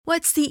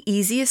What's the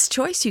easiest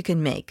choice you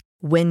can make?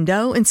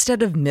 Window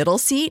instead of middle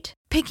seat?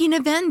 Picking a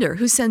vendor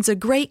who sends a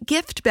great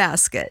gift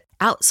basket?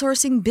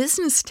 Outsourcing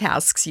business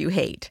tasks you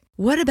hate?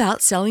 What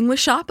about selling with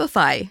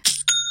Shopify?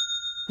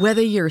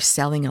 Whether you're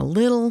selling a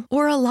little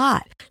or a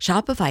lot,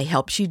 Shopify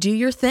helps you do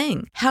your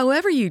thing,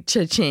 however you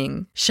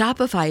cha-ching.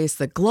 Shopify is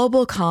the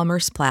global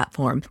commerce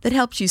platform that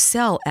helps you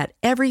sell at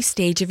every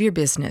stage of your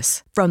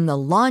business. From the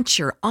launch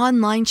your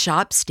online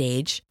shop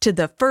stage to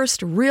the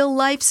first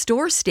real-life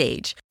store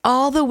stage,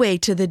 all the way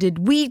to the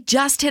did we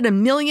just hit a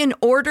million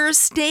orders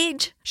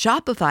stage.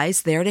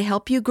 Shopify's there to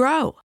help you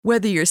grow.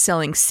 Whether you're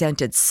selling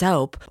scented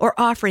soap or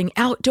offering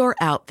outdoor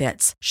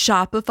outfits,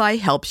 Shopify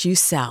helps you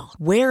sell.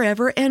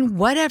 Wherever and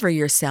whatever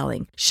you're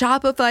selling,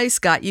 Shopify's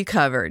got you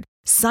covered.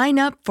 Sign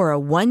up for a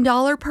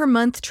 $1 per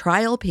month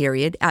trial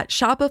period at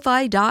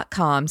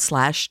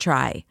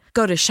shopify.com/try.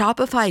 Go to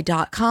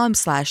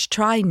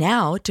shopify.com/try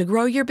now to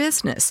grow your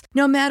business,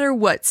 no matter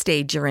what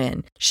stage you're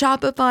in.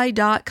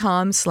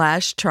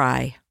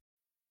 Shopify.com/try.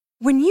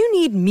 When you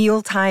need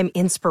mealtime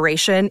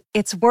inspiration,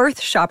 it's worth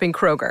shopping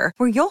Kroger,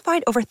 where you'll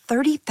find over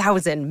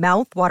 30,000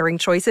 mouth-watering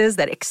choices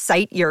that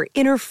excite your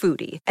inner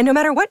foodie. And no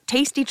matter what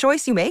tasty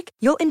choice you make,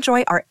 you'll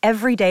enjoy our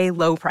everyday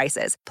low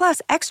prices, plus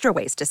extra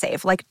ways to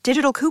save, like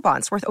digital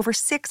coupons worth over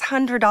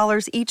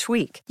 $600 each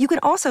week. You can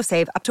also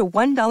save up to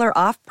 $1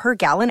 off per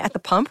gallon at the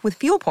pump with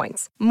fuel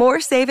points.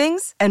 More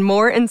savings and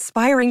more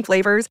inspiring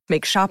flavors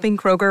make shopping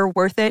Kroger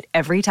worth it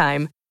every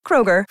time.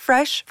 Kroger,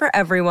 fresh for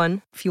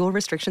everyone. Fuel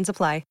restrictions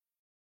apply.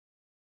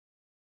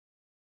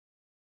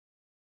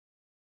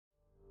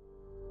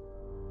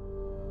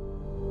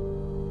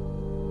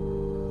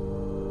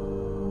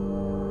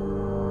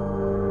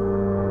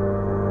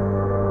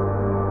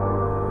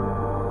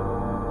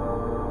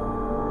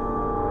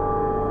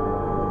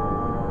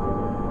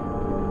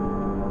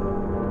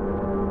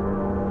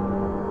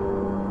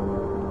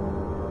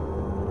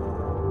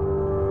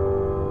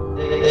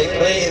 They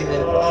claim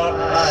that our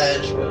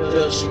eyes will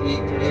just be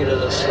created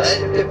a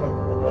slightly different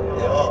from what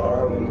they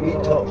are. We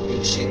talk,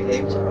 we see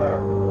things are not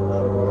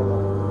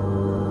normal.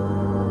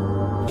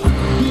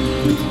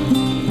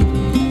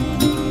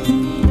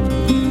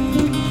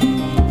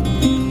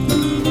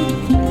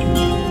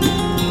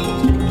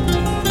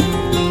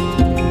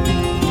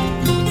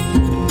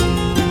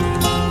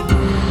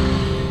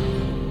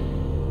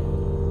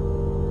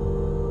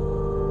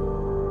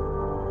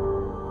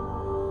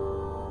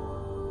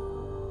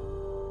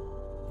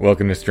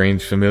 Welcome to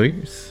Strange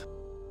Familiars.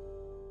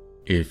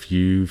 If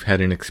you've had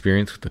an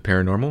experience with the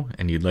paranormal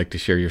and you'd like to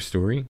share your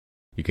story,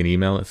 you can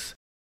email us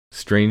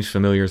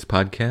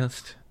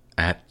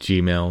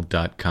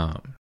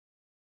strangefamiliarspodcast@gmail.com.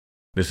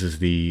 This is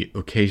the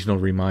occasional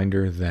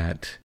reminder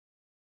that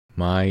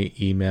my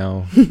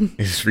email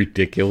is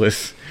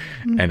ridiculous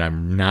and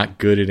I'm not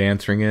good at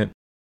answering it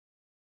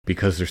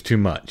because there's too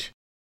much.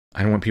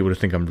 I don't want people to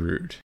think I'm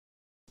rude.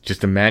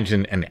 Just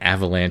imagine an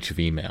avalanche of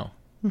email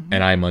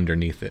and I'm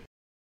underneath it.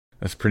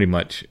 That's pretty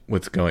much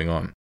what's going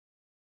on.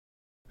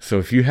 So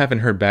if you haven't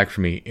heard back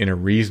from me in a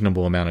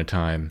reasonable amount of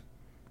time...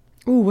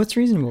 Ooh, what's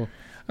reasonable?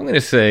 I'm going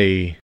to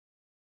say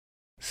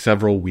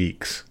several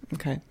weeks.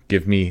 Okay.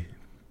 Give me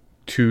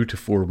 2 to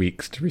 4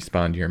 weeks to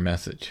respond to your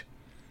message.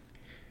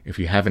 If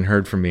you haven't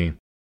heard from me,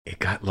 it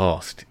got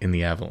lost in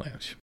the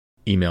avalanche.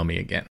 Email me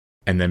again.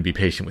 And then be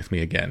patient with me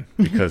again,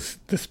 because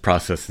this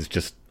process is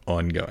just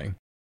ongoing.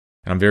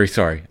 And I'm very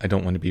sorry. I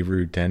don't want to be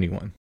rude to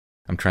anyone.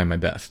 I'm trying my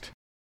best.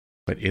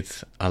 But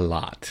it's a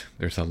lot.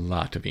 There's a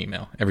lot of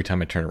email. Every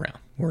time I turn around,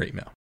 more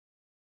email.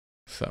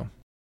 So,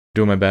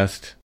 doing my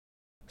best.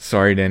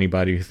 Sorry to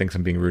anybody who thinks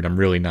I'm being rude. I'm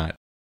really not.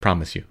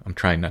 Promise you. I'm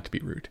trying not to be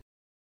rude.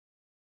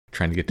 I'm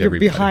trying to get to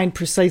everybody. You're behind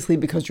precisely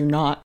because you're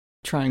not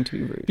trying to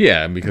be rude.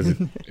 Yeah, because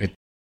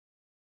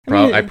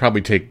I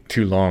probably take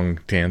too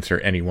long to answer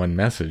any one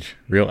message.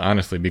 Real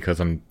honestly,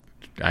 because I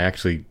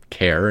actually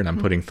care and I'm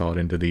putting thought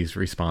into these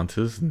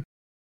responses. And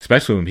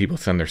especially when people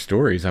send their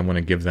stories, I want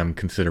to give them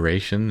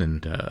consideration,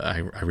 and I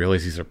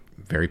realize these are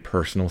very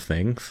personal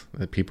things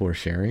that people are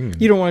sharing.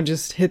 And you don't want to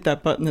just hit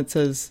that button that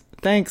says,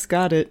 thanks,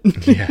 got it.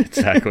 Yeah,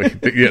 exactly.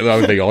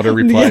 The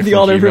auto-reply. Yeah, the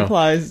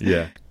auto-replies.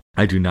 Yeah.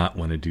 I do not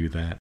want to do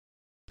that.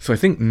 So I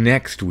think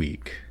next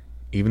week,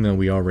 even though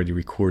we already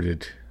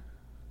recorded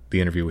the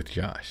interview with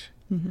Josh,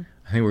 I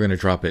think we're going to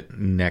drop it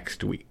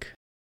next week.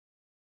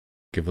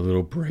 Give a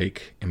little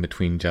break in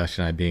between Josh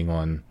and I being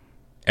on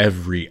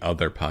every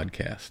other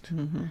podcast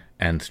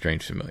and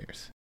Strange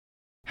Familiars.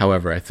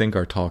 However, I think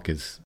our talk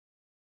is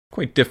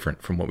quite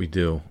different from what we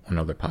do on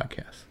other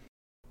podcasts.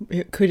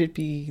 Could it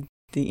be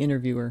the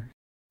interviewer?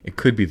 It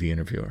could be the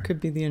interviewer. Could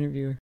be the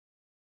interviewer.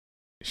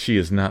 She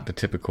is not the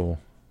typical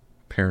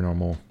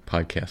paranormal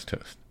podcast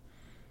host.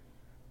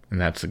 And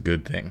that's a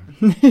good thing.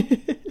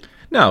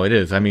 No, it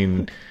is. I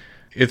mean,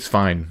 it's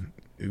fine,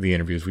 the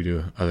interviews we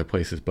do other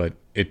places, but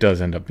it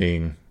does end up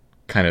being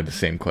kind of the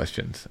same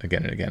questions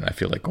again and again. I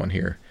feel like on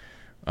here,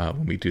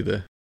 when we do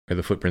the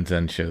Footprints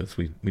End shows,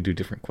 we do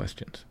different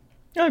questions.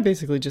 I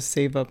basically just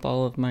save up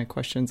all of my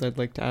questions I'd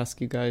like to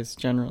ask you guys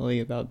generally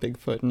about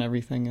Bigfoot and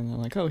everything, and they're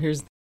like, oh,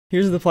 here's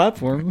the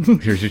platform.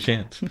 Here's your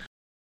chance.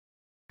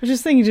 was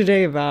just thinking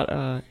today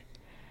about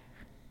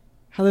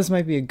how this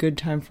might be a good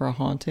time for a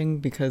haunting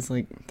because,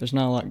 like, there's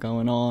not a lot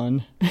going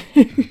on.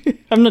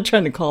 I'm not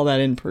trying to call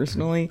that in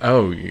personally.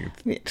 Oh,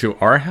 to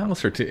our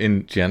house or to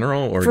in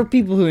general? Or for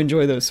people who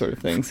enjoy those sort of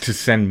things. to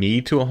send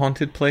me to a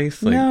haunted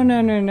place? Like,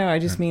 No. I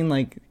just mean,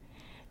 like,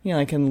 you know,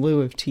 like in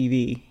lieu of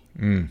TV.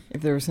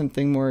 If there was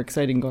something more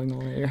exciting going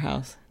on at your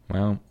house.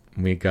 Well,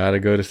 we got to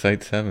go to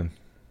Site 7.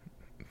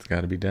 It's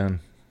got to be done.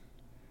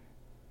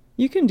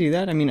 You can do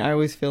that. I mean, I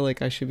always feel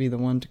like I should be the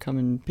one to come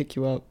and pick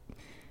you up.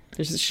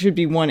 There should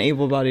be one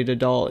able-bodied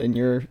adult in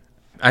your...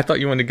 I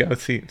thought you wanted to go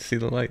see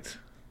the lights.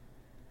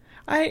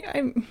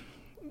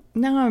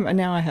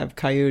 Now I have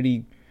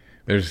coyote.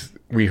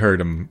 We heard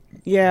them.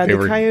 Yeah,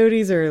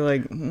 coyotes are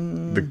like...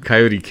 The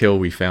coyote kill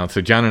we found.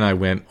 So John and I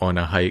went on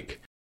a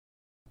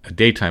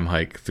daytime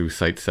hike through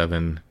Site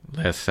 7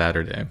 last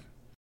Saturday.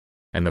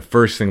 And the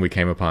first thing we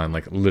came upon,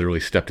 like literally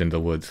stepped into the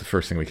woods, the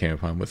first thing we came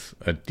upon was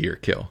a deer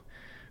kill.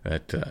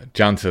 That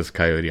John says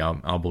coyote,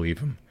 I'll believe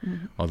him.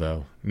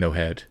 Although, no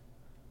head.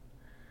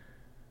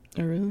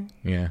 Oh, really?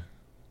 Yeah.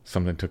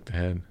 Something took the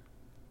head.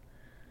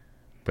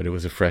 But it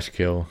was a fresh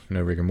kill.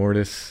 No rigor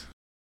mortis.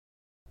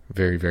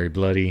 Very, very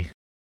bloody.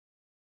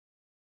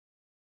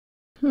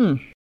 Of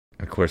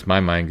course, my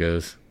mind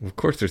goes, of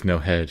course there's no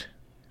head.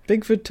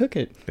 Bigfoot took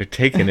it. They're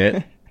taking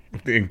it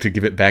to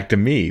give it back to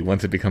me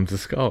once it becomes a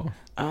skull.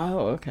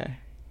 Oh, okay.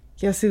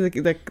 Yeah, see,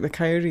 the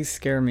coyotes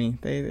scare me.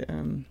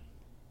 And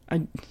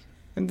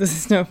this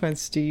is no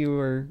offense to you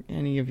or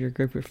any of your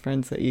group of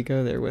friends that you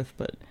go there with,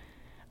 but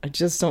I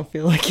just don't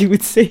feel like you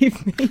would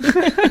save me.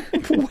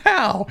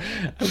 Wow.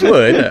 I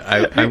would.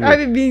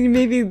 I mean,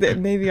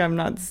 maybe I'm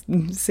not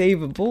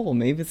savable.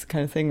 Maybe it's the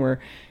kind of thing where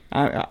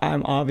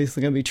I'm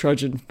obviously going to be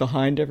trudging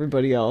behind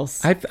everybody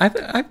else.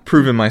 I've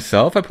proven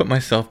myself. I put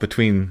myself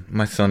between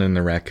my son and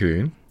the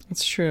raccoon.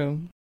 That's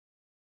true.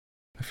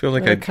 I feel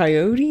like a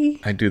coyote?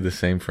 I'd do the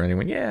same for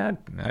anyone. Yeah,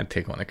 I'd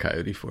take on a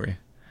coyote for you.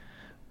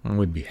 I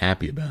wouldn't be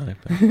happy about it.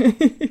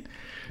 But...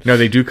 No,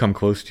 they do come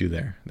close to you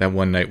there. That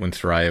one night when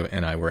Soraya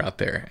and I were out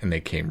there, and they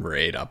came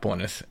right up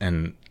on us,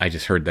 and I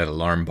just heard that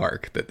alarm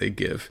bark that they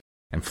give,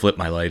 and flip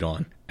my light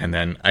on, and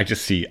then I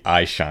just see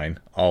eye shine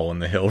all on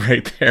the hill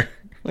right there.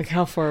 Like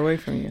how far away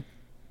from you?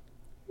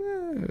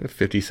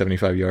 50,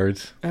 75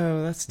 yards.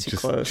 Oh, that's too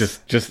close.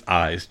 Just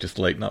eyes, just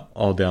lighting up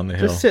all down the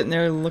hill. Just sitting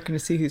there looking to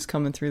see who's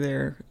coming through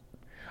there.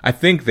 I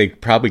think they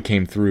probably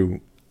came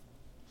through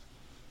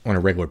on a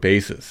regular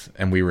basis,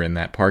 and we were in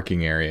that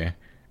parking area,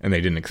 and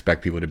they didn't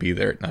expect people to be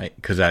there at night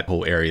because that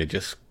whole area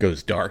just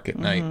goes dark at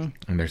night,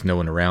 and there's no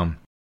one around.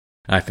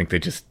 And I think they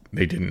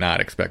did not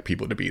expect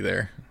people to be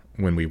there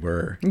when we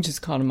were. You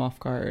just caught them off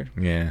guard.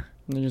 Yeah.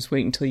 And they're just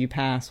waiting until you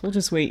pass. We'll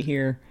just wait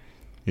here.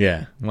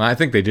 Yeah. Well, I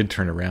think they did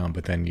turn around,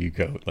 but then you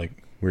go, like,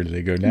 where do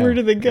they go now? Where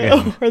do they go?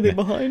 Yeah. Are they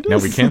behind us? No,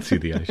 we can't see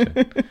the eye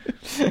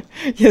shine.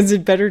 Yeah, is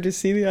it better to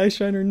see the eye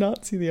shine or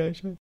not see the eye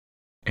shine?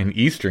 And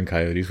eastern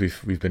coyotes,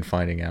 we've been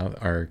finding out,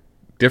 are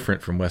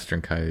different from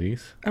western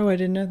coyotes. Oh, I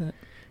didn't know that.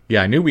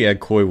 Yeah, I knew we had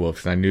coy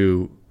wolves, and I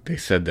knew they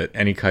said that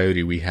any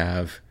coyote we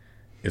have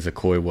is a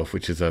coy wolf,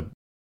 which is a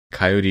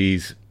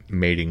coyotes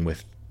mating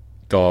with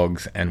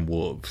dogs and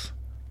wolves.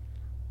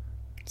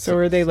 So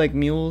are they like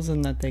mules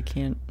in that they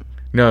can't?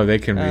 No, they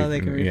can. They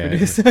can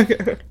reproduce.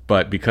 Yeah.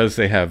 But because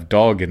they have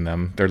dog in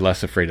them, they're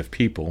less afraid of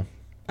people.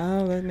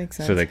 Oh, that makes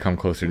sense. So they come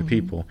closer to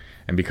people,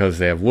 and because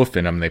they have wolf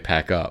in them, they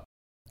pack up.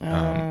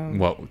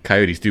 Well,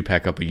 coyotes do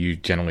pack up, but you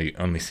generally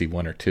only see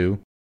one or two.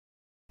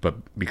 But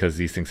because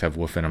these things have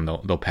wolf in them,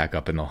 they'll pack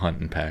up and they'll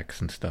hunt in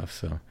packs and stuff.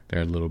 So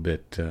they're a little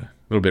bit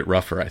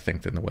rougher, I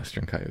think, than the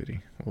western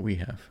coyote. What we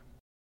have,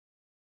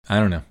 I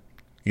don't know.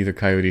 Either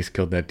coyotes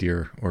killed that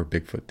deer or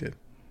Bigfoot did.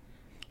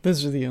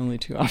 Those are the only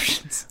two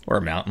options. Or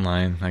a mountain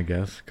lion, I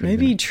guess.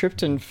 Maybe he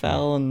tripped and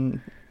fell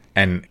and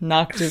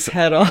knocked his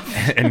head off.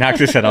 And knocked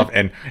his head off,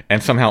 and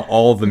somehow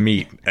all the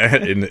meat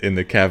in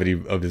the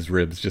cavity of his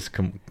ribs just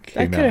came out.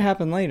 That could have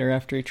happened later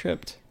after he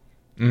tripped.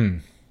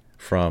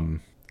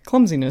 From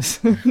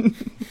clumsiness. No,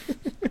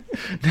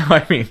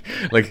 I mean,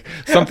 like,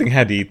 something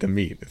had to eat the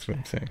meat, that's what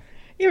I'm saying.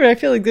 Yeah, but I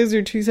feel like those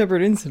are two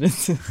separate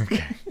incidences.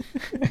 Okay.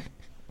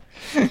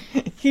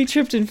 He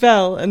tripped and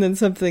fell, and then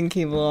something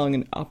came along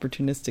and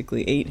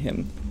opportunistically ate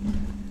him.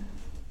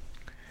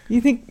 You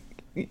think...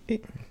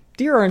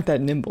 Deer aren't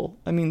that nimble.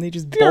 I mean, they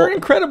just... They're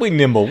incredibly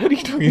nimble. What are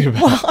you talking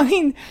about? Well, I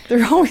mean,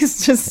 they're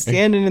always just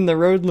standing in the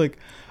road like,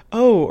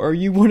 oh, are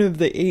you one of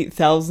the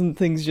 8,000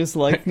 things just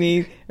like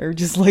me? Or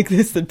just like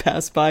this that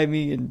passed by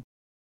me? And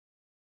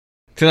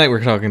tonight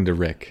we're talking to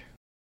Rick.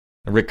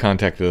 Rick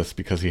contacted us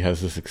because he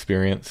has this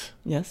experience.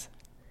 Yes.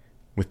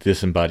 With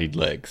disembodied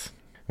legs.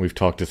 We've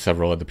talked to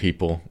several other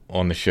people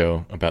on the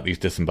show about these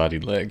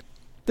disembodied legs.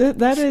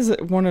 That is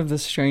one of the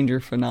stranger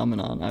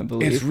phenomenon, I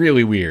believe. It's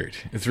really weird.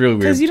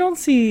 Because you don't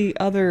see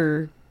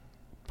other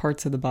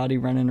parts of the body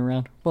running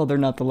around. Well, they're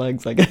not the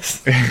legs, I guess.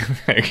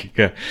 There you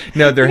go.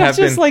 No, there have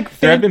been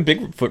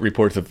Bigfoot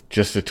reports of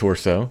just the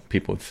torso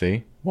people would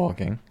see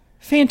walking.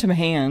 Phantom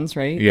hands,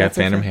 right? Yeah,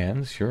 phantom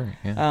hands, sure.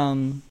 Yeah.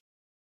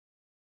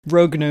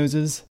 Rogue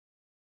noses.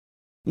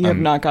 You have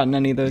not gotten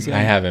any of those yet?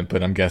 I haven't,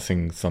 but I'm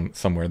guessing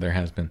somewhere there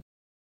has been.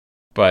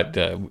 But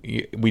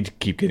we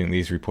keep getting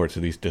these reports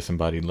of these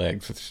disembodied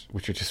legs,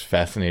 which are just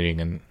fascinating.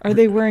 And are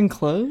they wearing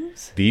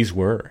clothes? These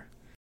were.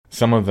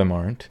 Some of them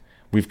aren't.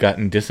 We've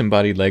gotten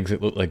disembodied legs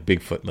that look like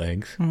Bigfoot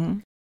legs. Mm-hmm.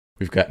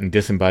 We've gotten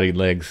disembodied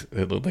legs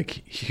that look like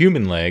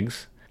human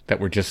legs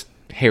that were just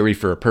hairy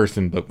for a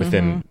person, but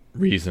within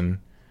reason,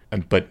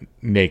 but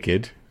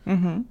naked.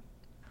 Mm-hmm.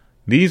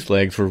 These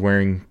legs were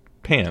wearing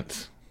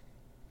pants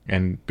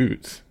and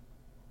boots.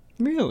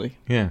 Really?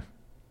 Yeah.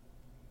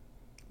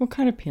 What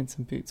kind of pants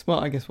and boots? Well,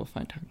 I guess we'll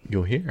find out.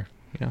 You'll hear,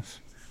 yes.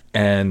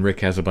 And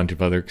Rick has a bunch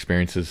of other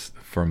experiences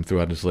from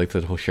throughout his life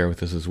that he'll share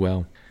with us as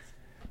well.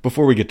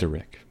 Before we get to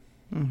Rick,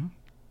 I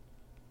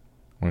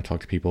want to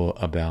talk to people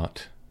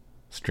about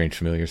Strange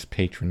Familiars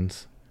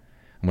patrons.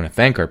 I want to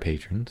thank our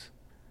patrons.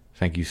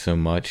 Thank you so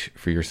much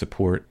for your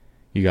support.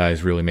 You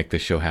guys really make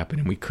this show happen,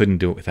 and we couldn't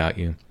do it without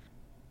you.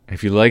 And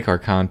if you like our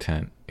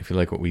content, if you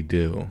like what we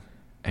do,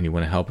 and you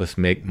want to help us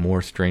make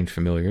more Strange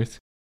Familiars,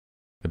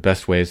 the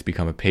best way is to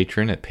become a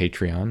patron at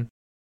Patreon.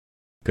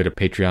 Go to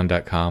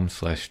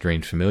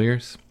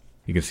patreon.com/strangefamiliars.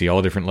 You can see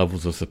all different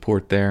levels of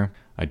support there.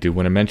 I do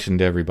want to mention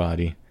to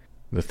everybody,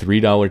 the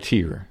 $3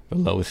 tier, the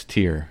lowest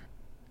tier,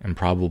 and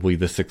probably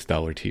the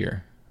 $6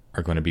 tier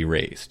are going to be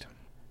raised.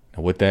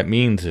 Now what that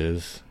means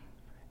is,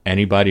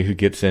 anybody who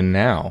gets in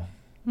now,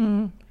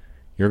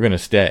 you're going to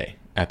stay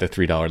at the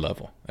 $3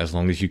 level. As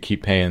long as you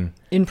keep paying.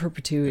 In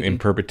perpetuity. In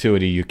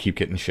perpetuity, you keep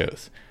getting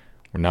shows.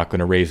 We're not going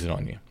to raise it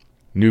on you.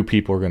 New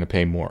people are going to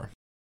pay more.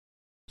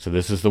 So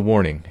this is the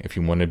warning. If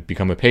you want to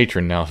become a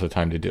patron, now's the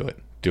time to do it.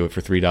 Do it for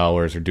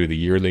 $3 or do the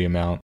yearly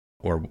amount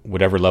or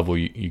whatever level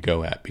you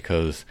go at,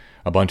 because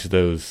a bunch of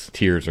those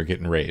tiers are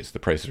getting raised. The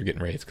prices are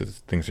getting raised because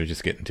things are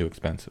just getting too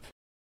expensive.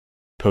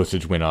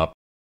 Postage went up.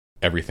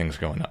 Everything's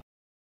going up.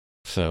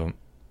 So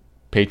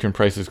patron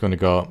price is going to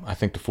go up, I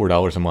think, to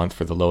 $4 a month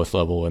for the lowest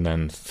level, and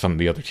then some of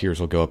the other tiers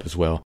will go up as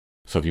well.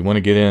 So if you want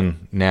to get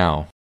in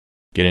now,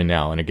 get in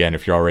now. And again,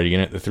 if you're already in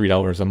at the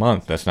 $3 a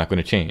month, that's not going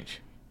to change.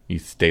 You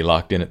stay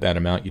locked in at that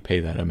amount, you pay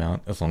that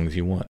amount as long as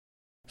you want.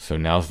 So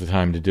now's the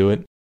time to do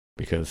it,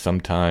 because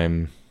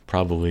sometime,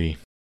 probably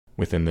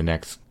within the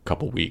next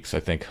couple weeks, I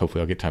think,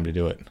 hopefully I'll get time to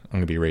do it. I'm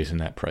going to be raising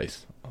that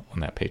price on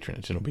that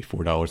patronage. It'll be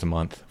 $4 a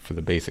month for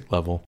the basic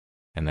level,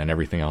 and then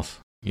everything else,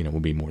 will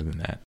be more than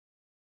that.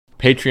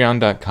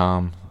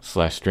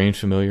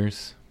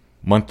 Patreon.com/strangefamiliars.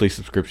 Monthly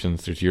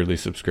subscriptions, there's yearly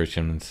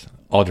subscriptions,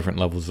 all different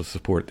levels of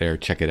support there.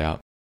 Check it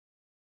out.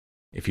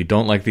 If you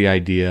don't like the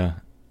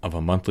idea of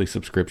a monthly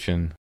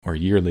subscription or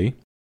yearly,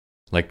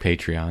 like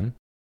Patreon,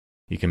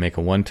 you can make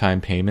a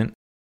one-time payment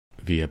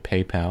via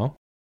PayPal.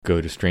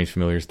 Go to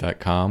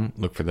strangefamiliars.com,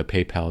 look for the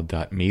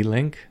paypal.me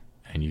link,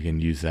 and you can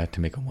use that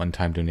to make a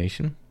one-time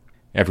donation.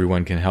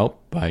 Everyone can help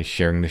by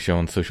sharing the show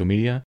on social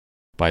media,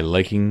 by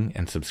liking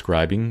and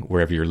subscribing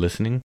wherever you're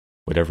listening,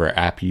 whatever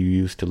app you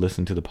use to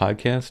listen to the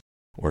podcast,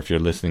 or if you're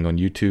listening on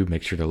YouTube,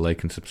 make sure to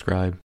like and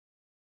subscribe,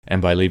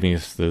 and by leaving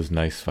us those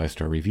nice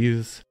 5-star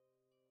reviews,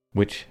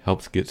 which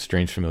helps get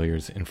Strange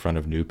Familiars in front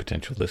of new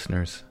potential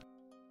listeners.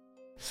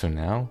 So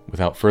now,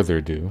 without further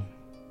ado,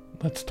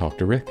 let's talk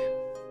to Rick.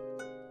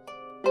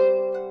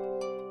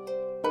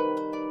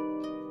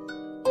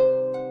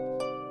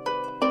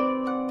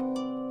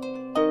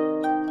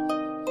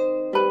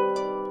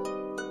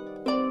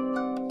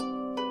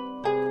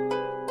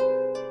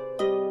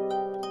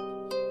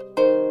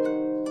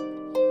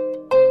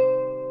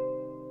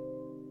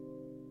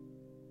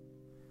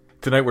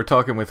 Tonight we're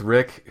talking with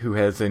Rick, who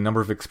has a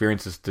number of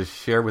experiences to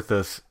share with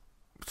us,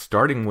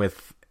 starting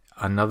with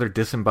another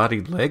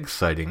disembodied leg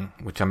sighting,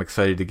 which I'm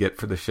excited to get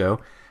for the show.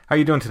 How are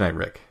you doing tonight,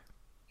 Rick?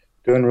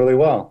 Doing really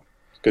well.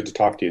 It's good to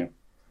talk to you.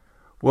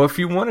 Well, if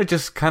you want to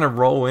just kind of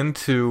roll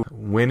into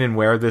when and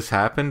where this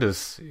happened,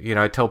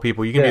 I tell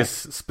people you can be as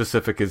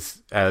specific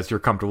as you're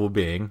comfortable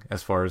being,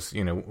 as far as,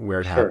 where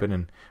it happened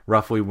and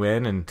roughly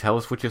when, and tell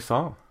us what you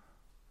saw.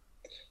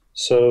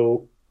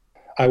 So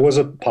I was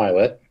a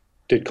pilot.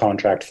 Did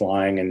contract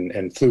flying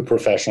and flew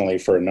professionally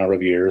for a number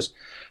of years,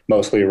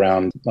 mostly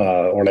around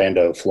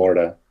Orlando,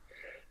 Florida.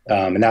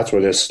 And that's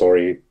where this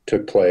story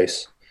took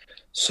place.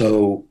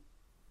 So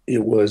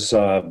it was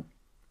a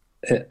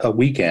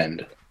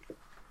weekend.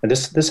 And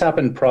this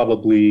happened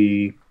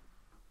probably,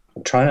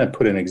 I'm trying to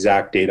put an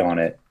exact date on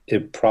it.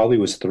 It probably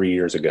was 3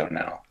 years ago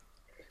now.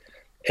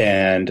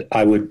 And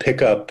I would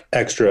pick up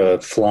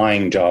extra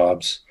flying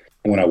jobs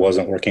when I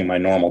wasn't working my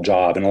normal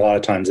job. And a lot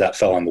of times that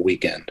fell on the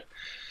weekend.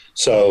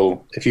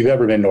 So if you've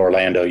ever been to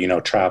Orlando,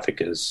 traffic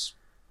is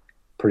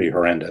pretty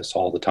horrendous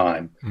all the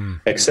time,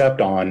 except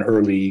on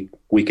early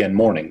weekend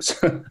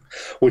mornings,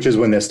 which is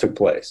when this took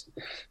place.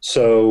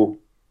 So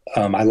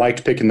I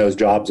liked picking those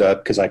jobs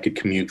up because I could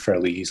commute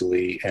fairly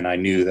easily, and I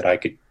knew that I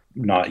could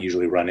not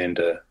usually run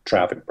into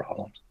traffic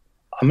problems.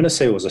 I'm going to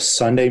say it was a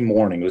Sunday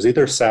morning. It was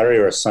either Saturday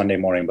or a Sunday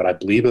morning, but I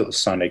believe it was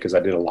Sunday because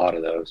I did a lot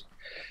of those.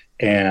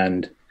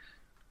 And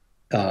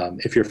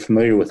if you're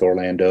familiar with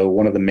Orlando,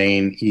 one of the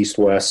main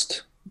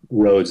east-west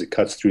roads that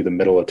cuts through the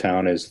middle of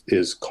town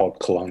is called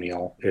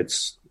Colonial.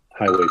 It's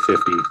Highway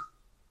 50.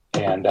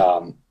 And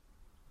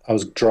I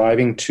was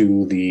driving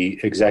to the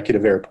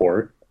executive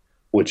airport,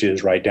 which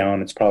is right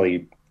down, it's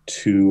probably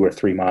 2 or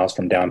 3 miles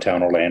from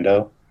downtown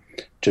Orlando,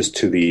 just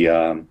to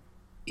the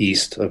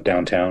east of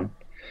downtown.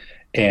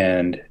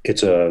 And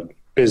it's a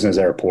business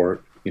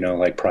airport, you know,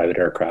 like private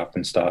aircraft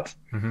and stuff.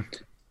 Mm-hmm.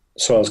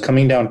 So I was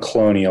coming down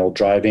Colonial,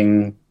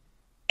 driving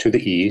to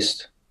the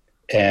east,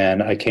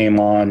 and I came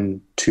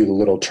on to the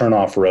little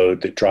turnoff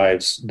road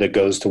that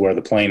goes to where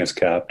the plane is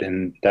kept,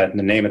 and the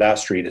name of that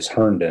street is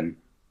Herndon.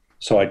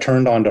 So I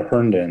turned onto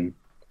Herndon,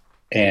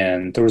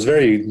 and there was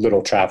very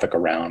little traffic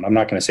around. I'm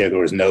not going to say there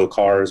was no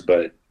cars,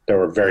 but there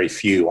were very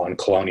few on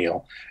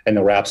Colonial, and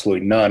there were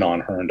absolutely none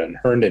on Herndon.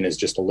 Herndon is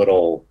just a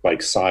little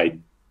like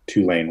side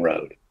 2-lane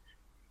road.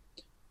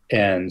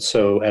 And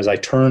so as I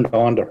turned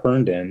onto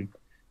Herndon,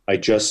 I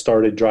just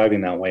started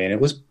driving that way, and it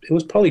was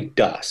probably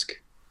dusk,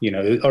 you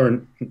know,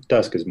 or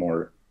dusk is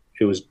more,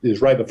 it was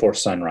right before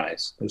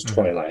sunrise. It was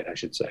twilight, I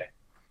should say.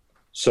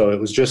 So it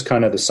was just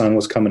kind of, the sun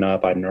was coming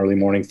up. I had an early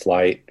morning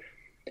flight.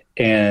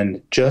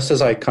 And just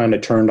as I kind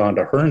of turned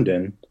onto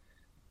Herndon,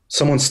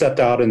 someone stepped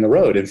out in the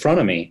road in front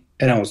of me,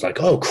 and I was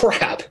like, oh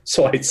crap.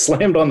 So I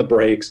slammed on the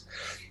brakes,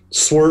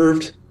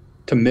 swerved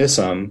to miss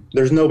him.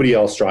 There's nobody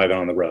else driving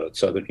on the road,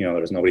 so that, you know,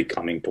 there was nobody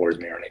coming towards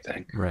me or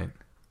anything. Right.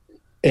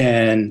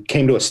 And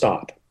came to a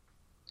stop.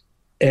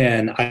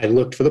 And I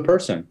looked for the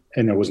person,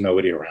 and there was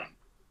nobody around.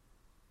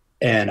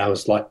 And I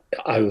was like,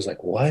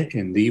 what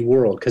in the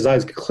world? Because I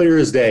was clear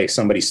as day,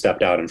 somebody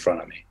stepped out in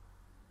front of me.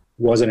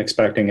 Wasn't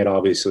expecting it,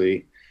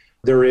 obviously.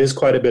 There is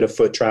quite a bit of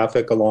foot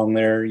traffic along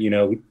there, you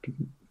know,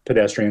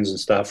 pedestrians and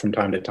stuff from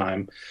time to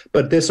time.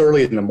 But this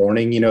early in the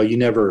morning, you know,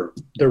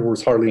 there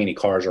was hardly any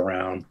cars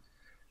around.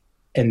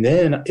 And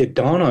then it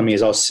dawned on me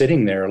as I was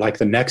sitting there, like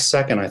the next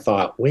second, I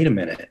thought, wait a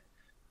minute.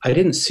 I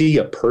didn't see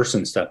a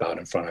person step out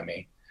in front of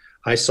me.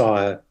 I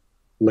saw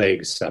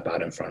legs step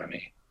out in front of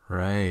me.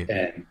 Right.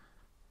 And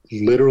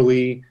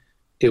literally,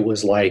 it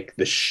was like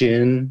the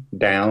shin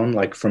down,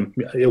 like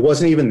it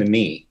wasn't even the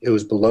knee. It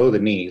was below the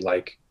knee,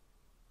 like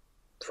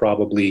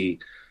probably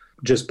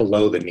just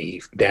below the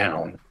knee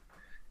down.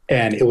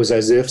 And it was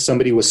as if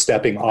somebody was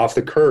stepping off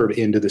the curb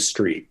into the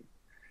street.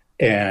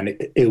 And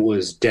it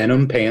was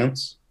denim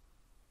pants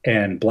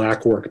and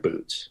black work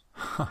boots.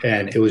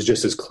 And it was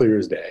just as clear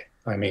as day.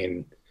 I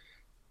mean,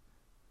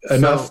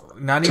 enough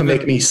to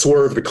make me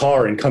swerve the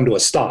car and come to a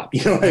stop.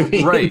 You know what I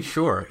mean? Right,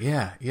 sure.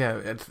 Yeah,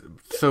 yeah.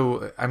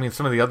 So, I mean,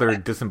 some of the other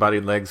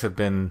disembodied legs have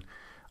been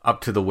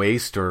up to the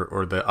waist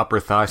or the upper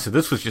thigh. So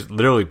this was just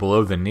literally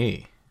below the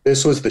knee.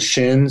 This was the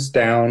shins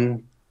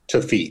down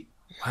to feet.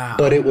 Wow.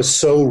 But it was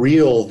so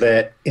real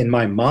that in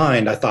my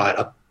mind, I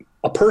thought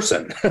a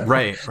person.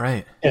 Right,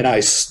 right. And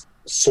I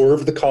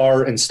swerved the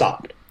car and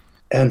stopped.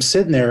 And I'm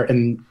sitting there,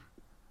 and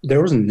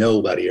there was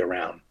nobody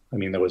around. I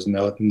mean, there was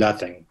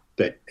nothing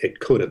that it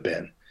could have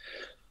been.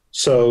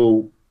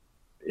 So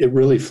it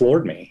really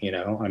floored me, you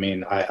know. I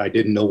mean, I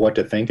didn't know what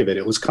to think of it.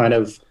 It was one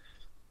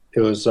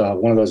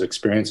of those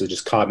experiences that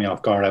just caught me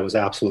off guard. I was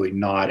absolutely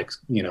not,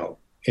 you know,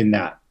 in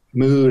that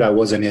mood. I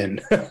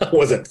wasn't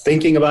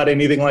thinking about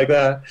anything like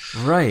that.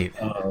 Right.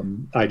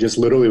 I just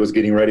literally was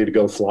getting ready to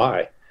go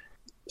fly.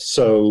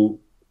 So,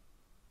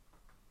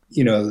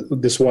 you know,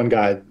 this one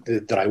guy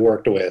that I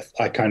worked with,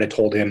 I kind of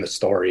told him the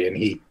story, and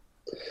he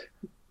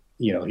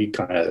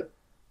kind of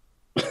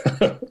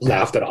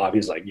laughed it off.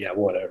 He's like, yeah,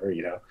 whatever,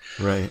 you know.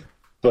 Right.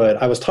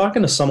 But I was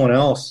talking to someone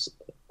else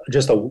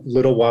just a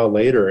little while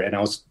later, and I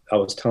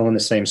was telling the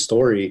same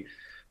story,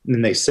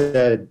 and they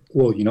said,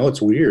 well, you know,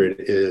 what's weird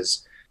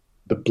is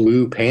the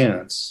blue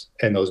pants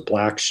and those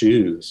black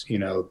shoes, you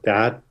know,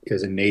 that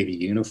is a Navy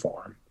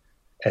uniform,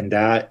 and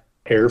that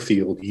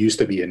airfield used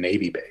to be a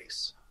Navy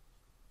base.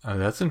 Oh,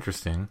 that's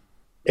interesting.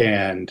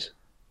 And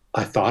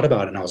I thought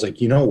about it, and I was like,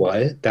 you know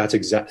what? That's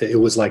exactly, it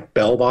was like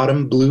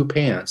bell-bottom blue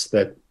pants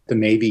that the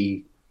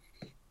Navy,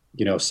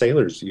 you know,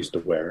 sailors used to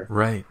wear.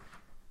 Right.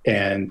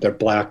 And they're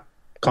black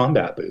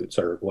combat boots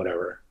or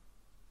whatever,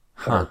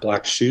 or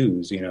black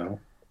shoes, you know.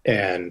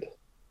 And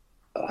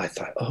I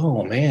thought,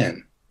 oh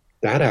man,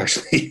 that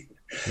actually,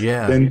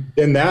 yeah.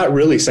 Then that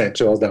really sent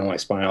chills down my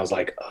spine. I was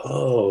like,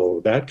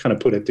 oh, that kind of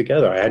put it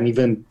together. I hadn't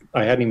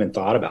even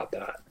thought about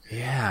that.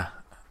 Yeah.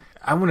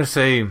 I want to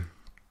say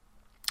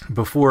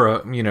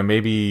before, you know,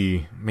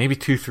 maybe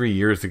 2-3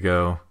 years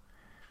ago,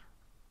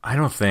 I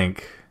don't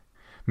think,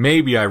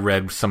 maybe I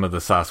read some of the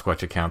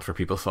Sasquatch accounts where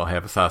people still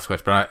have a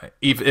Sasquatch, but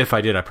if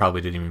I did, I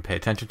probably didn't even pay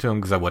attention to them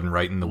because I wasn't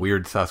writing the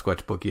weird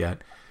Sasquatch book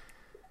yet.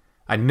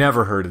 I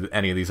never heard of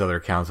any of these other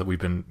accounts that we've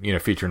been, you know,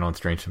 featuring on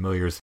Strange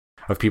Familiars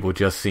of people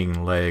just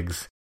seeing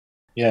legs.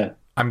 Yeah.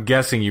 I'm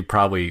guessing you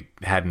probably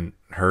hadn't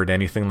heard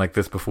anything like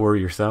this before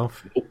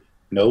yourself.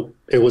 Nope.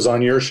 It was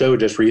on your show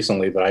just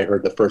recently that I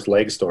heard the first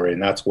leg story,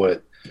 and that's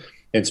what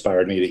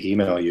inspired me to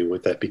email you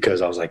with it,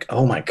 because I was like,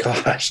 oh my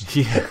gosh.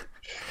 Yeah.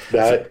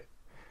 That,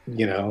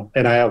 you know,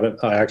 and I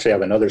actually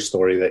have another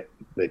story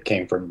that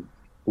came from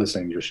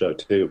listening to your show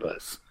too.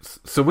 But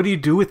so what do you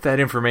do with that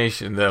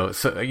information though?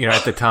 So, you know,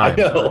 at the time,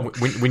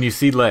 when you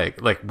see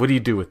leg, like, what do you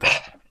do with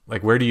that?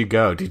 Like, where do you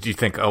go? Did you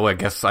think, oh, I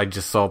guess I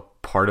just saw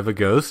part of a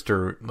ghost,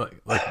 or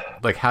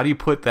like how do you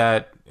put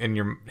that in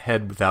your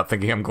head without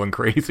thinking I'm going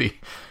crazy?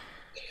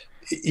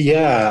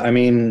 Yeah, I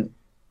mean,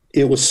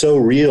 it was so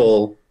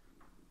real.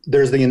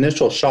 There's the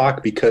initial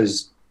shock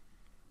because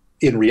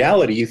in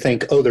reality you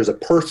think, oh, there's a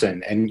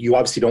person, and you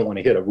obviously don't want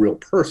to hit a real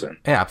person.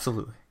 Yeah,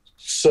 absolutely.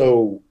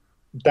 So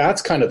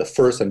that's kind of the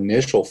first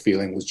initial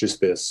feeling, was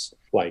just this,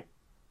 like,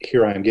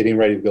 here I am getting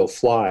ready to go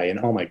fly, and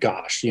oh my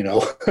gosh, I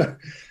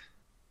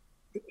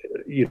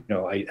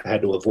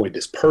had to avoid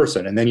this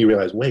person. And then you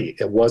realize, wait,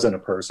 it wasn't a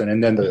person.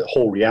 And then the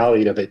whole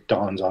reality of it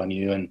dawns on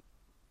you. And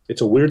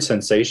it's a weird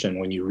sensation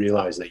when you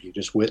realize that you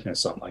just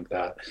witnessed something like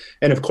that.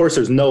 And of course,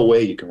 there's no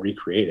way you can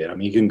recreate it. I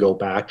mean, you can go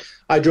back.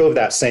 I drove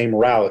that same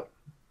route,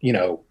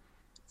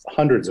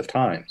 hundreds of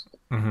times,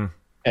 mm-hmm.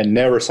 and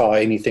never saw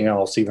anything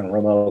else even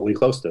remotely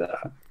close to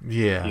that.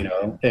 Yeah.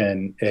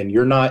 And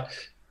you're not,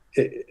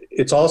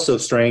 it's also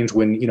strange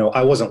when,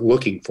 I wasn't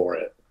looking for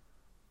it.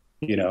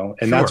 And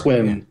sure, that's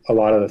when a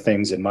lot of the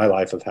things in my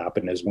life have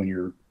happened, is when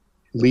you're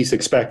least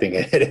expecting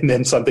it, and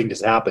then something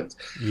just happens.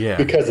 Yeah.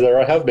 Because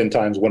there have been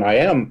times when I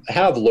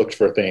have looked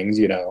for things,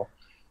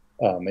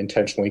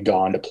 intentionally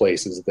gone to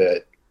places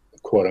that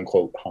quote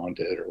unquote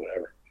haunted or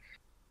whatever,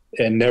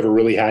 and never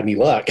really had any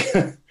luck.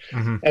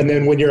 Mm-hmm. And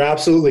then when you're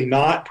absolutely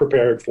not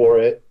prepared for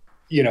it,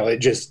 it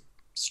just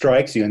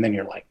strikes you, and then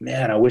you're like,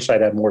 man, I wish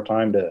I'd had more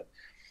time to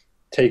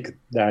take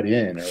that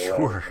in. Or sure.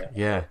 Whatever.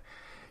 Yeah.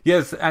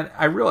 Yes. And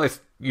I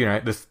realized,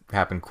 this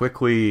happened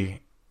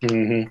quickly,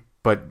 mm-hmm.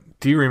 but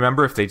do you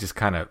remember if they just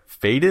kind of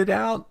faded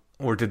out,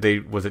 or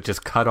was it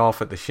just cut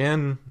off at the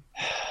shin?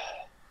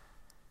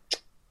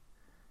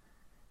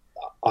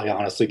 I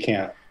honestly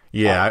can't.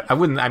 Yeah, I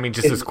wouldn't. I mean,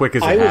 just as quick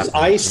as it happened.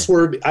 I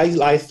swear,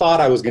 I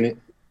thought I was going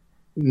to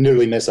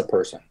nearly miss a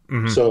person.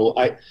 Mm-hmm. So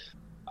I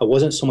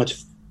wasn't so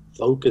much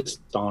focused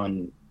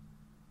on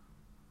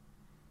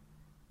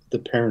the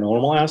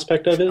paranormal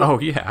aspect of it. Oh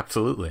yeah,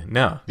 absolutely.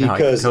 No,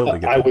 because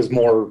I was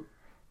more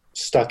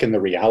stuck in the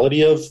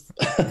reality of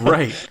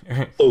right.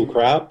 Oh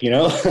crap,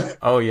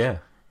 Oh yeah.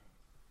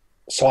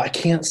 So I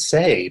can't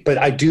say, but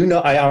I do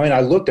know. I mean, I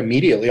looked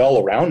immediately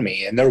all around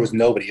me, and there was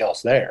nobody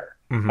else there.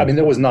 Mm-hmm. I mean,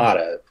 there wasn't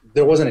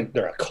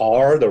a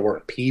car, there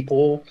weren't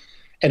people,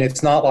 and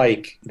it's not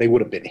like they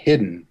would have been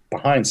hidden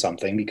behind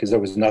something, because there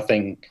was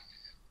nothing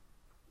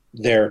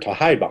there to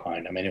hide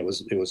behind. I mean, it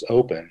was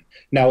open.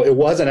 Now, it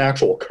was an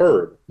actual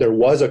curb. There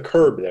was a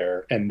curb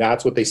there, and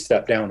that's what they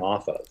stepped down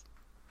off of.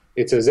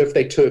 It's as if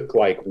they took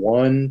like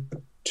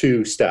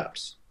 1-2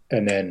 steps,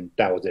 and then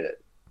that was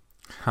it.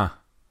 Huh.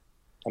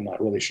 I'm not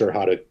really sure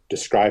how to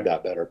describe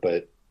that better,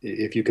 but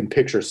if you can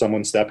picture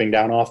someone stepping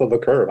down off of a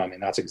curb, I mean,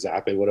 that's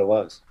exactly what it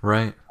was.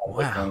 Right.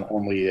 Wow.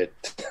 Only it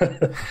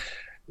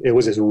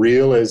was as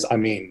real as,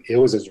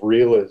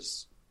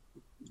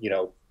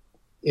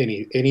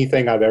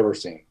 anything I've ever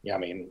seen. I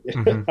mean,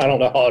 mm-hmm. I don't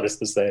know how else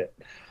to say it.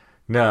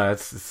 No,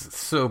 it's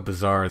so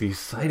bizarre. These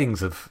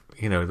sightings of,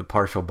 the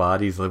partial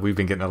bodies, like we've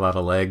been getting a lot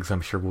of legs.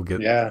 I'm sure we'll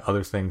get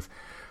other things.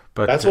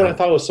 But that's what I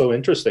thought was so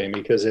interesting,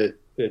 because it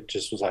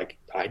just was like,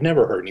 I'd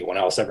never heard anyone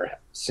else ever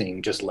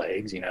seeing just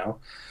legs,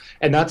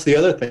 And that's the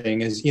other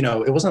thing is,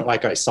 it wasn't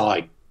like I saw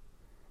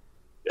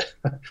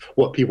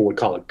what people would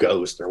call a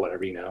ghost or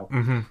whatever,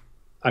 Mm-hmm.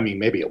 I mean,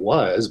 maybe it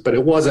was, but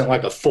it wasn't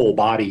like a full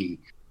body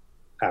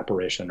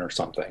apparition or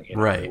something.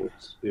 Right.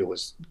 It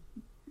was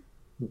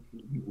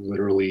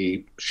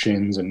literally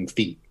shins and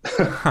feet.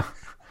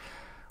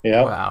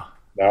 Yeah. Wow.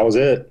 That was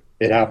it.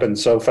 It happened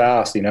so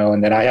fast,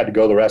 and then I had to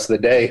go the rest of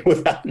the day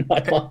with that in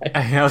my mind.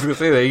 I was going to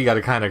say that you got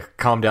to kind of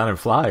calm down and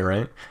fly,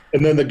 right?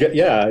 And then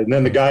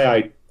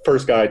the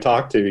first guy I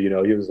talked to, he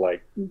was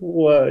like,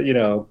 what,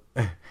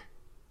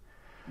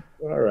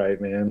 all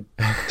right, man.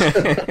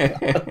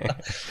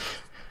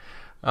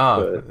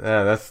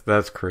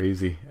 That's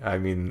crazy. I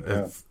mean,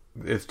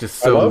 it's just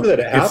so. I love that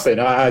it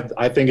happened.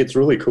 I think it's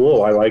really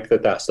cool. I like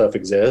that stuff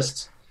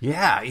exists.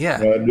 Yeah.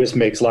 It just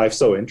makes life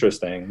so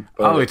interesting.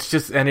 But... it's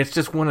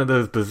just one of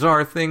those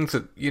bizarre things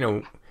that,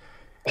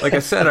 like I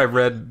said, I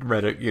read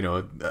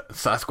a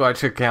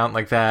Sasquatch account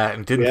like that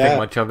and didn't think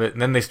much of it.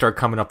 And then they start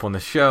coming up on the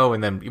show,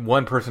 and then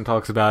one person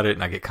talks about it,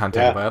 and I get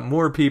contacted by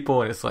more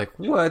people, and it's like,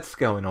 what's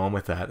going on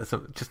with that? It's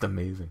just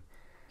amazing.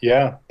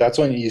 Yeah, that's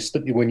when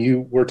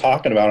you were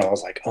talking about it, I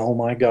was like, oh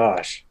my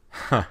gosh,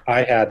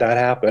 I had that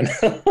happen.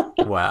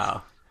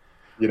 Wow.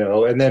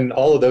 And then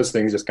all of those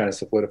things just kind of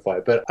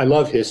solidified. But I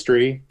love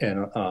history,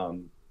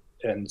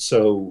 and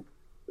so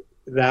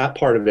that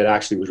part of it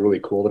actually was really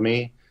cool to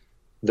me.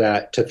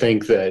 That to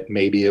think that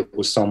maybe it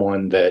was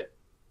someone that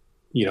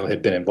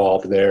had been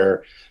involved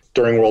there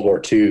during World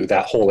War II.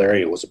 That whole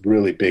area was a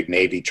really big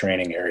Navy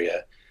training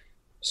area.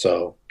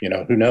 So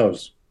who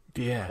knows?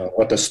 Yeah,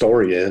 what the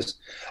story is.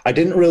 I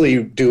didn't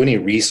really do any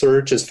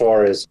research as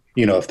far as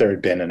if there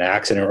had been an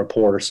accident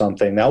report or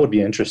something. That would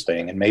be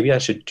interesting, and maybe I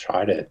should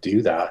try to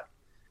do that.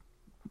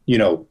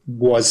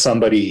 Was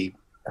somebody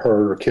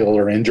hurt or killed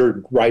or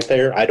injured right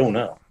there? I don't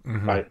know.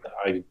 Mm-hmm.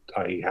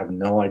 I have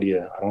no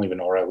idea. I don't even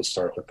know where I would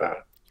start with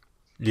that.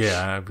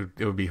 Yeah,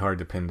 it would be hard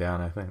to pin down,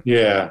 I think.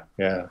 Yeah.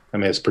 I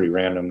mean, it's a pretty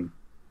random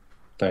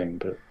thing,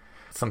 but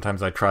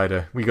sometimes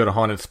we go to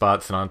haunted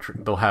spots and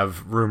they'll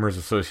have rumors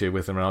associated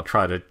with them, and I'll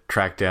try to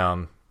track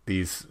down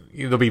these,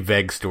 there'll be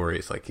vague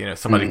stories, like,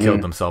 somebody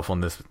killed themselves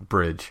on this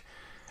bridge.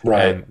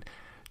 Right. And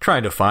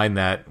trying to find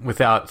that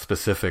without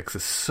specifics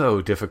is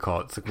so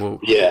difficult. It's like, well,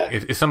 Yeah.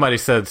 if somebody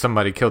said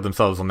somebody killed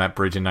themselves on that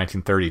bridge in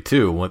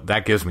 1932, well,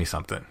 that gives me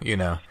something,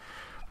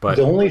 But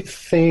The only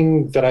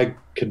thing that I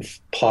could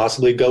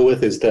possibly go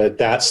with is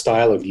that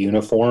style of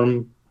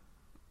uniform,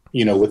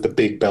 with the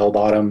big bell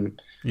bottom.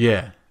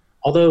 yeah.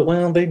 Although,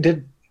 well, they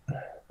did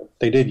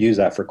use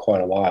that for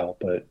quite a while,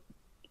 but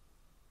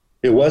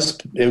it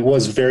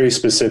was very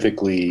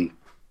specifically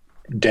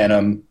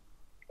denim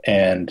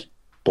and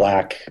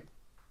black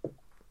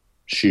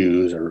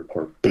shoes or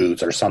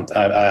boots or something.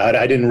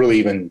 I didn't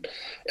really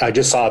I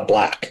just saw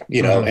black,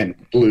 and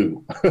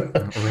blue.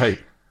 Right.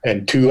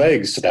 And 2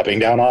 legs stepping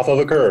down off of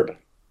a curb.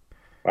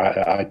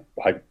 The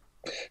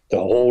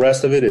whole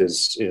rest of it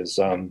is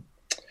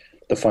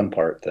the fun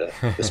part, the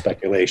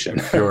speculation.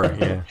 Sure,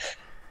 yeah.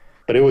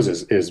 But it was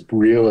as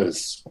real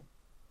as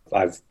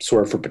I've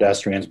swerved for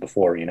pedestrians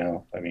before.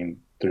 I mean,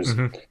 there's.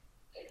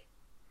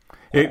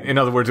 In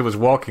other words, it was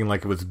walking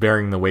like it was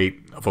bearing the weight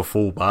of a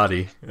full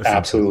body.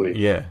 Absolutely.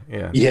 Yeah.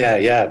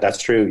 Yeah,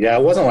 that's true. Yeah,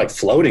 it wasn't like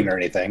floating or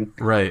anything.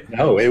 Right.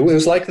 No, it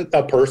was like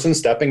a person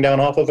stepping down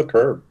off of a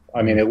curb.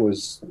 I mean, it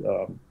was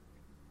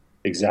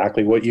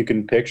exactly what you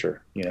can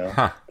picture,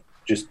 Huh.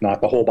 just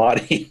not the whole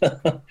body.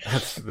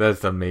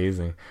 That's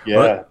amazing.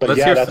 Yeah, but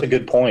let's hear that's a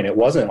good point. It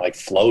wasn't like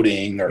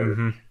floating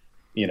or,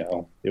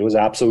 it was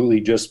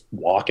absolutely just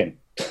walking,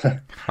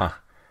 Huh.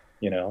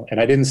 and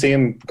I didn't see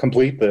him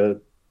complete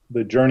the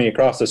journey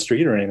across the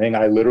street or anything.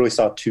 I literally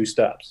saw 2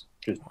 steps,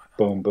 just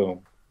boom, boom.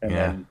 And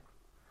then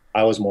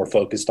I was more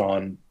focused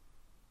on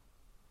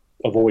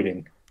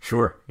avoiding.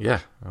 Sure. Yeah.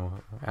 Oh,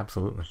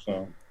 absolutely.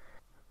 So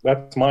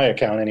that's my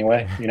account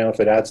anyway. If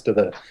it adds to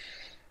the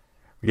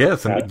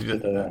Yes,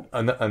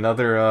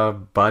 another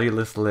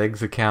bodiless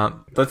legs account.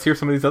 Let's hear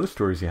some of these other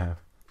stories you have.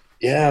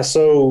 Yeah,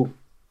 so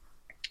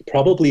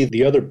probably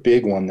the other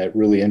big one that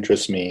really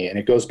interests me, and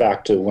it goes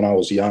back to when I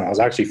was young. I was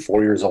actually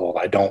 4 years old.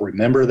 I don't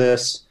remember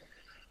this.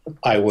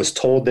 I was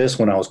told this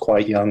when I was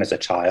quite young as a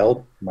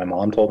child. My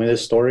mom told me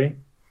this story.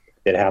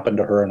 It happened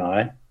to her and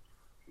I.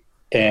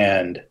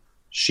 And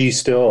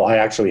I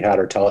actually had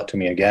her tell it to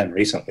me again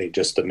recently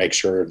just to make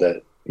sure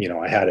that,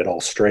 I had it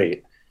all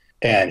straight.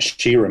 And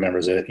she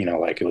remembers it,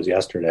 like it was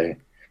yesterday.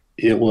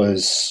 It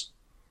was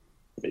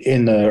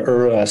in the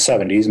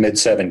mid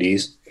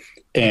 70s.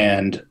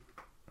 And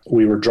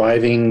we were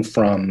driving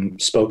from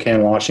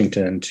Spokane,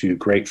 Washington to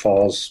Great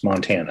Falls,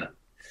 Montana.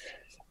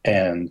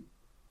 And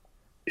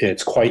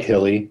it's quite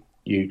hilly.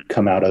 You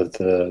come out of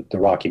the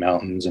Rocky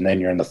Mountains and then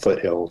you're in the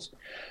foothills.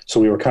 So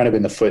we were kind of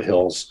in the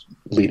foothills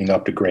leading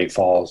up to Great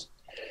Falls.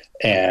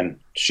 And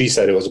she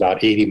said it was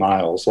about 80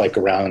 miles, like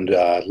around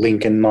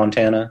Lincoln,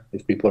 Montana,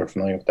 if people are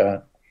familiar with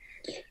that.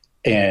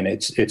 And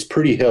it's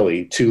pretty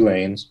hilly, 2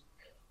 lanes.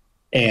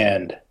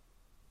 And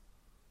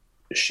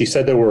she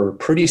said there were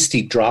pretty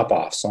steep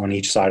drop-offs on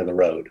each side of the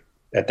road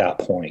at that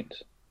point.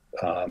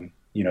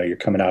 You're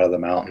coming out of the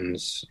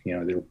mountains,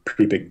 there were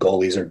pretty big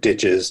gullies or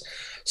ditches,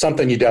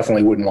 something you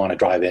definitely wouldn't want to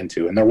drive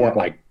into. And there weren't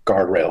like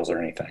guardrails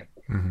or anything.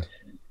 Mm-hmm.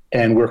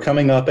 And we're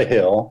coming up a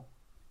hill,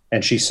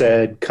 and she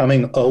said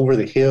coming over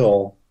the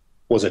hill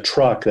was a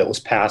truck that was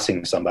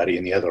passing somebody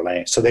in the other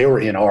lane. So they were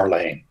in our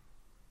lane,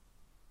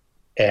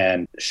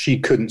 and she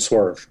couldn't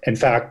swerve. In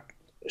fact,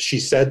 she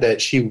said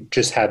that she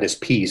just had this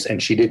peace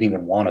and she didn't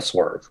even want to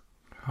swerve.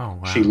 Oh,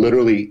 wow. She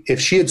literally, if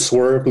she had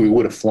swerved, we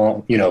would have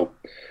flown,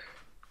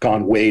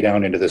 gone way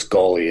down into this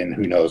gully, and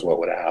who knows what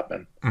would have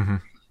happened. Mm-hmm.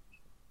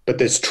 But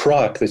this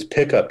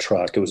pickup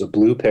truck, it was a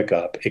blue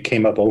pickup. It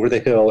came up over the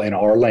hill in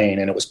our lane,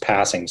 and it was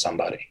passing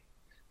somebody,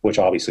 which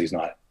obviously is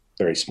not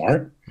very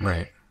smart.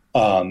 Right.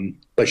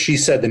 But she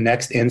said the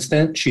next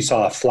instant she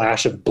saw a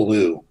flash of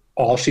blue.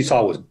 All she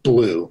saw was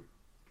blue.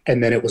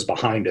 And then it was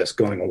behind us,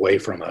 going away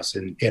from us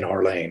in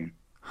our lane.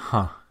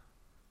 Huh.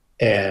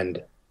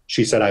 And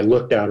she said, I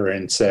looked at her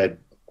and said,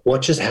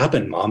 "What just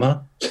happened,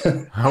 Mama?"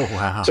 Oh,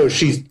 wow. So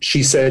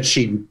she said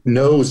she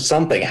knows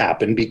something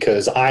happened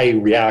because I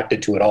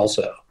reacted to it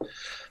also.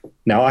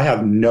 Now, I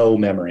have no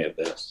memory of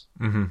this.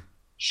 Mm-hmm.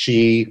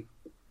 She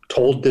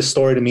told this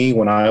story to me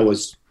when I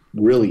was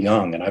really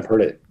young, and I've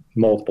heard it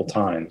multiple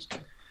times.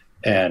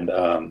 And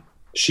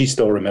she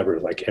still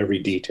remembers like every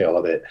detail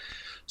of it.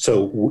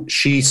 So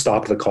she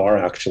stopped the car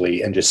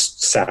actually and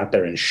just sat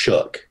there and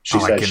shook. She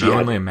said I can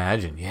only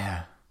imagine.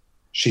 Yeah.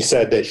 She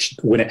said that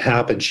when it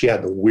happened, she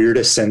had the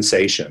weirdest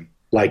sensation.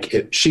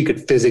 Like she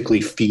could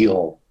physically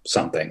feel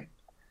something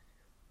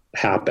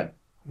happen.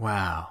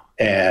 Wow.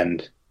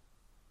 And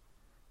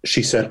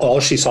she said all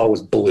she saw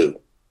was blue.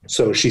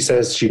 So she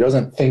says she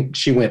doesn't think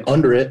she went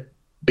under it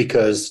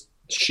because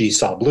she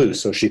saw blue.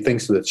 So she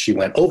thinks that she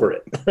went over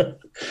it.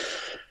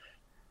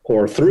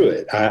 Or through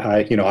it.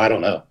 I don't know. I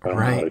don't know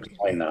how to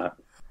explain that.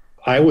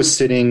 I was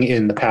sitting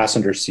in the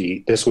passenger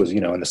seat. This was,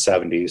 in the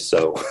 70s.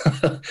 So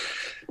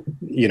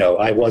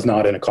I was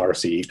not in a car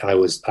seat. I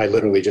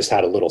literally just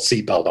had a little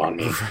seatbelt on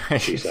me.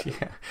 Right. She said.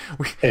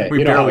 Yeah.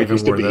 We barely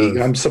even wore those.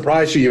 I'm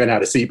surprised she even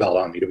had a seatbelt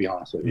on me, to be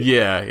honest with you.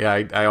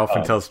 Yeah. I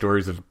often tell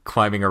stories of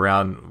climbing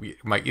around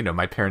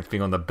my parents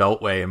being on the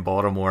Beltway in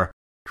Baltimore,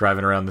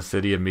 driving around the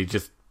city, and me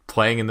just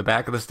playing in the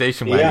back of the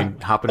station wagon,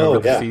 hopping over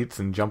the seats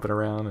and jumping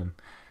around.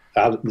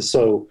 And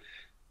so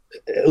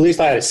at least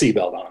I had a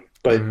seatbelt on.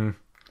 But,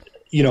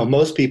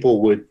 most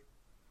people would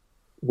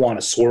want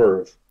to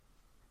swerve.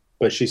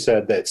 But she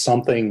said that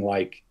something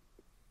like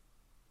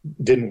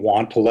didn't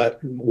want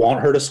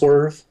her to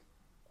swerve,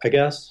 I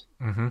guess.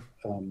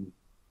 Mm-hmm.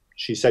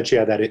 She said she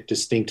had that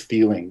distinct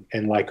feeling,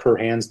 and like her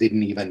hands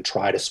didn't even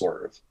try to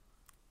swerve,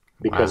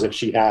 because if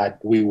she had,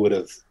 we would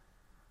have,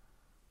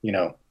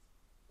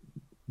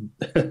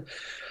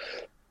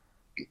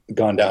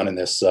 gone down in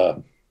this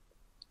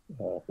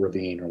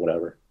ravine or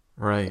whatever.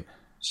 Right.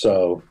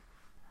 So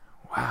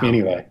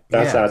anyway,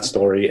 that's that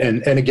story.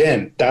 And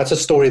again, that's a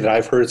story that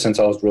I've heard since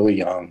I was really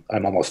young.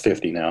 I'm almost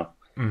 50 now.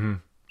 Mm-hmm.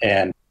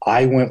 And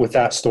I went with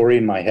that story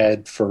in my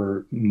head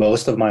for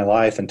most of my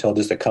life until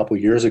just a couple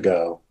years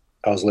ago.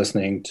 I was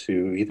listening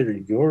to either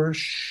your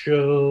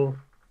show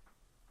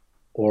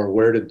or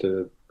Where Did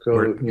the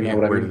Road Go?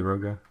 Where Did the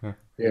Road Go?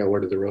 Yeah,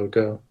 Where Did the Road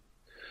Go?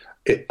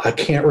 I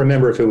can't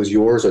remember if it was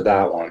yours or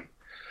that one,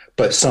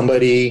 but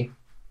somebody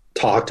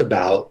talked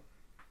about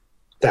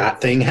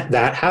that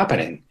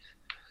happening.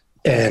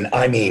 And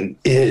I mean,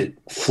 it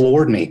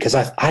floored me, because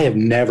I have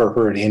never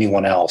heard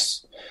anyone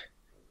else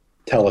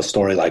tell a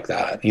story like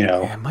that.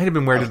 Yeah, it might have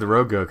been Where Did the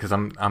Road Go? Because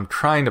I'm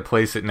trying to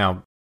place it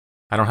now.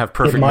 I don't have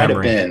perfect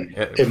memory.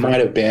 It might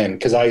have been,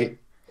 because I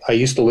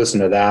used to listen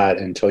to that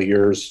until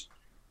your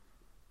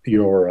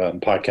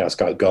podcast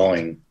got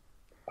going.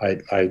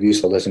 I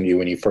used to listen to you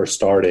when you first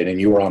started, and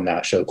you were on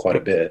that show quite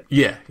a bit.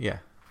 Yeah.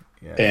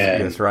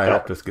 And that's right.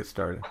 Helped us get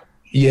started.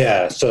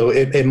 Yeah, so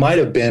it might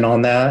have been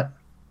on that,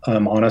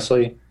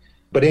 honestly.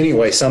 But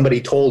anyway, somebody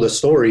told a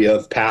story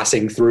of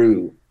passing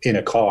through in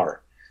a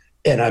car.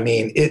 And I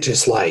mean, it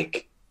just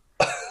like,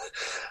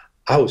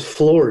 I was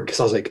floored, because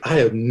I was like, I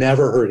have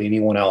never heard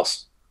anyone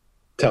else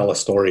tell a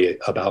story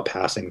about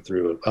passing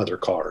through other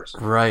cars.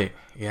 Right.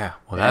 Yeah.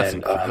 Well, that's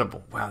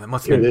incredible. Wow. That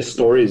must have been... This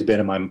story has been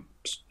in my,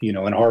 in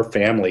our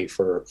family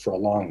for a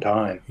long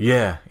time.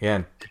 Yeah.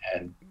 And,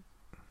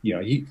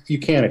 you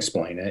can't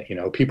explain it.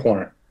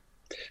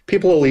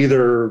 People will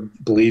either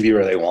believe you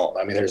or they won't.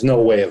 I mean, there's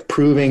no way of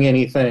proving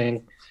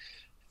anything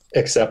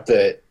except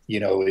that,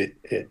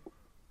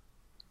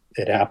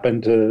 it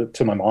happened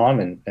to my mom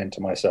and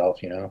to myself,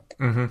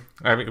 Mm-hmm.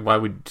 I mean, why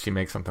would she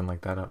make something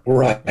like that up?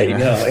 Right.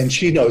 No. And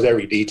she knows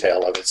every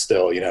detail of it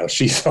still,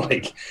 she's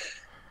like,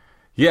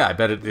 yeah, I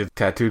bet it's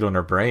tattooed on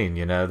her brain,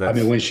 that's... I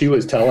mean, when she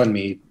was telling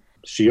me,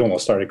 she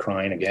almost started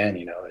crying again,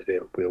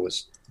 it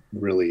was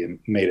really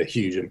made a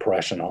huge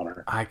impression on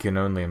her. I can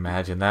only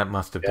imagine. That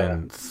must have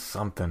been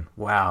something.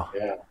 Wow.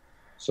 Yeah.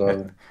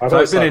 So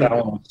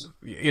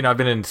I've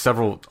been in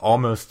several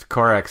almost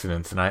car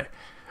accidents, and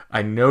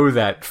I know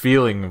that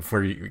feeling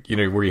where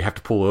where you have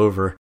to pull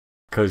over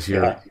because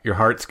your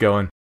heart's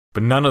going,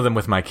 but none of them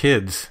with my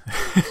kids.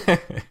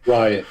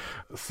 Right.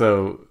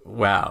 So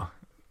wow.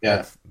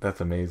 Yeah.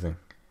 That's amazing.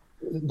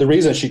 The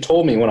reason she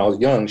told me when I was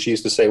young, she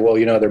used to say, well,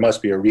 there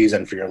must be a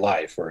reason for your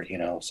life, or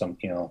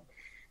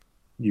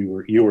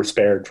you were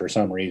spared for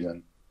some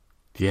reason.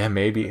 Yeah,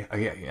 maybe.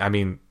 I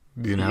mean,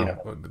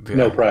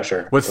 no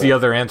pressure. What's the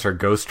other answer?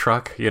 Ghost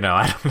truck?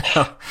 I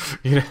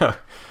don't know.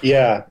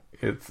 Yeah.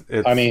 It's.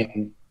 I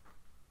mean,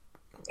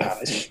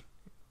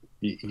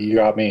 you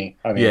got me.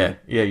 I mean,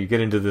 yeah. You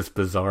get into this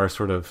bizarre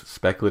sort of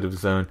speculative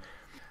zone.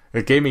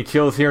 It gave me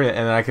chills here,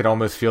 and I could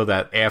almost feel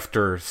that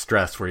after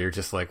stress where you're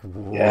just like,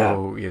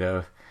 whoa,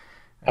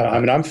 I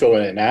mean, I'm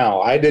feeling it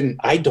now. I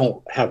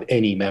don't have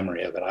any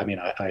memory of it. I mean,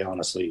 I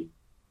honestly,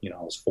 I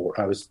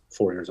was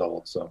 4 years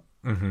old. So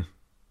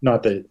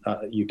not that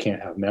you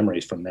can't have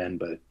memories from then,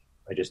 but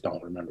I just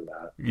don't remember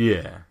that.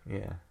 Yeah.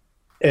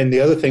 And the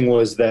other thing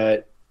was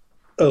that,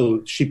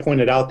 she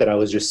pointed out that I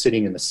was just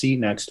sitting in the seat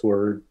next to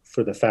her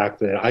for the fact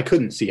that I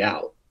couldn't see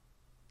out.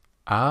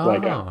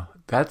 Oh,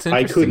 that's interesting.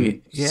 I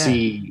couldn't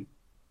see.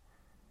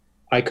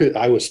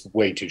 I was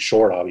way too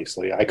short,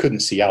 obviously. I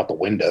couldn't see out the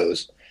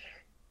windows.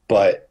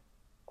 But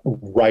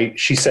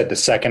she said the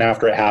second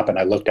after it happened,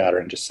 I looked at her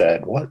and just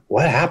said,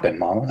 what happened,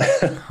 Mama?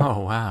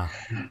 Oh, wow.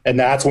 And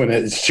that's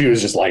when she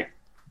was just like,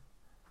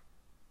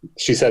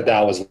 she said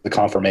that was the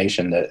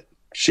confirmation that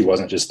she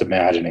wasn't just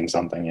imagining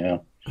something,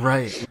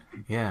 Right.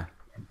 Yeah.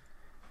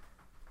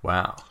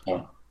 Wow.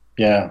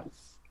 Yeah.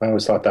 I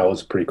always thought that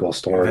was a pretty cool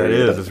story. That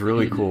is. It's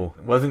really cool.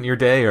 It wasn't your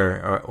day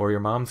or your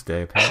mom's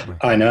day, apparently.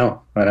 I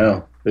know.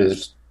 It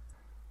was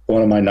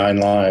one of my 9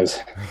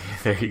 lives.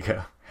 There you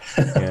go.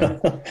 Yeah.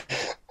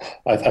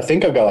 I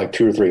think I've got like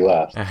 2 or 3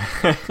 left.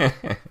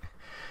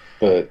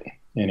 But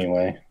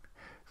anyway.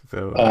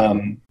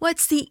 So,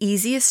 what's the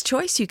easiest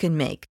choice you can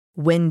make?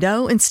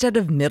 Window instead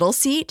of middle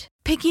seat?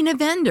 Picking a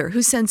vendor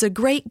who sends a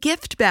great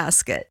gift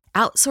basket?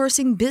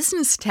 Outsourcing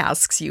business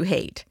tasks you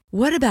hate?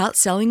 What about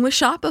selling with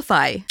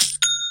Shopify?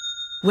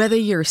 Whether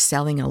you're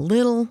selling a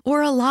little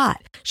or a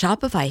lot,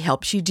 Shopify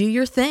helps you do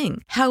your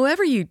thing,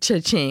 however you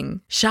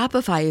cha-ching.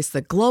 Shopify is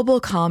the global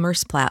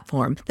commerce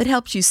platform that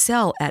helps you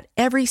sell at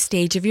every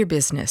stage of your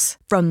business.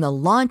 From the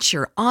launch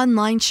your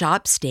online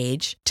shop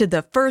stage to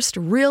the first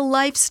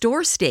real-life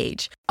store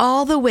stage,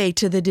 all the way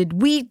to the did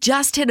we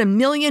just hit a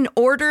million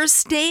orders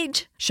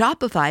stage.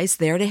 Shopify's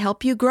there to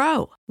help you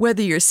grow.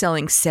 Whether you're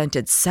selling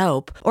scented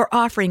soap or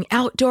offering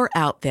outdoor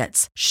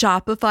outfits,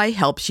 Shopify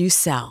helps you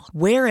sell.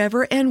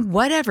 Wherever and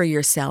whatever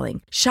you're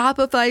selling,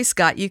 Shopify's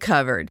got you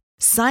covered.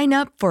 Sign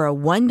up for a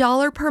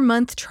 $1 per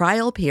month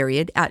trial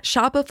period at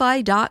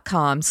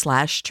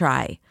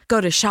shopify.com/try. Go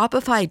to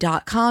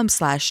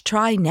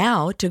shopify.com/try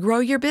now to grow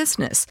your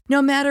business,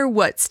 no matter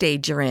what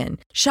stage you're in.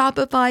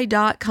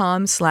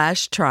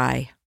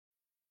 Shopify.com/try.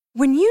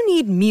 When you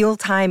need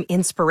mealtime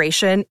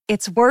inspiration,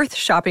 it's worth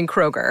shopping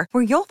Kroger,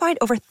 where you'll find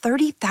over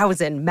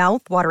 30,000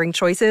 mouth-watering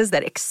choices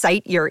that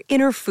excite your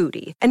inner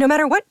foodie. And no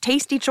matter what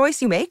tasty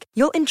choice you make,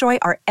 you'll enjoy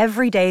our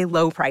everyday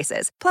low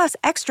prices, plus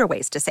extra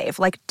ways to save,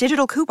 like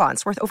digital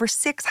coupons worth over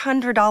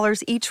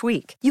 $600 each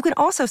week. You can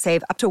also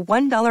save up to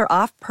 $1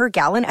 off per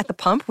gallon at the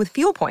pump with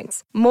fuel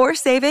points. More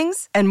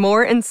savings and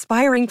more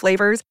inspiring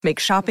flavors make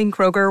shopping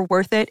Kroger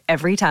worth it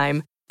every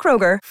time.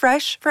 Kroger,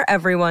 fresh for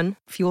everyone.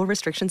 Fuel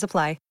restrictions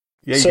apply.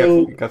 Yeah,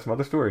 you got some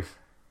other stories.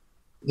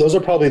 Those are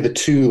probably the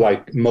two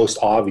most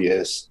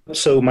obvious.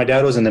 So my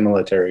dad was in the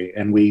military,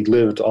 and we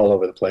lived all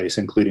over the place,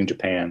 including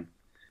Japan.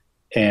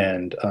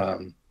 And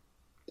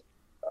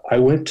I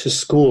went to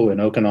school in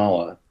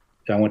Okinawa.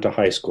 I went to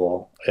high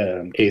school,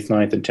 8th,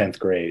 9th, and 10th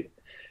grade.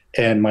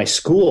 And my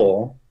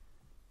school,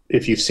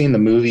 if you've seen the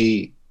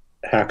movie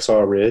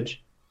Hacksaw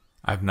Ridge,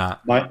 I've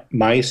not.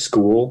 My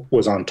school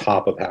was on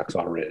top of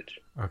Hacksaw Ridge.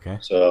 Okay.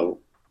 So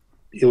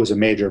it was a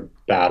major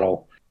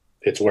battle.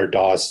 It's where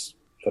Dawes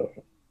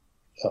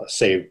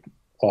saved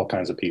all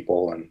kinds of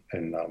people,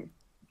 and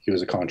he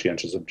was a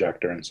conscientious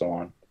objector and so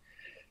on.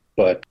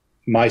 But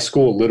my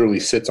school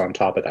literally sits on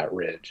top of that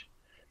ridge.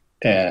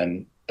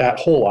 And that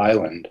whole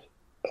island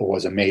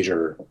was a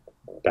major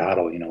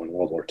battle, in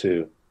World War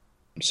II.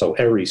 So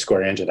every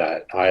square inch of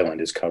that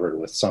island is covered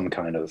with some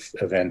kind of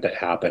event that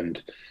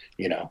happened,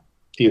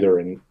 either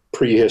in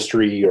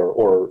prehistory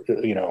or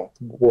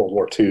World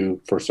War II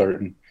for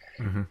certain.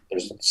 Mm-hmm.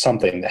 There's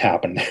something that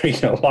happened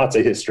there, lots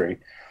of history.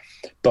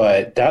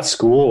 But that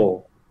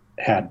school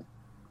had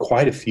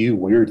quite a few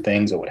weird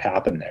things that would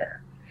happen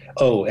there.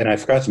 Oh, and I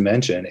forgot to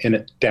mention,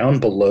 down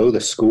below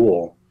the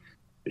school,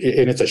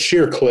 and it's a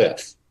sheer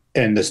cliff,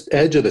 and this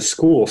edge of the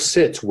school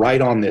sits right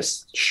on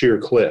this sheer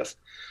cliff.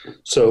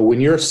 So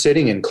when you're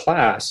sitting in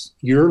class,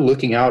 you're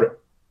looking out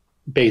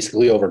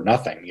basically over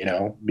nothing,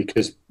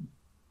 because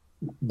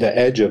the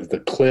edge of the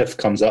cliff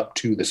comes up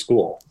to the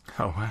school.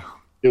 Oh, wow.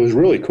 It was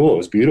really cool. It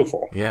was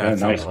beautiful. Yeah. A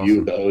nice view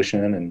of the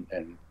ocean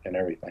and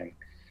everything.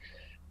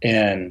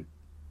 And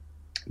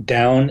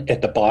down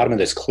at the bottom of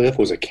this cliff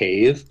was a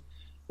cave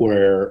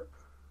where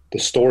the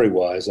story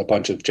was a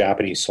bunch of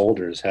Japanese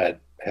soldiers had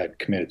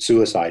committed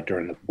suicide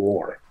during the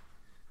war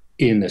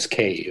in this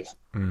cave.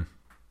 Mm.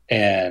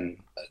 And,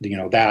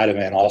 that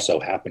event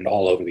also happened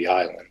all over the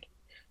island.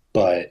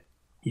 But,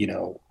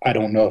 I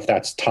don't know if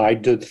that's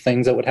tied to the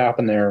things that would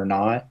happen there or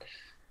not.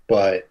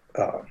 But,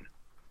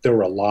 there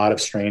were a lot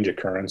of strange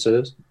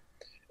occurrences,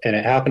 and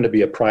it happened to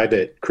be a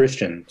private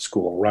Christian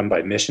school run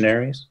by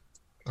missionaries.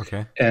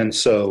 Okay. And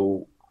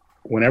so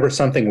whenever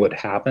something would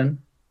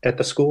happen at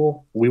the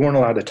school, we weren't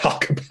allowed to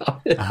talk about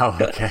it. Oh,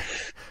 okay.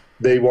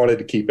 They wanted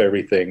to keep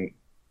everything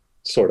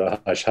sort of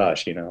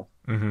hush-hush,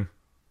 Mm-hmm.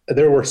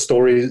 There were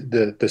stories,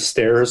 the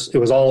stairs, it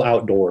was all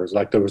outdoors.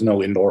 There was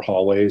no indoor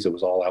hallways. It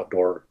was all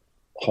outdoor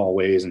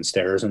hallways and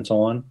stairs and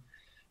so on.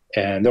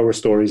 And there were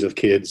stories of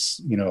kids,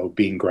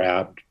 being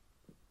grabbed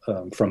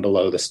from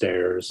below the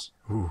stairs,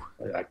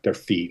 their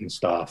feet and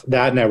stuff.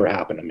 That never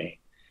happened to me.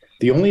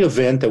 The only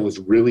event that was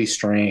really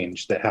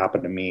strange that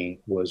happened to me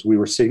was we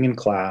were sitting in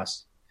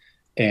class,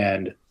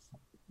 and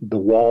the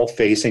wall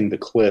facing the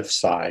cliff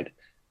side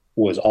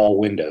was all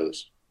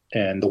windows.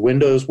 And the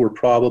windows were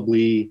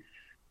probably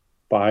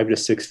 5 to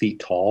 6 feet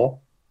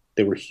tall.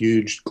 They were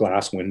huge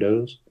glass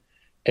windows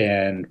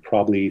and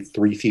probably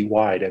 3 feet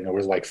wide. And there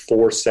was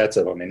 4 sets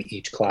of them in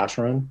each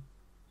classroom.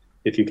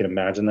 If you can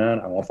imagine that.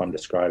 I don't know if I'm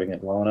describing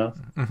it well enough.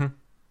 Mm-hmm.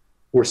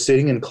 We're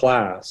sitting in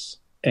class,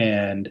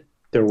 and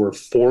there were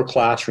 4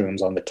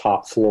 classrooms on the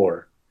top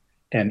floor,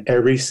 and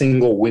every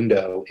single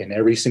window in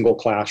every single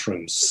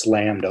classroom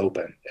slammed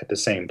open at the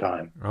same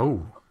time.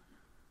 Oh.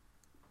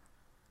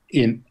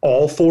 In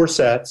all 4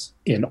 sets,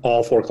 in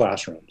all 4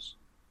 classrooms.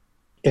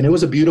 And it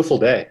was a beautiful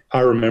day.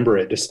 I remember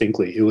it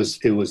distinctly.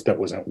 There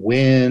wasn't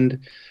wind.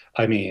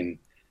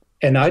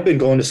 And I'd been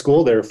going to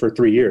school there for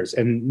 3 years,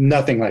 and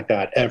nothing like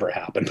that ever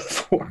happened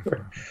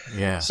before.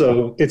 Yeah.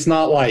 So it's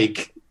not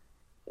like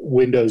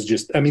windows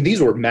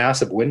these were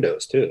massive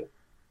windows too.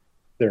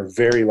 They're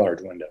very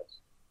large windows,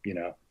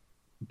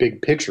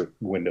 big picture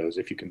windows.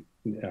 If you can,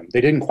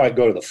 they didn't quite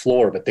go to the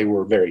floor, but they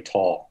were very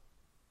tall,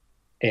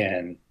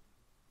 and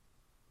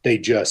they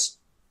just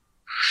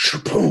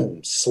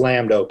boom,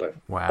 slammed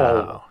open.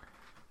 Wow.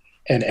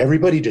 And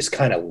everybody just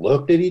kind of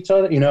looked at each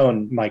other,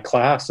 and my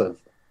class of,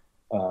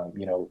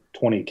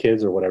 20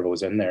 kids or whatever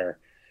was in there.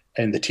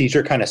 And the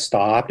teacher kind of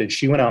stopped, and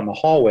she went out in the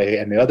hallway,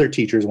 and the other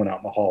teachers went out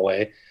in the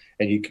hallway,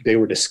 and they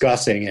were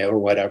discussing it or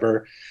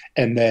whatever.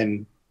 And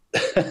then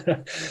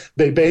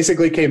they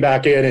basically came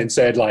back in and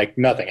said, like,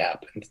 nothing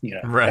happened.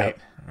 Right.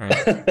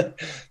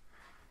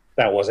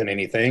 That wasn't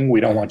anything.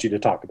 We don't want you to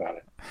talk about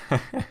it.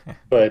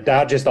 But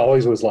that just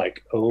always was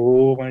like,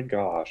 oh my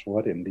gosh,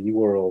 what in the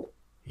world?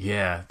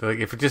 Yeah, like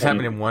if it just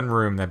happened in one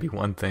room, that'd be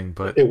one thing.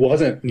 But it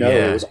wasn't. No,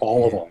 it was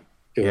all of them.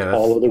 It was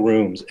all of the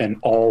rooms and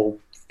all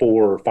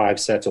 4 or 5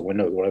 sets of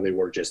windows, where they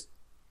were just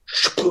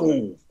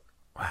boom.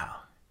 Wow.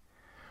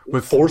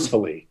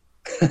 Forcefully.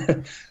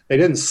 They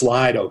didn't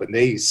slide open.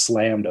 They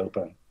slammed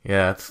open.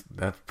 Yeah,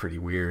 that's pretty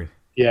weird.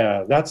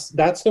 Yeah, that's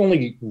the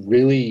only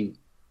really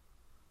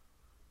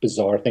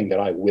bizarre thing that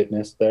I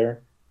witnessed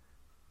there.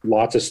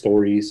 Lots of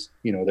stories,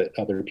 that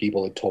other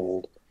people had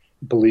told.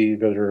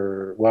 Believe it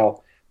or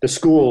the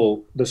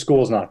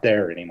school's not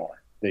there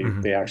anymore.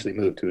 They actually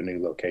moved to a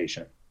new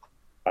location.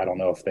 I don't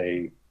know if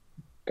they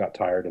got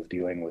tired of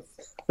dealing with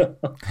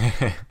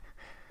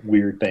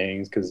weird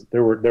things, because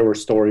there were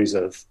stories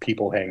of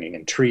people hanging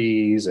in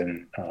trees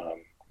and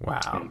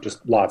wow,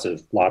 just lots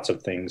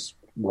of things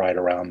right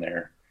around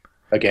there.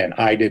 Again,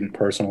 I didn't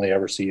personally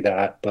ever see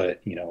that,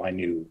 but I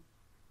knew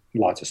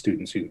lots of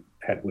students who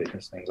had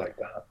witnessed things like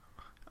that.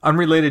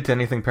 Unrelated to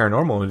anything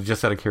paranormal,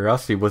 just out of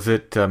curiosity, was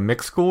it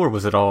mixed school, or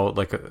was it all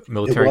like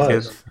military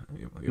kids?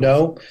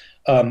 No,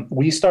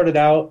 we started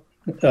out.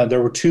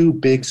 There were 2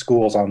 big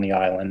schools on the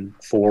island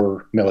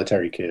for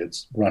military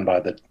kids run by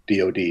the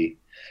DoD,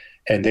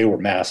 and they were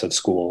massive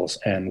schools.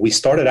 And we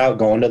started out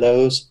going to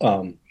those,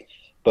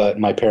 but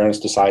my parents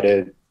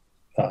decided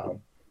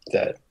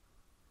that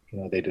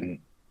they didn't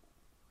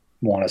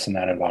want us in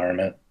that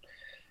environment.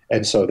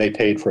 And so they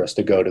paid for us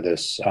to go to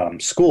this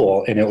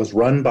school, and it was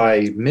run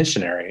by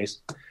missionaries.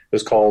 It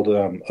was called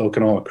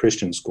Okinawa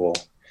Christian School.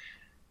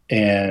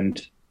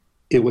 And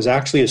it was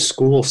actually a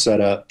school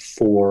set up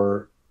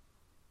for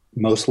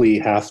mostly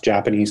half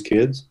Japanese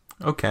kids.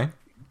 Okay.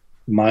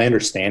 My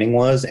understanding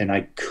was, and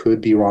I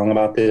could be wrong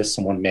about this,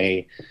 someone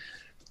may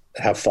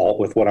have fault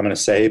with what I'm going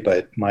to say,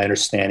 but my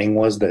understanding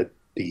was that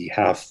the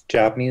half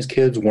Japanese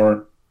kids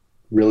weren't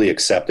really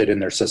accepted in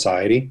their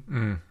society.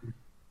 Mm.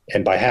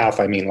 And by half,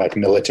 I mean like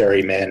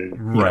military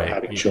men,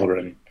 having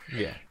children.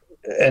 Yeah.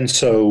 And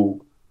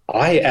so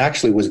I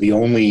actually was the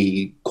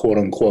only quote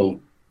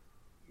unquote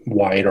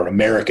white or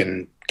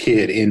American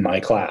kid in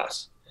my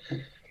class.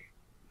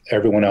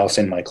 Everyone else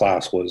in my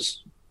class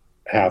was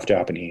half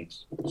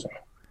Japanese.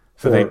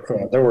 So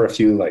there were a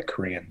few like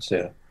Koreans.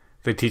 Yeah.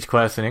 They teach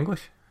class in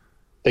English?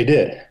 They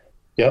did.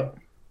 Yep.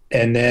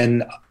 And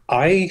then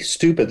I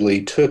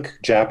stupidly took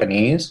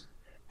Japanese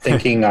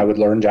thinking I would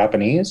learn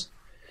Japanese.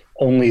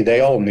 Only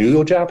they all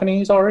knew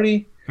Japanese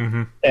already.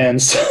 Mm-hmm.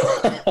 And so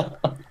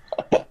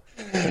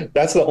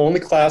that's the only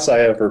class I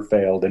ever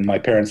failed, and my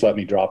parents let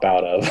me drop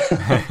out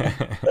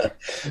of.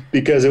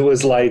 Because it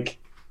was like,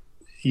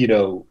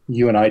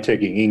 you and I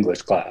taking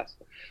English class.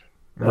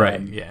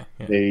 Right, yeah.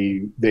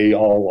 They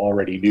all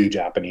already knew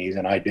Japanese,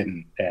 and I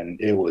didn't.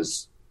 And it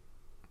was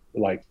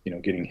like,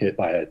 getting hit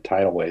by a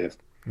tidal wave.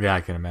 Yeah,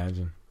 I can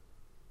imagine.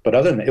 But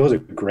other than that, it was a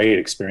great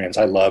experience.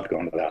 I loved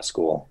going to that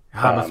school. It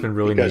must have been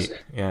really neat.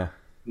 Yeah.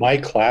 My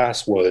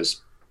class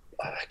was,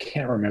 I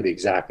can't remember the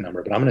exact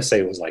number, but I'm going to say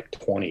it was like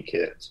 20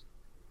 kids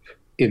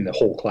in the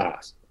whole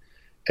class.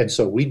 And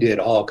so we did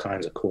all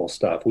kinds of cool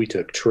stuff. We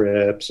took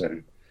trips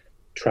and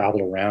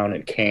traveled around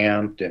and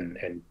camped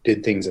and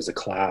did things as a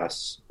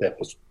class that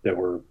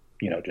were,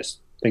 just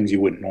things you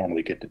wouldn't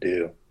normally get to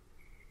do.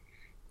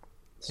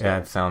 So, yeah,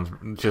 it sounds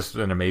just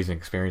an amazing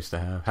experience to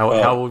have.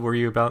 How old were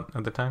you about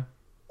at the time?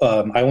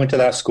 I went to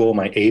that school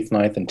my 8th,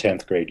 9th, and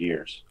 10th grade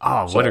years.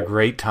 Oh, what a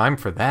great time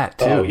for that,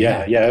 too. Oh,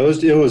 yeah. It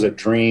was a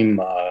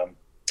dream,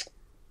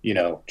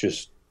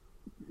 just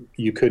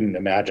you couldn't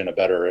imagine a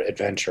better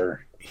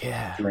adventure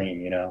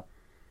dream,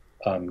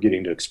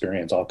 getting to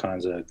experience all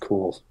kinds of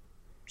cool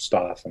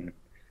stuff. And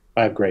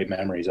I have great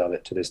memories of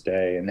it to this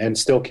day and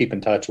still keep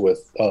in touch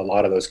with a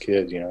lot of those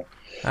kids, When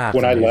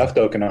amazing. I left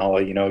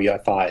Okinawa, I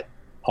thought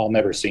I'll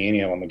never see any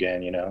of them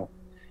again,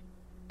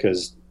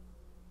 because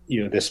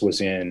this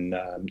was in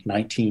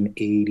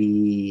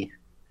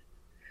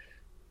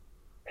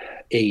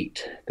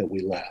 1988 that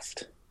we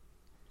left.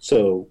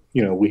 So,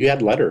 we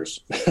had letters.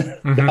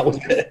 Mm-hmm. That was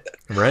it.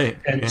 Right.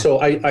 And so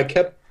I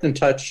kept in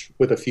touch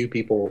with a few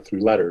people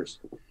through letters,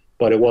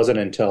 but it wasn't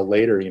until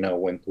later,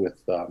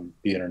 with the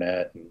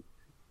internet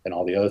and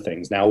all the other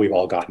things. Now we've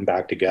all gotten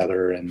back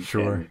together. And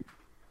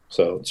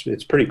so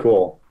it's pretty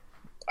cool.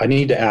 I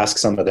need to ask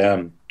some of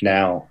them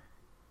now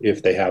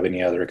if they have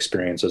any other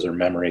experiences or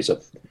memories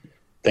of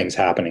things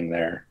happening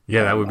there.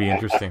 Yeah, that would be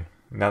interesting.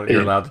 Now that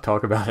you're allowed to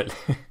talk about it.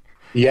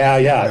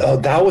 Yeah. Oh,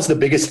 that was the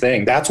biggest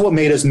thing. That's what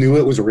made us knew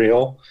it was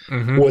real.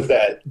 Mm-hmm. Was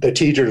that the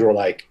teachers were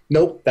like,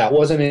 nope, that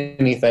wasn't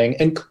anything.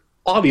 And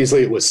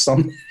obviously it was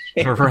something.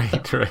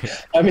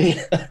 Right. I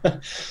mean,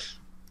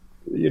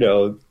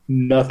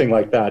 nothing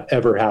like that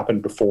ever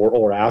happened before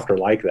or after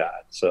like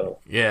that. So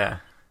Yeah.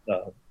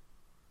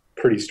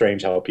 Pretty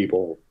strange how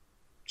people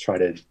try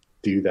to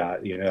do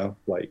that,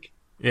 like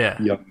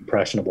Yeah. young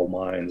impressionable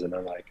minds, and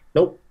they're like,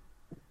 nope,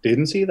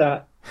 didn't see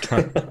that.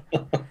 Didn't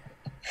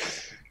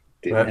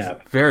That's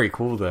happen. very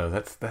cool though.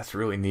 That's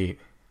really neat.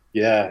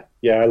 Yeah,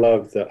 I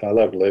loved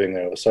living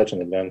there. It was such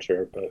an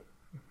adventure. But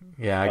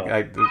Yeah,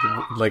 I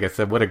like I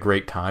said, what a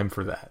great time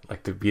for that.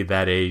 Like to be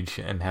that age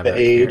and have the that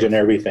age and experience.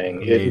 everything,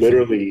 Amazing. it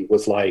literally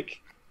was like,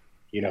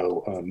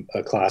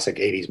 a classic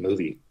 '80s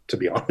movie. To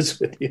be honest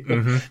with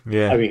you,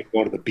 Yeah. I mean,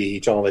 going to the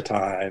beach all the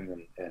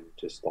time and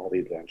just all the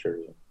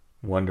adventures.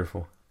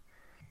 Wonderful.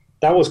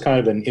 That was kind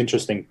of an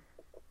interesting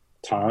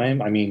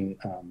time. I mean,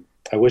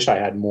 I wish I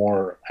had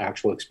more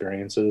actual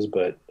experiences,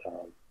 but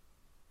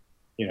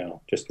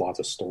just lots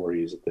of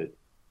stories. That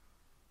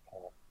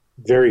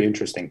very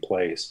interesting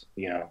place.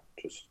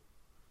 Just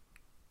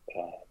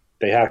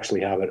they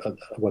actually have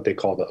what they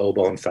call the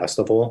Obon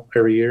Festival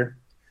every year,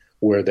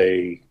 where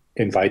they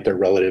invite their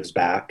relatives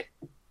back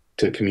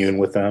to commune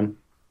with them.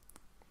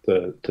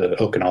 The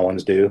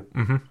Okinawans do.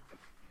 Mm-hmm.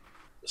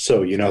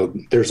 So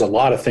there's a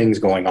lot of things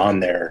going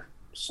on there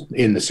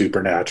in the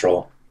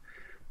supernatural.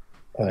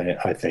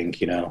 I think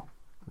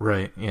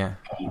Right. Yeah.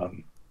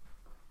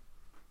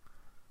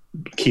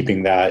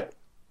 keeping that.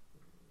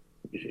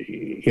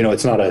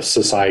 It's not a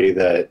society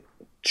that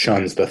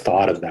shuns the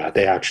thought of that.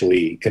 They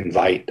actually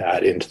invite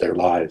that into their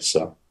lives.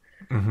 So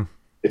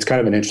it's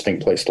kind of an interesting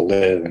place to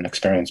live and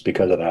experience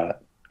because of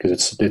that.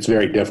 Because it's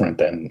very different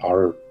than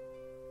our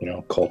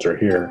culture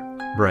here.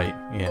 Right.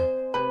 Yeah.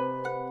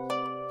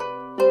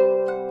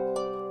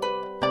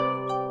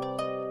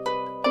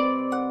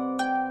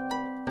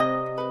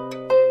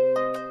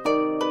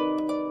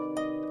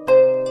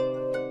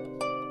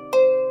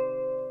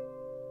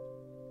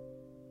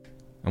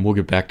 And we'll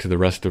get back to the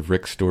rest of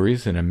Rick's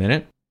stories in a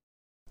minute.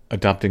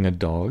 Adopting a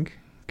dog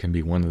can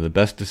be one of the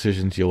best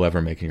decisions you'll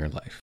ever make in your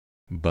life.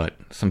 But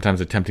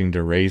sometimes attempting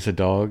to raise a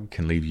dog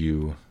can leave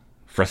you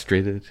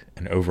frustrated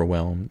and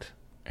overwhelmed.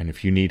 And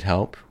if you need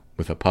help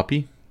with a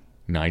puppy,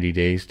 90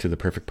 Days to the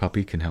Perfect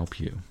Puppy can help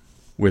you.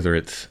 Whether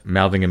it's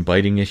mouthing and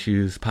biting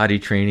issues, potty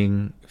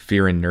training,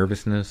 fear and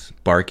nervousness,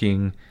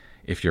 barking,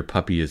 if your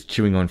puppy is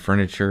chewing on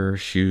furniture,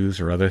 shoes,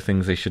 or other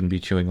things they shouldn't be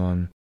chewing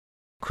on,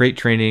 crate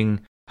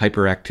training,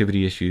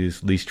 hyperactivity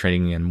issues, leash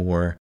training, and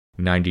more,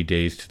 90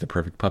 Days to the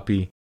Perfect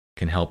Puppy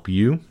can help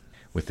you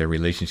with their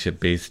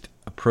relationship-based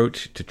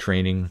approach to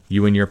training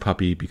you and your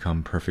puppy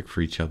become perfect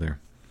for each other.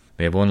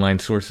 They have online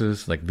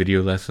sources like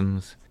video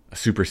lessons, a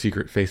super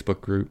secret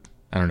Facebook group.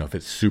 I don't know if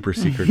it's super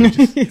secret or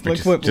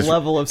just, what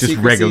level of just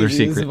secrecy regular is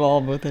secret.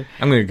 involved with it.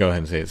 I'm going to go ahead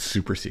and say it's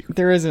super secret.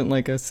 There isn't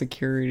like a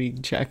security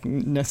check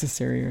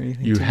necessary or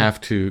anything. You to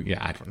have to,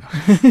 I don't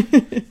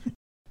know.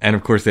 And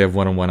of course, they have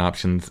one-on-one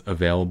options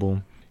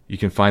available. You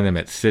can find them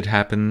at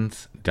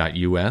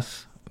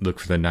sithappens.us. Look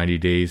for the 90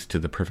 Days to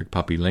the Perfect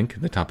Puppy link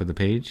at the top of the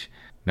page.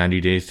 90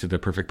 Days to the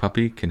Perfect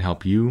Puppy can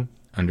help you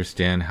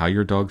understand how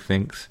your dog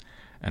thinks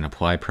and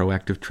apply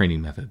proactive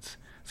training methods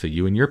so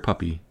you and your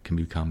puppy can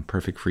become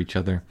perfect for each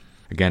other.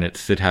 Again, it's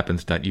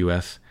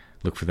sithappens.us.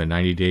 Look for the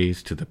 90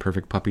 Days to the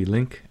Perfect Puppy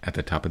link at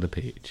the top of the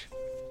page.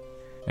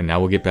 And now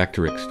we'll get back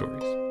to Rick's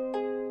stories.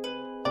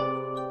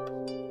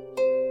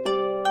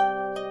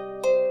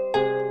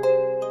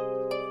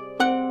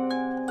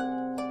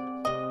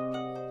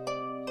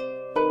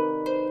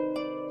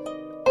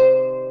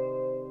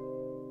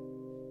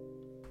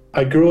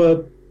 I grew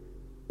up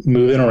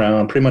moving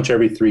around. Pretty much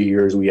every 3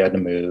 years we had to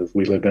move.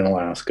 We lived in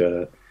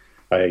Alaska.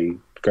 I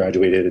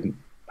graduated in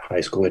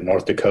high school in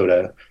North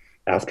Dakota.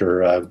 After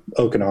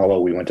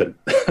Okinawa, we went to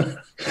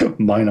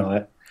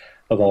Minot,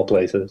 of all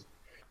places.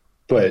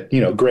 But,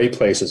 great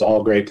places,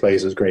 all great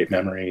places, great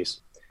memories.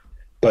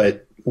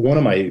 But one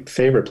of my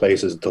favorite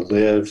places to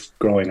live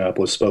growing up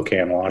was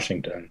Spokane,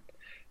 Washington.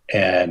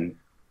 And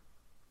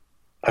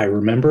I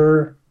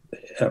remember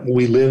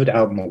we lived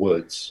out in the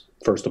woods,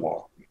 first of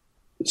all.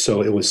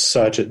 So it was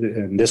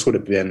and this would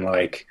have been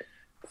like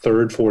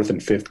 3rd, 4th, and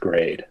 5th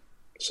grade.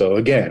 So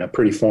again, a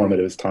pretty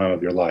formative time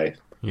of your life.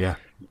 Yeah.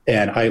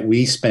 And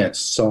we spent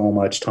so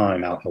much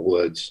time out in the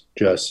woods,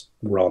 just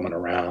roaming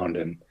around,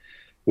 and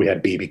we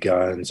had BB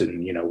guns,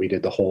 and we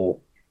did the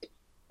whole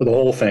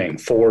thing,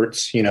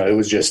 forts. It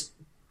was just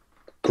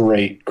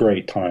great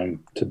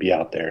time to be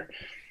out there.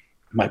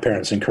 My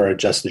parents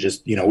encouraged us to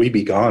just, we'd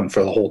be gone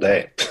for the whole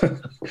day.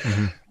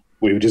 Mm-hmm.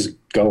 We would just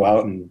go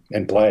out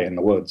and play in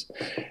the woods.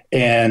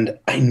 And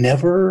I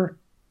never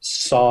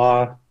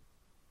saw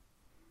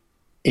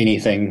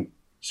anything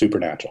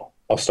supernatural.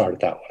 I'll start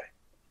it that way.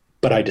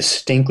 But I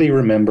distinctly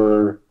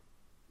remember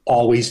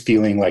always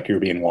feeling like you're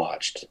being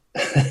watched,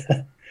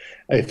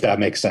 if that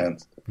makes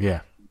sense.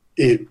 Yeah.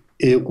 It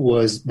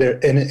was there,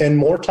 and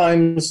more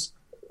times,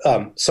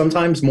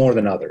 sometimes more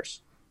than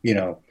others,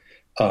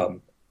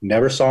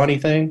 never saw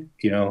anything,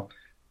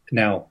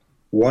 Now,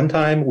 one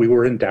time we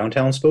were in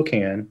downtown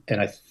Spokane,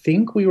 and I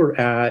think we were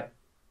at,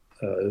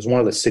 it was one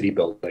of the city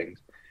buildings,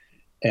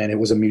 and it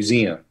was a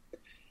museum.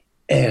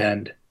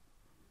 And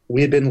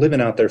we had been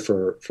living out there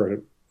for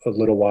a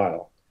little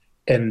while.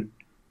 And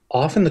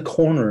off in the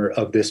corner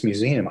of this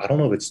museum, I don't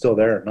know if it's still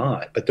there or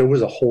not, but there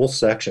was a whole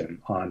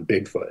section on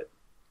Bigfoot.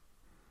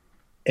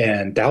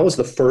 And that was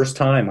the first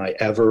time I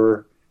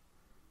ever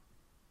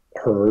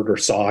heard or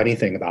saw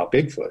anything about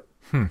Bigfoot.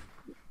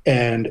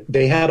 And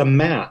they had a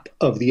map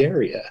of the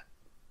area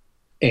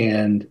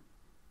and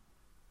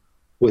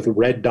with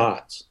red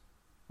dots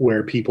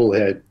where people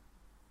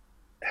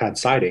had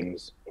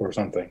sightings or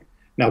something.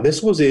 Now,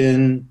 this was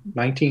in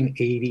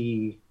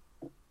 1980.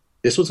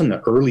 This was in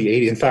the early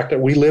 80s. In fact,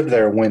 we lived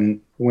there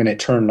when it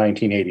turned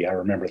 1980. I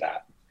remember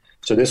that.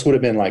 So this would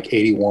have been like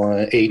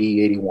 81,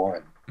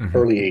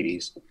 early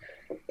 80s.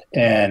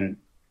 And,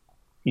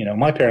 you know,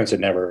 my parents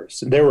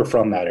they were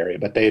from that area,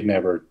 but they had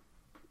never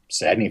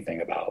said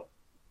anything about,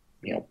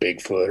 you know,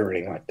 Bigfoot or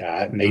anything like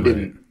that. And they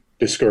didn't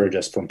discourage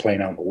us from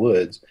playing out in the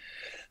woods.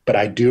 But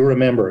I do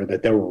remember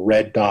that there were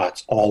red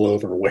dots all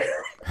over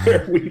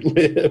where we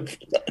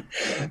lived,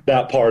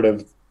 that part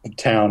of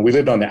town. We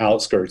lived on the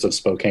outskirts of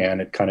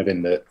Spokane, kind of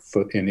in the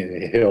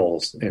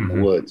hills, in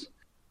the woods.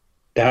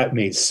 That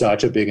made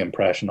such a big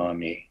impression on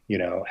me. You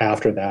know,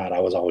 after that, I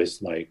was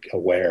always like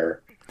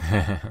aware.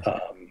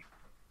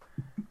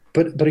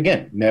 But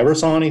again, never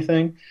saw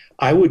anything.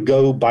 I would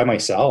go by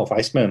myself.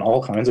 I spent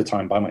all kinds of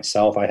time by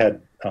myself. I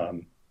had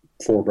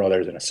 4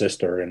 brothers and a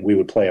sister, and we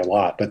would play a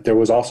lot. But there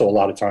was also a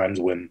lot of times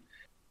when,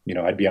 you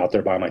know, I'd be out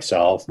there by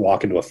myself,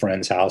 walk into a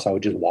friend's house. I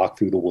would just walk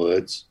through the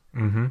woods,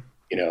 you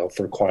know,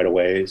 for quite a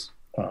ways.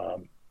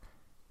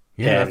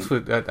 That's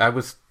what I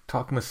was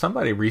talking with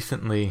somebody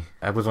recently.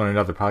 I was on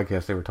another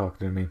podcast. They were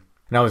talking to me,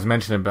 and I was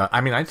mentioning about,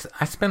 I mean, I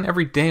spent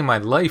every day of my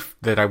life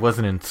that I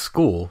wasn't in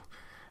school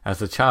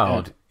as a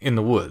child in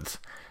the woods.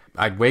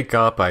 I'd wake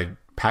up, I'd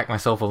pack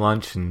myself a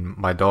lunch, and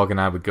my dog and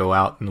I would go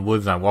out in the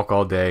woods, and I'd walk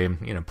all day and,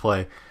 you know,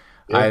 play.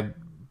 Yeah. I had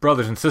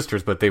brothers and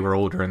sisters, but they were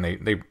older, and they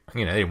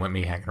you know, they didn't want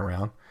me hanging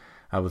around.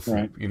 I was,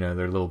 you know,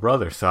 their little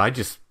brother. So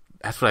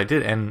that's what I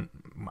did. And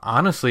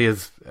honestly,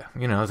 as,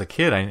 you know, as a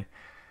kid, I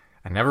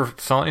never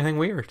saw anything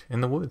weird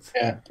in the woods.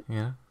 Yeah.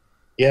 Yeah.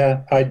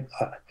 Yeah.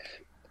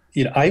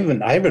 I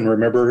even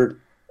remember,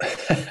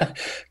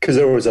 because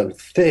there was a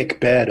thick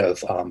bed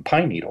of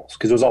pine needles,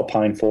 because it was all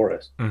pine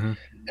forest. And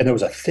there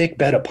was a thick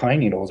bed of pine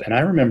needles. And I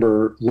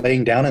remember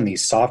laying down in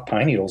these soft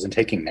pine needles and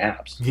taking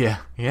naps. Yeah.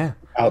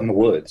 Out in the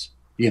woods,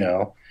 you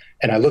know.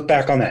 And I look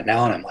back on that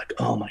now and I'm like,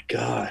 oh my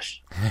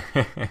gosh,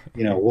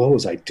 you know, what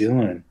was I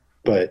doing?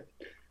 But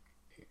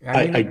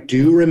I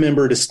do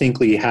remember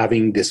distinctly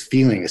having this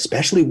feeling,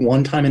 especially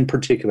one time in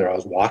particular. I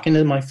was walking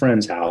in my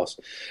friend's house,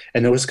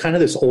 and there was kind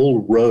of this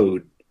old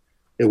road.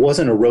 It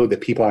wasn't a road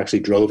that people actually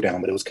drove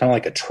down, but it was kind of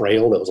like a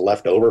trail that was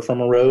left over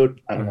from a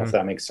road. I don't know if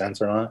that makes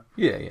sense or not.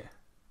 Yeah.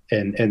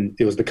 And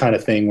it was the kind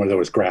of thing where there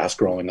was grass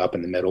growing up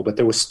in the middle, but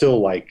there was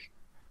still like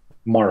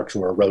marks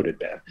where a road had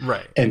been.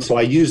 Right. And so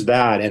I used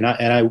that, and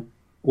I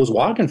was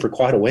walking for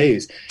quite a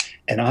ways,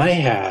 and I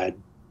had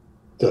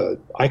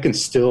I can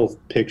still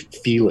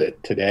feel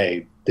it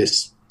today,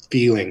 this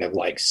feeling of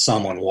like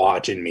someone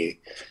watching me,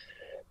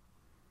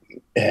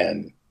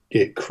 and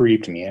it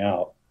creeped me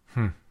out.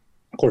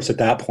 Of course, at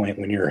that point,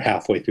 when you're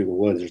halfway through the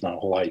woods, there's not a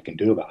whole lot you can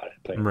do about it.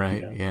 But,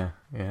 right. You know,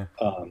 Yeah.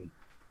 I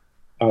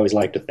always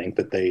like to think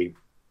that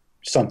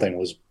something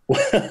was,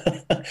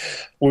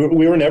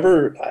 we were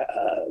never,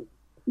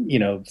 you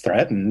know,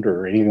 threatened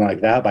or anything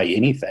like that by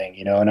anything,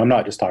 you know, and I'm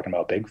not just talking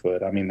about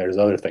Bigfoot. I mean, there's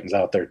other things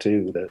out there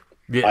too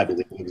that I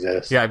believe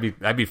exist. Yeah.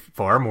 I'd be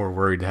far more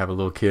worried to have a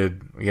little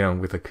kid, you know,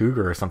 with a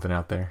cougar or something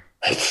out there.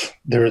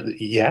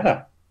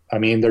 Yeah. I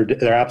mean,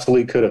 there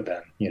absolutely could have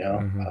been, you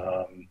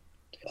know.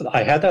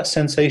 I had that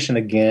sensation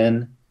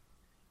again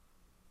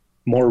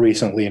more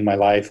recently in my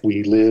life.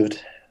 We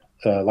lived,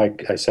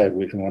 like I said,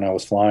 when I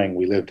was flying,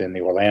 we lived in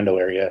the Orlando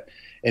area.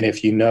 And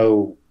if you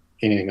know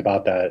anything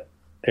about that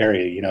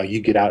area, you know,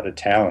 you get out of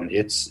town,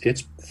 it's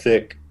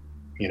thick,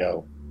 you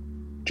know,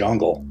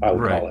 jungle, I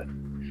would call it.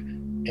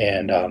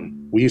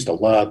 And we used to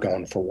love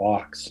going for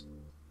walks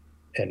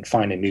and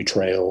finding new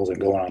trails and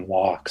going on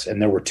walks. And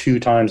there were 2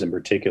 times in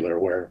particular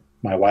where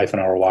my wife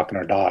and I were walking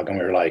our dog, and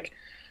we were like,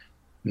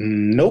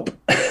 nope,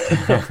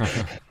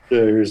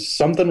 there's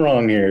something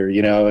wrong here,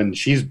 you know. And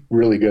she's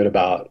really good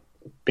about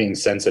being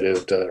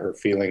sensitive to her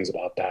feelings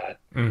about that.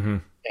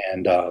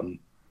 And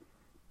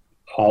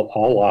I'll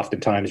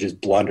oftentimes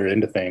just blunder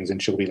into things,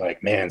 and she'll be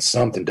like, man,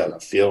 something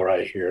doesn't feel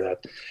right here.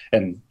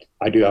 And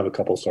I do have a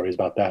couple stories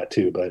about that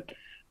too, but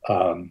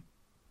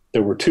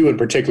there were 2 in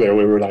particular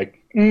where we were like,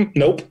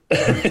 nope,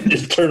 and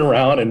just turn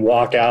around and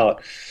walk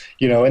out,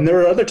 you know. And there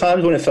were other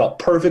times when it felt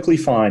perfectly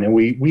fine, and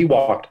we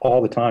walked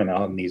all the time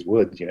out in these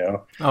woods, you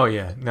know. Oh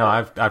yeah, no,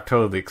 I've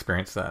totally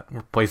experienced that.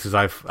 Places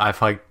I've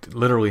hiked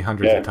literally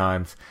hundreds of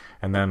times,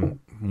 and then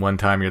one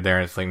time you're there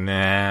and it's like,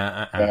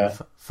 nah,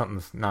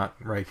 something's not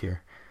right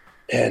here.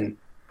 And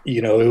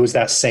you know, it was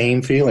that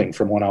same feeling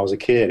from when I was a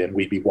kid, and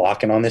we'd be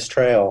walking on this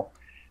trail,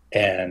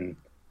 and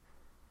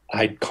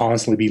I'd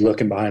constantly be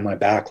looking behind my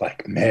back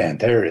like, man,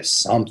 there is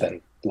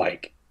something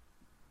like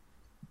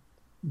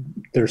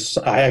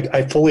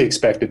I fully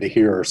expected to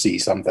hear or see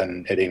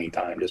something at any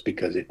time just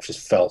because it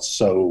just felt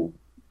so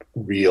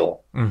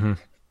real,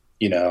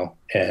 you know,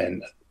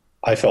 and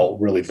I felt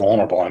really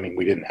vulnerable. I mean,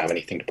 we didn't have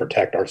anything to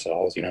protect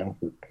ourselves, you know,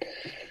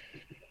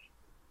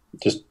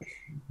 just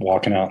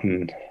walking out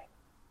on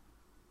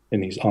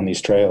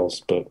these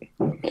trails. But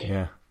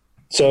yeah.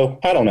 So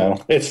I don't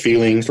know. It's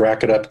feelings.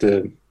 Rack it up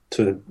to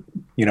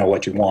you know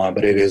what you want,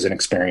 but it is an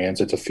experience.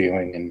 It's a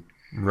feeling, and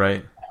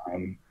right.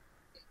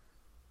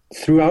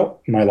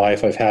 Throughout my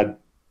life, I've had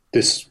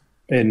this,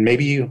 and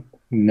maybe you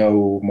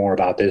know more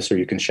about this, or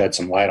you can shed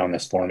some light on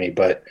this for me.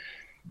 But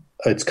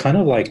it's kind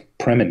of like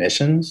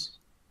premonitions.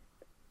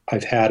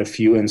 I've had a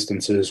few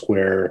instances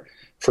where,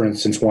 for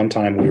instance, one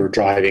time we were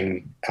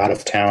driving out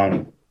of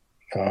town.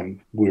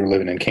 We were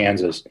living in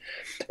Kansas,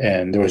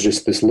 and there was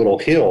just this little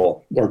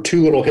hill, or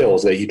two little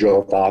hills that you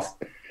drove off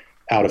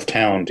out of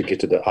town to get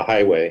to a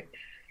highway.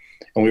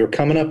 And we were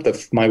coming up,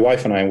 my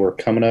wife and I were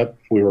coming up,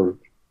 we were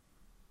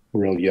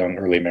real young,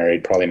 early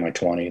married, probably in my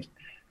 20s.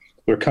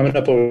 We were coming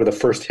up over the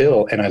first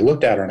hill, and I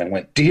looked at her and I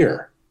went,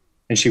 "Deer."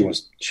 And she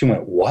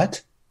went,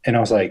 "What?" And I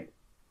was like,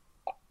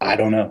 I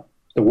don't know.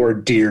 The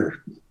word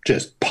deer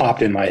just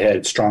popped in my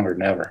head stronger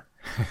than ever.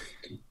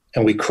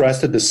 And we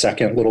crested the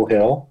second little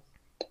hill,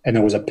 and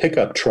there was a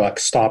pickup truck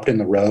stopped in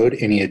the road,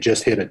 and he had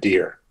just hit a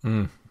deer.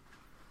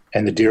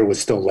 And the deer was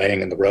still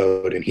laying in the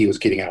road, and he was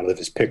getting out of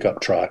his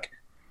pickup truck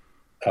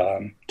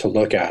to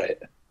look at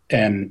it.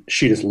 And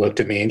she just looked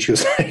at me, and she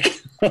was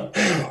like,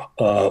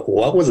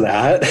 what was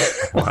that?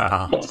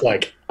 Wow. I was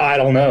like, I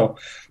don't know.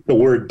 The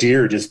word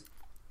deer just,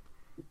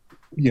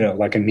 you know,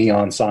 like a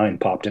neon sign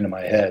popped into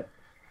my head.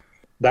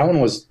 That one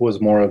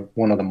was more of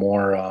one of the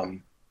more,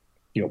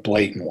 you know,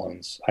 blatant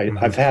ones.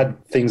 I've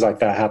had things like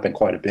that happen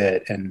quite a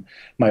bit. And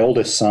my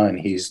oldest son,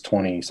 he's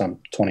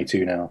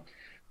 22 now,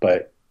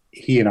 but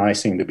he and I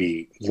seem to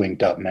be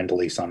linked up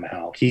mentally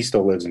somehow. He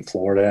still lives in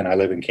Florida, and I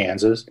live in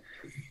Kansas.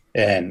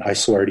 And I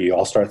swear to you,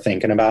 I'll start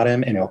thinking about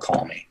him and he'll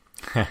call me,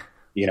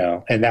 you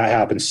know, and that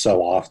happens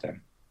so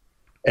often.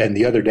 And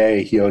the other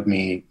day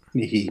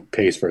he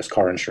pays for his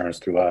car insurance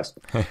through us,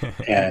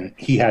 and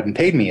he hadn't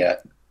paid me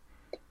yet.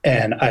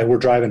 And we're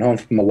driving home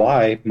from the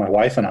Y, my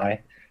wife and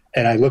I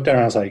looked at her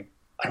and I was like,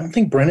 I don't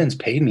think Brennan's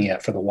paid me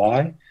yet for the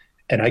Y.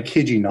 And I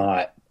kid you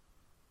not,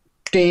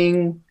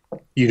 ding,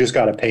 you just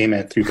got a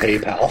payment through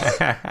PayPal.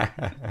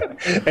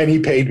 And he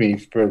paid me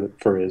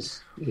for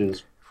his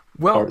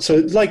well, so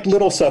it's like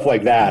little stuff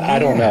like that. Yeah, I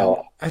don't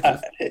know.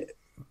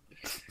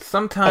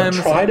 Sometimes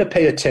I try to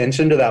pay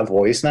attention to that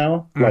voice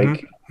now.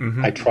 Like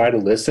I try to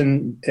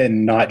listen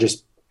and not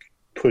just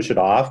push it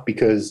off,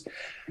 because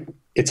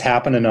it's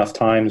happened enough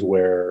times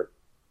where,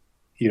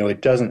 you know,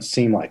 it doesn't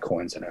seem like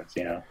coincidence,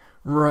 you know?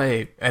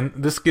 Right. And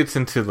this gets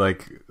into,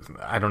 like,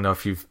 I don't know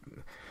if you've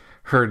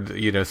heard,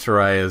 you know,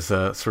 Soraya's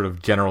sort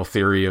of general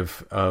theory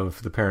of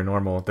the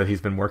paranormal that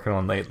he's been working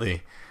on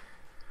lately.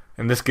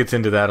 And this gets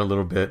into that a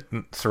little bit.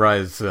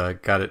 Soraya's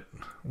got it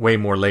way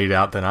more laid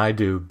out than I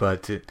do,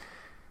 but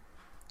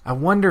I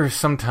wonder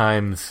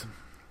sometimes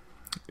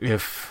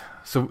if,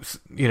 so,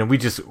 you know, we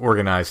just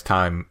organize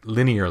time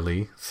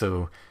linearly,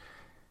 so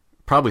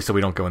probably so we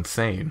don't go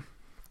insane.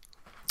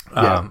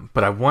 Yeah.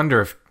 But I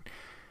wonder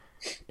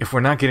if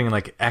we're not getting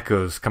like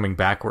echoes coming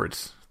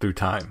backwards through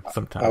time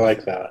sometimes. I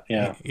like that.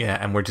 Yeah. Yeah.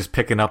 And we're just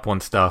picking up on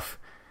stuff,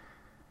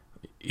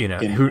 you know,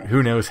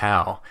 who knows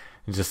how.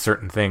 And just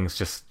certain things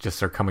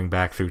just are coming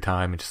back through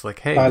time, and just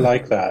like, hey. I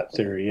like that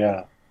theory.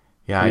 Yeah.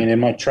 Yeah. I mean,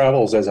 in my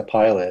travels as a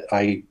pilot,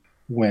 I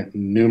went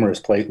numerous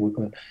places.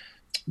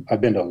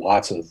 I've been to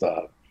lots of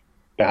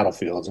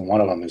battlefields, and one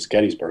of them is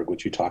Gettysburg,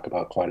 which you talk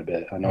about quite a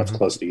bit. I know it's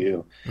close to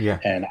you. Yeah.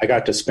 And I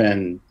got to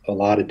spend a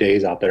lot of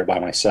days out there by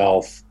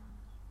myself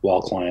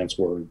while clients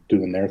were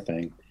doing their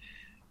thing.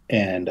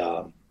 And,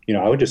 you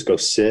know, I would just go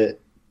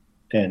sit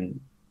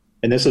and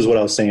this is what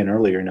I was saying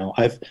earlier, you know,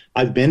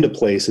 I've been to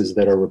places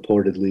that are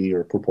reportedly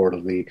or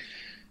purportedly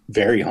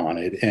very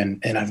haunted,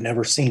 and I've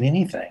never seen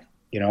anything.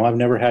 You know, I've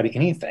never had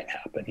anything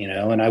happen, you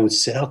know, and I would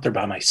sit out there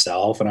by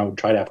myself and I would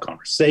try to have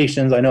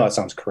conversations. I know that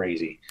sounds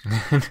crazy.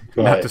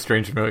 Not the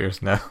strange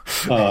familiars, no.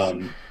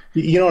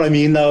 You know what I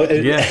mean, though?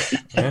 Yeah.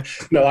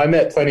 No, I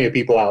met plenty of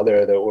people out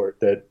there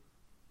that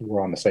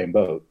were on the same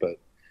boat.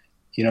 But,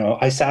 you know,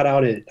 I sat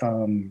out at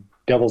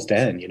Devil's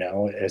Den, you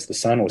know, as the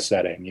sun was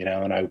setting, you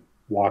know, and I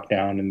walked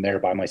down in there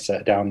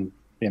down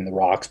in the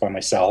rocks by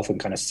myself and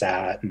kind of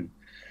sat. And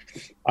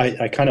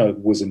I kind of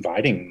was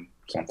inviting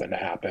something to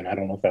happen. I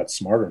don't know if that's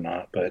smart or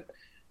not, but,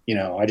 you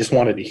know, I just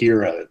wanted to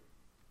hear a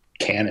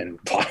cannon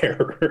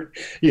fire.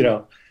 You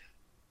know,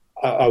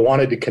 I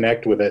wanted to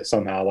connect with it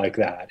somehow like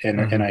that,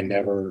 and I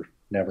never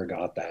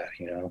got that,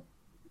 you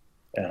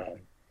know.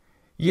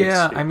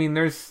 Yeah, I mean,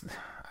 there's,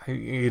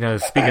 you know,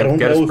 speaking I don't of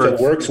know Gettysburg, if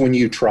it works when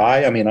you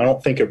try. I mean, I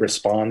don't think it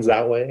responds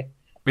that way.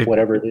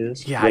 Whatever it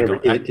is, yeah, whatever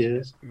it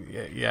is.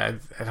 Yeah,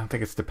 I don't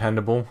think it's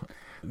dependable.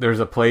 There's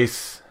a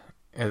place,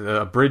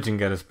 a bridge in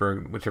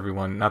Gettysburg, whichever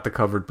one, not the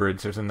covered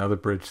bridge. There's another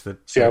bridge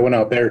that. See, I went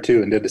out there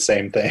too and did the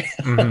same thing.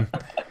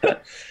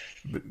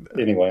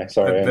 anyway,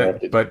 sorry I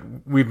interrupted. But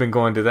we've been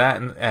going to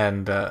that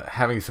and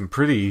having some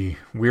pretty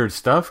weird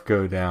stuff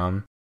go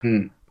down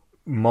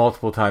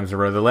multiple times in a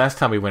row. The last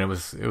time we went, it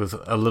was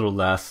a little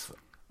less,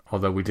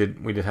 although we did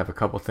have a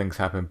couple things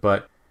happen.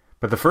 But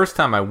the first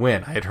time I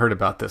went, I had heard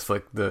about this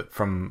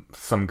from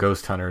some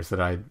ghost hunters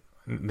that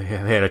they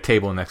had a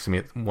table next to me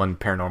at one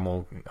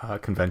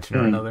paranormal convention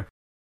or another. And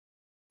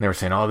they were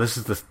saying, "Oh,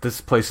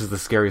 this place is the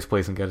scariest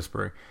place in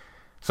Gettysburg."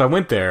 So I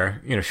went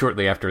there,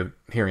 shortly after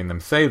hearing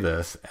them say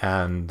this,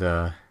 and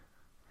I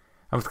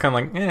was kind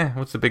of like,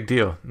 what's the big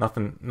deal?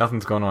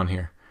 Nothing's going on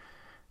here.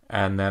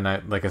 And then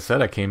like I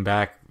said, I came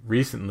back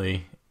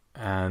recently,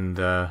 and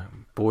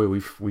boy,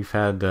 we've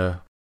had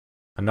a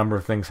number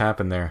of things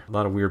happen there. A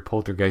lot of weird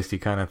poltergeisty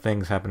kind of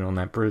things happening on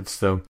that bridge.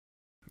 So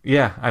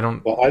yeah,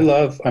 Well,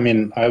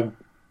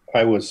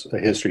 I was a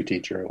history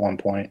teacher at one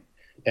point,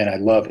 and I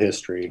love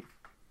history,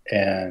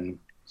 and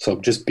so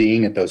just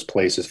being at those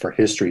places for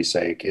history's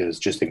sake is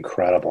just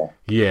incredible.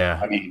 Yeah.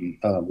 I mean,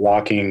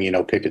 walking,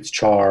 Pickett's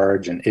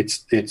Charge, and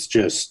it's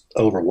just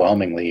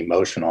overwhelmingly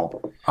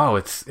emotional. Oh,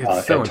 it's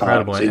so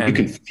incredible. And you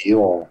can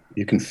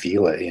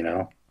feel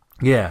it,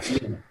 Yeah.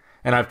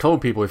 And I've told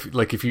people if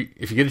you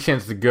get a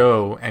chance to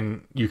go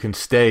and you can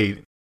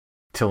stay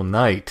till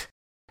night,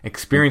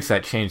 experience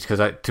that change, because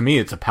to me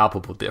it's a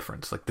palpable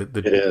difference. Like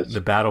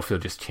the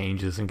battlefield just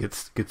changes and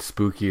gets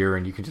spookier,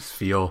 and you can just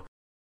feel.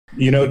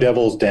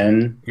 Devil's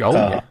Den?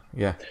 Oh,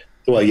 yeah.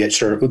 Well, yeah,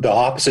 sure. The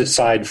opposite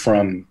side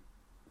from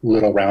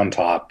Little Round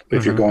Top,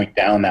 if you're going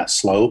down that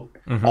slope,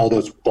 all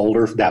those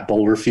that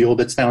boulder field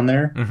that's down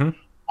there,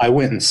 I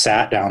went and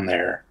sat down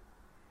there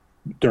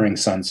during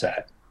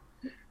sunset.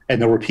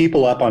 And there were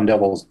people up on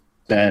Devil's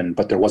Den,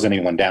 but there wasn't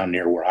anyone down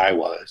near where I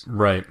was.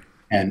 Right.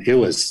 And it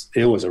was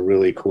a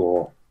really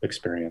cool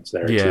experience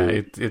there, too.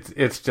 Yeah,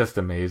 it's just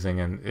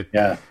amazing. And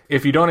yeah.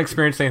 If you don't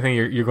experience anything,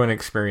 you're going to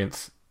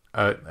experience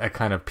a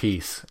kind of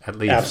peace, at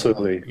least.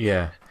 Absolutely.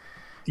 Yeah.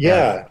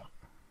 Yeah.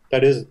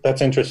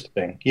 That's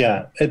interesting.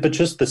 Yeah. But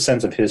just the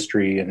sense of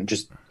history and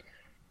just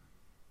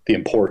the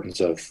importance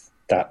of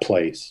that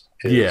place.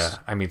 Yeah.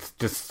 I mean,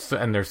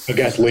 and there's. I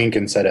guess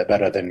Lincoln said it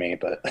better than me,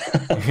 but.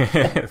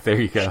 There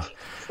you go.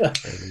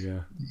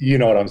 You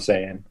know what I'm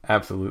saying.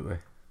 Absolutely.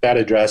 That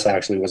address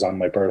actually was on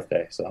my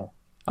birthday. So.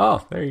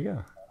 Oh, there you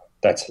go.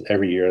 That's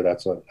every year.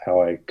 That's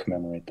how I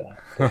commemorate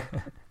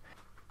that.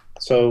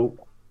 So.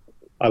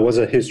 I was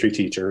a history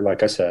teacher,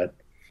 like I said,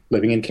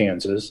 living in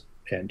Kansas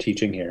and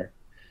teaching here.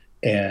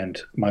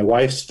 And my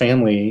wife's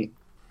family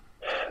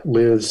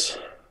lives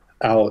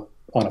out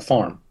on a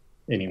farm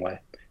anyway.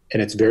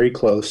 And it's very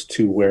close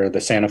to where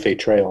the Santa Fe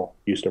Trail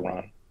used to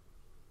run.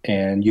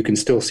 And you can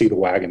still see the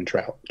wagon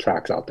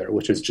tracks out there,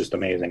 which is just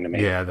amazing to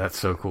me. Yeah, that's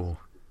so cool.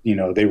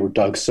 They were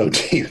dug so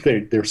deep,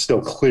 they're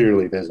still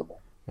clearly visible.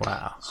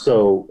 Wow.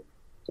 So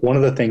one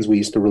of the things we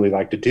used to really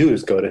like to do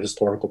is go to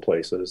historical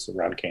places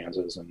around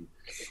Kansas and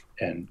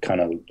kind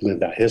of live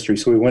that history.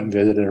 So we went and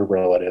visited her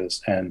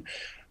relatives, and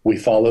we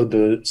followed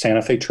the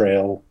Santa Fe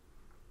Trail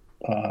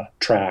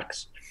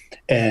tracks.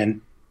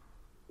 And,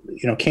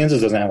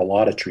 Kansas doesn't have a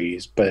lot of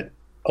trees, but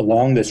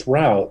along this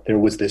route, there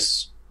was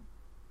this,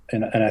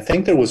 and I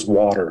think there was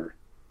water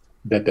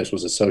that this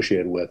was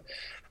associated with,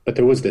 but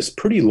there was this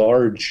pretty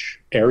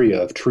large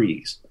area of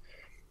trees.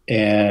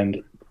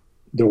 And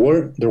there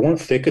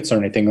weren't thickets or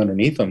anything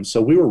underneath them.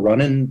 So we were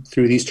running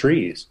through these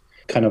trees,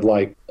 kind of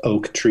like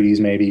oak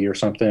trees maybe or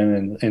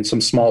something, and some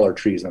smaller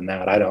trees than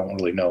that. I don't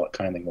really know what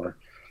kind they were.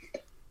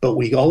 But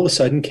we all of a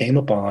sudden came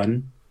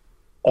upon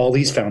all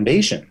these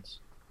foundations,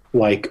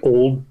 like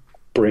old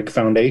brick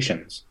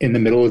foundations in the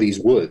middle of these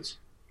woods.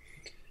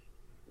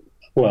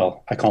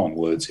 Well, I call them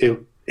woods.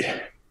 It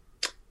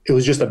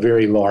was just a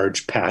very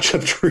large patch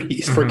of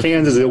trees. For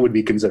Kansas, it would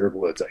be considered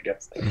woods, I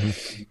guess,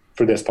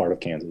 for this part of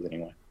Kansas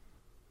anyway.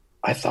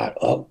 I thought,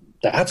 oh,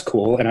 that's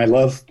cool. And I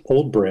love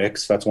old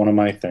bricks. That's one of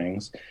my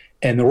things.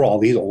 And there were all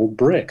these old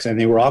bricks, and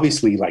they were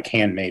obviously like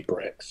handmade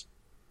bricks.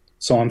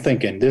 So I'm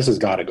thinking this has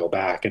got to go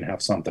back and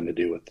have something to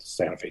do with the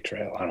Santa Fe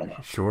Trail. I don't know.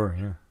 Sure,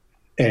 yeah.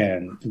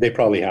 And they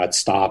probably had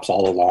stops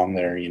all along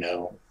there,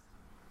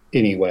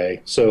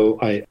 Anyway, so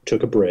I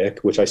took a brick,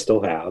 which I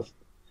still have,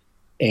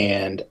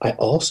 and I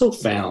also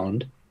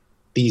found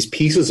these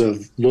pieces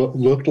of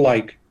looked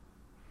like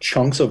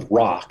chunks of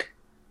rock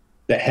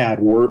that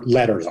had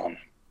letters on them.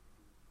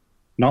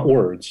 Not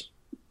words,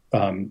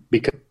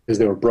 because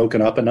they were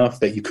broken up enough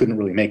that you couldn't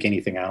really make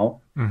anything out.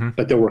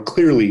 But there were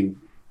clearly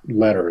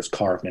letters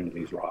carved into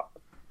these rocks.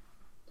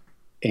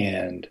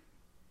 And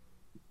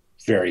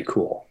very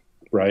cool,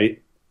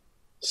 right?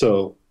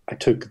 So I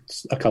took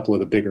a couple of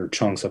the bigger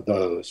chunks of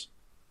those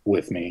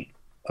with me.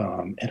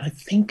 And I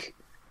think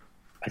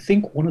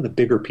one of the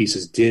bigger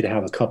pieces did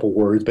have a couple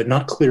words, but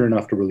not clear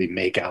enough to really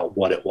make out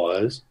what it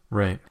was.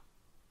 Right.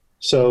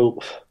 So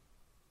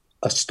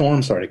a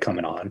storm started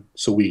coming on,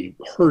 so we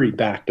hurried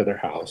back to their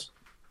house.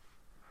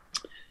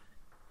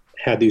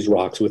 Had these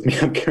rocks with me.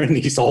 I'm carrying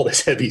all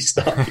this heavy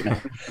stuff,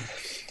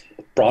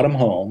 Brought them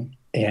home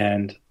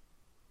and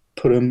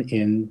put them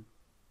in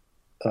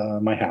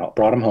my house.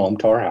 Brought them home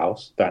to our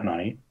house that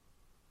night,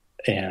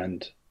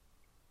 and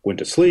went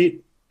to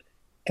sleep.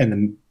 In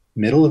the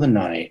middle of the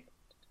night,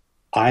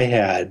 I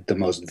had the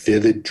most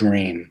vivid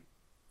dream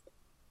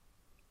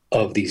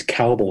of these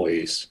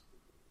cowboys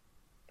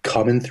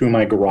coming through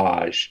my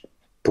garage,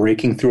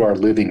 breaking through our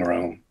living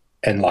room,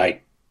 and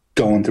like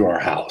going through our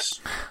house.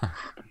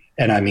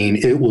 And I mean,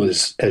 it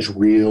was as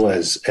real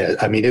as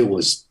I mean, it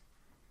was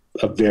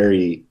a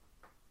very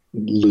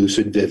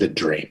lucid, vivid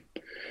dream.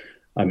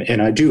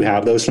 And I do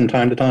have those from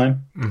time to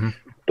time,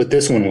 but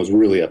this one was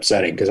really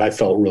upsetting because I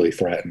felt really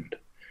threatened.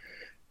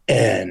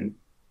 And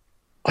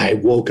I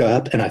woke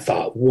up and I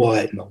thought,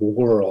 what in the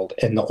world?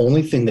 And the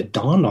only thing that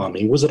dawned on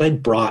me was that I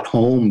brought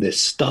home this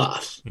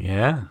stuff.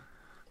 Yeah.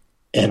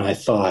 And I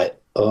thought,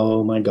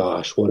 oh my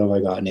gosh, what have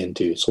I gotten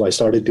into? So I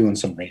started doing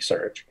some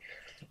research.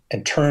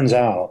 And turns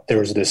out there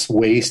was this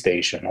way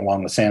station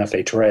along the Santa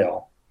Fe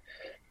Trail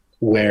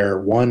where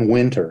one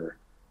winter,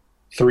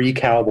 3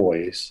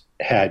 cowboys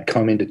had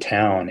come into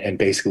town and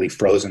basically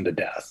frozen to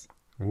death.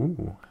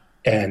 Ooh.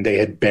 And they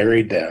had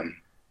buried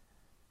them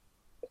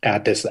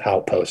at this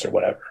outpost or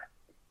whatever.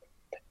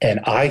 And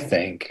I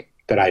think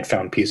that I'd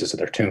found pieces of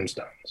their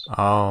tombstones.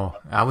 Oh,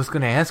 I was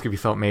going to ask if you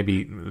thought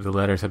maybe the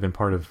letters had been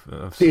part of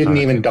it didn't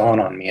even dawn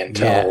on me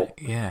until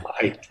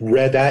I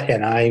read that.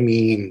 And I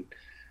mean,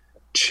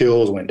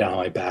 chills went down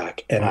my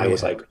back. And I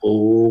was like,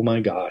 oh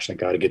my gosh, I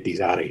got to get these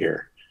out of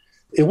here.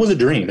 It was a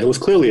dream. It was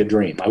clearly a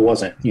dream. I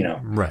wasn't,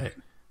 Right.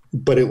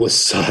 But it was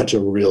such a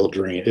real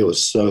dream. It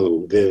was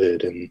so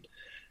vivid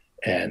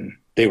and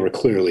they were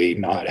clearly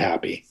not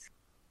happy.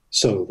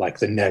 So like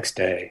the next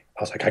day,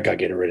 I was like, I got to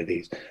get rid of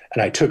these.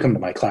 And I took them to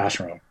my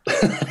classroom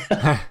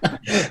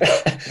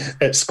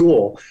at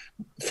school,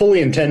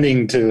 fully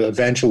intending to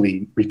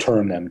eventually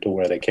return them to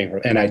where they came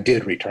from. And I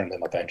did return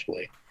them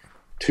eventually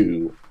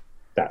to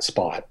that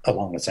spot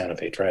along the Santa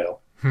Fe Trail.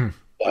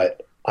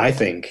 But I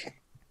think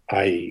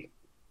I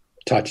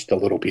touched a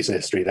little piece of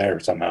history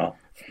there somehow.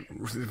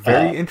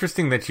 Very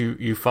interesting that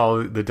you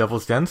follow the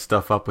Devil's Den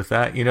stuff up with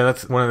that.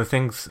 That's one of the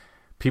things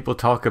people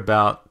talk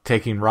about,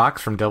 taking rocks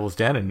from Devil's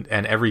Den,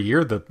 and every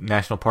year the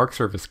National Park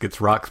Service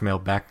gets rocks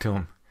mailed back to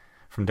them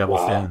from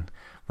Devil's Den,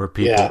 where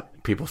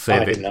people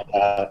say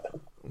that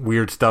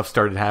weird stuff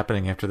started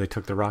happening after they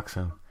took the rocks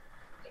home.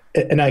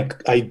 And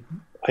I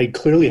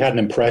clearly had an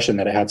impression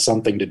that it had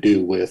something to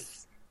do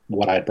with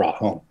what I brought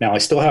home. Now I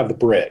still have the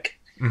brick,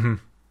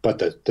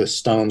 but the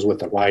stones with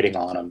the writing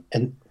on them,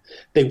 and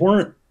they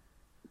weren't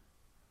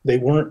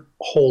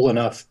whole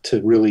enough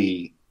to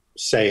really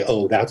say,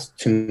 oh, that's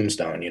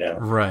tombstone,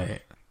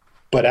 Right.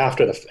 But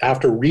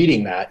after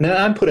reading that, now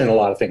I'm putting a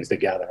lot of things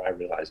together. I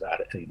realize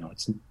that,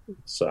 it's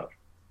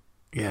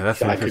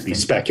that's I could be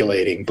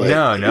speculating, but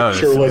no, it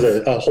sure was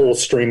a whole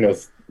string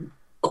of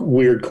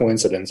weird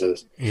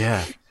coincidences.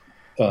 Yeah.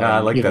 I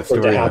like that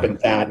story. For it to happen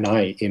that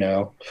night,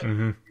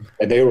 and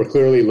they were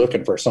clearly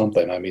looking for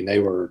something. I mean, they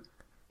were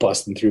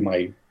busting through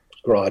my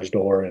garage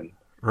door and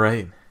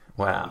right.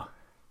 Wow.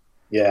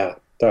 Yeah.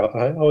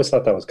 I always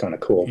thought that was kind of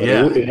cool, but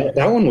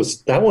that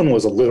one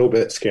was a little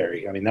bit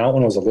scary. I mean, that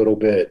one was a little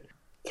bit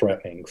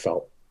threatening.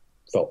 Felt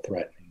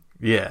threatening.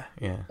 Yeah.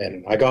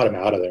 And I got him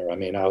out of there. I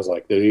mean, I was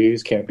like,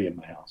 these can't be in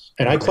my house.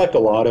 And I collect a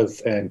lot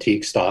of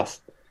antique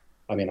stuff.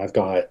 I mean, I've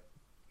got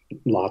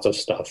lots of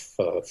stuff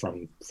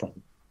from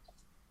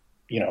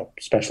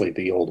especially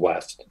the Old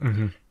West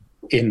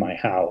in my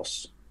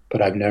house,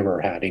 but I've never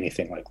had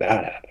anything like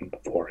that happen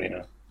before.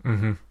 I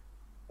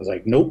was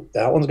like, nope,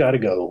 that one's got to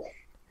go.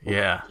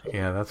 Yeah,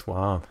 that's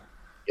wild.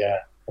 Yeah,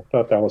 I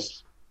thought that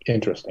was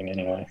interesting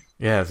anyway.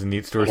 Yeah, it's a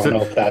neat story. I don't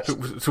know if that's...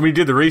 So when you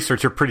did the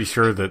research, you're pretty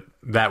sure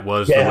that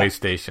was the way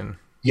station.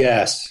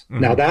 Yes.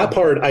 Now that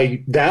part, and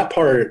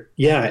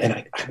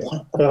I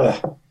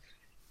want...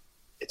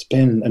 it's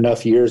been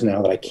enough years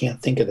now that I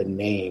can't think of the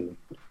name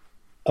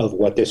of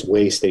what this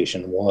way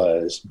station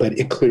was, but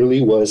it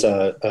clearly was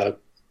a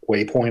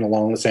waypoint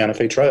along the Santa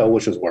Fe Trail,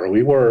 which is where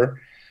we were,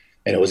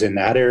 and it was in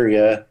that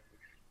area.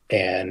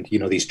 And,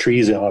 these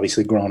trees had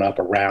obviously grown up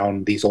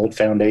around these old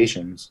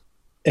foundations.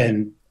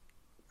 And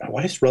my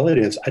wife's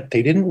relatives,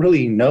 they didn't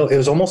really know. It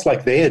was almost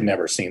like they had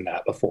never seen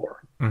that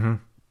before. It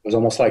was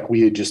almost like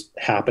we had just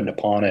happened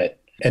upon it.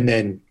 And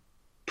then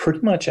pretty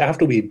much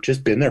after we'd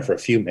just been there for a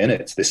few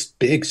minutes, this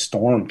big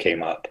storm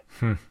came up,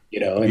 and I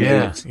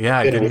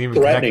didn't even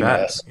threatening connect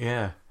that. us.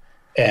 Yeah.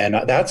 And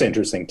that's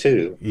interesting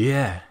too.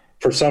 Yeah.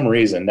 For some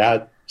reason,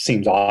 that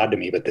seems odd to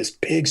me, but this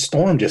big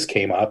storm just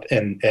came up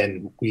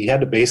and we had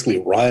to basically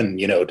run,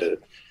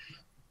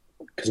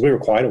 because we were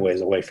quite a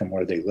ways away from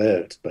where they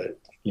lived, but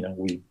we're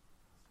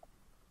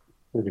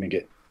going to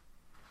get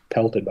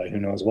pelted by who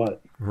knows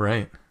what.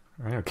 Right.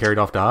 Carried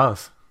off to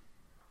Oz.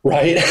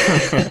 Right.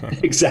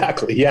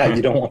 Exactly. Yeah.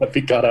 You don't want to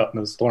be caught out in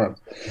those storms.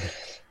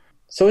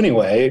 So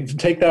anyway,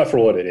 take that for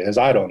what it is.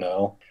 I don't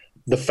know.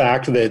 The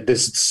fact that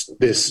this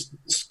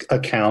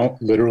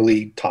account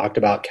literally talked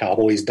about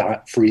cowboys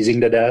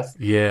freezing to death,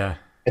 and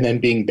then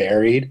being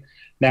buried.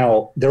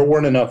 Now, there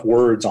weren't enough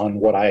words on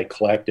what I had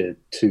collected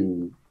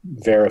to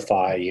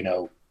verify,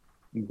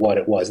 what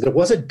it was. There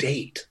was a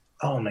date.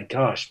 Oh my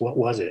gosh, what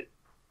was it?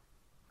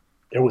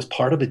 There was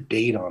part of a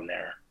date on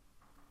there.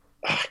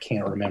 I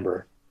can't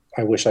remember.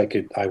 I wish I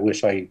could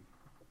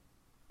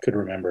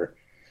remember.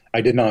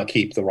 I did not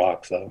keep the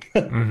rocks though.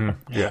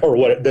 Yeah. Or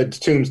what, the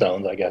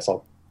tombstones, I guess.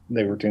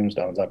 They were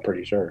tombstones, I'm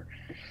pretty sure.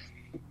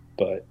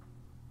 But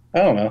I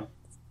don't know.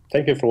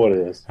 Take it for what it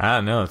is. I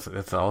don't know. It's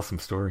an awesome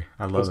story.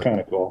 I love it. It's kind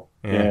of cool.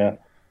 Yeah. Yeah.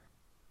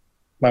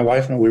 My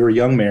wife and we were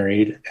young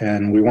married,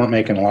 and we weren't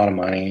making a lot of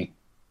money,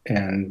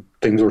 and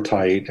things were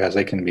tight as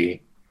they can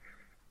be.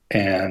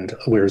 And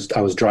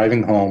I was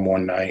driving home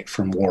one night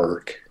from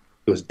work.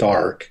 It was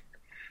dark,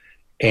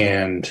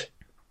 and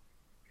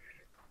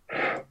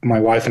my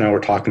wife and I were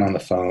talking on the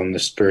phone.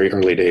 This very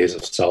early days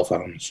of cell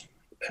phones,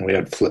 and we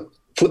had flip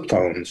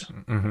phones,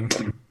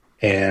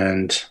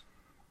 and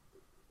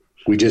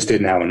we just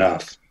didn't have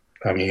enough.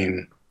 I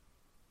mean,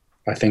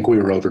 I think we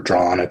were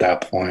overdrawn at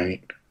that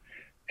point,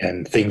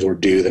 and things were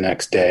due the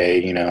next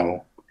day, you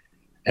know.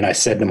 And I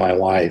said to my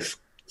wife,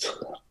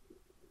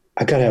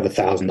 I got to have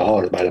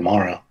 $1,000 by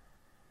tomorrow.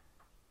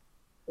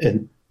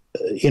 And,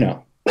 you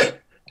know,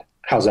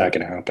 how's that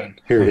going to happen?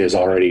 Here it is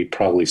already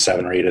probably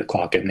 7 or 8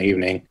 o'clock in the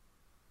evening.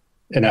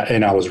 And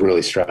I was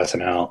really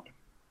stressing out.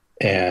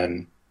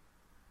 And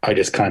I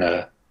just kind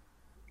of,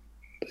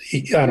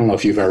 I don't know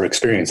if you've ever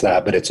experienced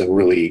that, but it's a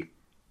really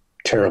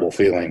terrible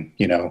feeling,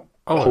 you know,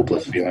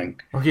 hopeless feeling.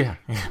 Oh, yeah.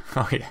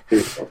 Oh, yeah.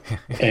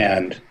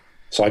 And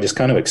so I just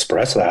kind of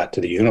expressed that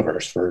to the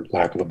universe, for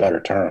lack of a better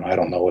term. I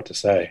don't know what to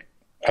say.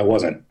 I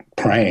wasn't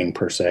praying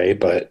per se,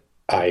 but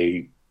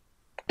I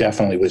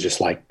definitely was just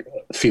like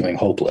feeling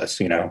hopeless,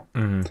 you know.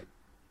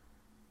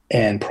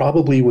 And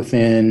probably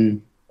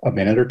within a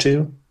minute or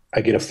two,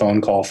 I get a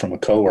phone call from a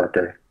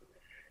coworker,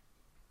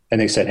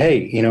 and they said, "Hey,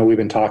 you know, we've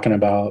been talking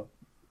about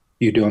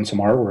you doing some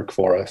artwork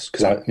for us,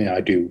 because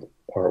I do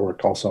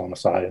artwork also on the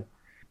side.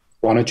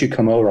 Why don't you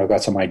come over? I've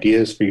got some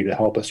ideas for you to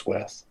help us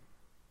with."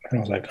 And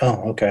I was like,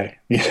 "Oh, okay,"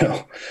 you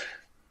know.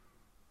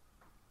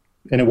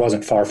 And it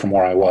wasn't far from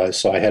where I was,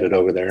 so I headed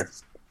over there.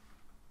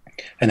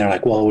 And they're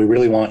like, "Well, we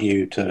really want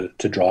you to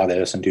draw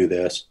this and do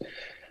this."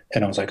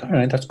 And I was like, "All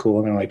right, that's cool."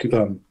 And they're like,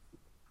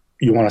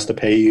 "You want us to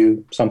pay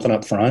you something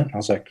up front?" I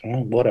was like,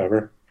 "Oh,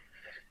 whatever."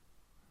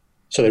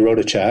 So they wrote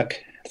a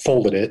check,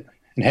 folded it,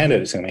 and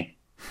handed it to me.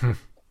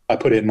 I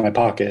put it in my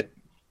pocket,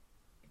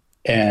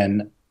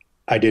 and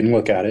I didn't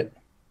look at it,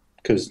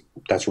 because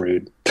that's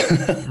rude.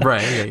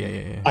 Right.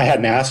 Yeah. I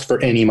hadn't asked for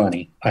any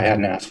money.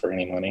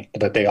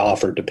 But they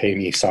offered to pay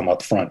me some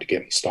up front to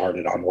get me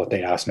started on what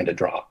they asked me to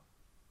draw.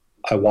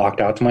 I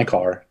walked out to my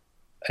car,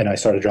 and I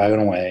started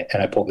driving away,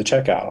 and I pulled the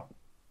check out,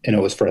 and it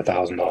was for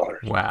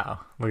 $1,000. Wow.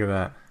 Look at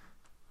that.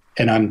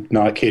 And I'm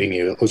not kidding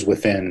you. It was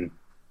within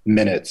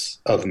minutes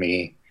of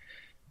me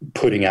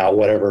putting out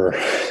whatever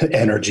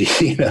energy,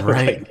 you know,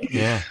 Right. like,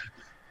 Yeah.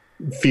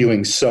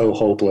 feeling so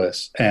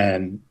hopeless.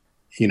 And,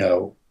 you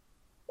know,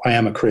 I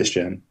am a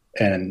Christian,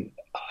 and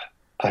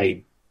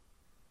I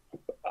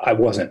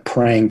wasn't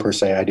praying per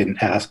se. I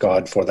didn't ask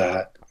God for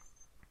that,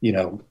 you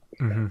know,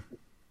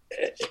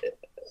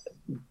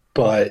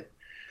 but,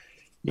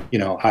 you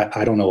know,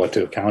 I don't know what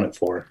to account it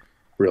for,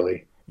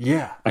 really.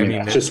 Yeah. I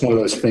mean, it's just one of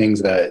those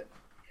things that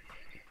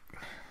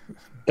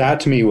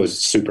to me was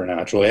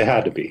supernatural. It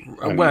had to be.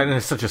 And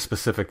it's such a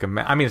specific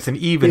amount. I mean, it's an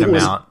even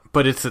amount,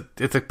 but it's a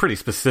pretty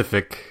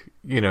specific,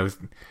 you know.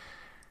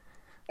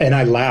 And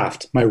I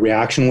laughed. My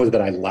reaction was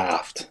that I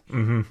laughed,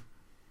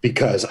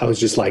 because I was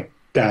just like,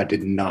 that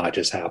did not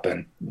just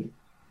happen.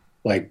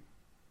 Like,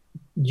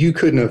 you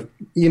couldn't have,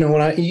 you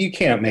know, you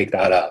can't make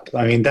that up.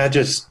 I mean, that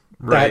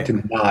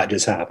did not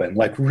just happen.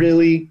 Like,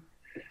 really?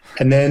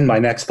 And then my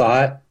next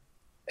thought,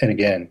 and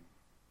again,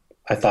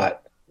 I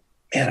thought,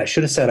 man, I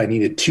should have said I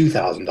needed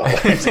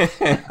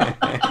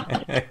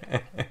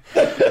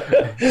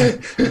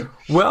 $2,000.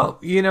 Well,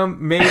 you know,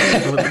 maybe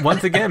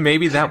once again,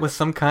 maybe that was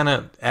some kind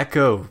of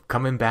echo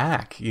coming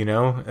back, you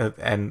know,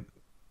 and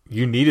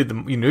you knew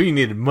you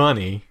needed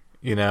money,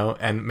 you know,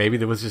 and maybe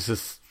there was just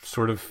this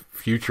sort of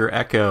future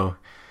echo,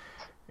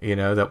 you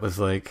know, that was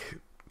like,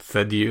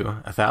 said to you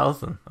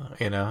 1,000,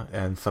 you know,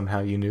 and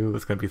somehow you knew it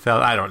was going to be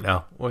 1,000. I don't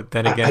know.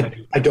 Then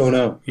again, I don't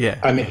know. Yeah.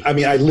 I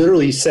mean, I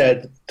literally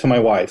said to my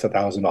wife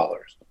 $1,000.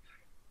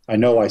 I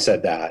know I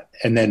said that,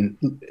 and then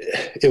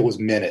it was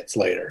minutes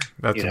later.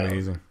 That's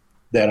amazing.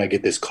 That I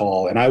get this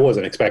call, and I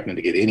wasn't expecting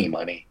to get any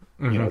money.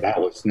 You know, that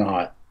was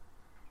not.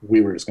 We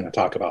were just going to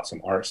talk about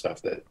some art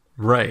stuff that.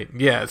 Right.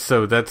 Yeah.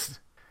 So that's.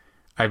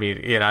 I mean,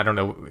 you know, I don't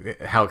know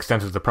how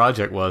extensive the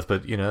project was,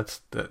 but you know,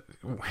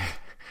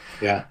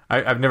 Yeah.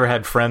 I've never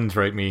had friends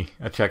write me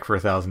a check for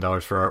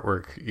 $1,000 for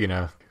artwork, you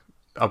know,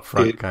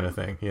 upfront kind of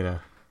thing, you know.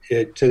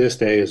 It to this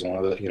day is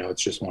one of the, you know,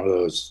 it's just one of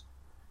those.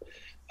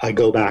 I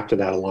go back to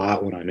that a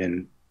lot when I'm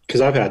in,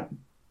 because I've had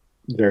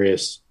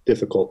various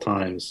difficult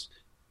times.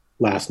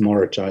 Last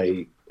March,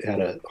 I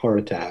had a heart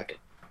attack,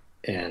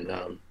 and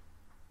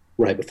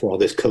right before all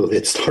this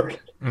COVID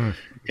started,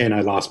 and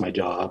I lost my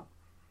job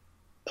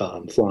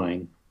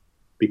flying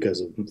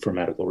for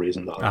medical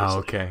reasons. Obviously. Oh,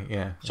 okay,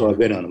 yeah. So I've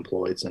been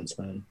unemployed since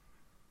then,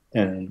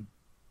 and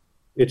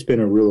it's been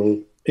a real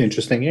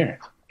interesting year.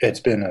 It's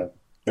been a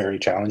very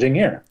challenging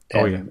year.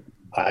 And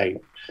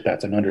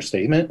that's an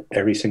understatement.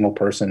 Every single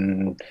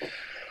person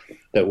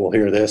that will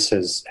hear this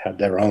has had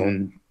their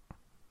own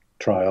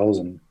trials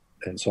and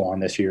so on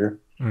this year.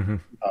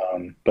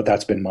 But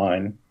that's been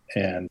mine,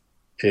 and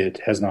it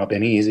has not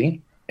been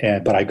easy.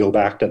 But I go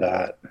back to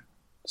that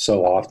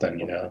so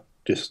often,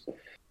 just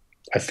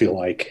I feel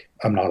like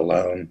I'm not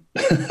alone.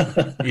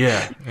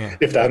 Yeah.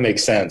 If that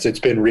makes sense. It's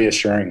been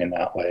reassuring in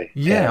that way.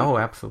 Yeah. Oh,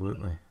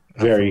 absolutely.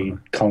 Very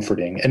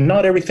comforting. And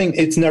not everything,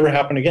 it's never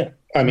happened again.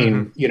 I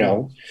mean,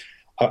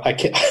 I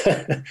can't,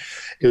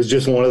 it was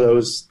just one of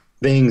those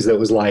things that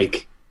was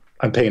like,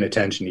 I'm paying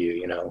attention to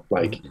you,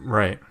 like,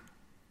 right.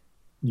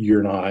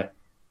 You're not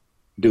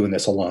doing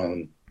this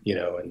alone,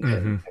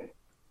 and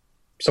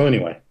so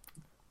anyway,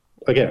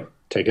 again,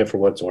 take it for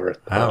what it's worth.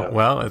 Oh,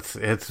 well, it's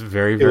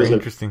very, very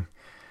interesting.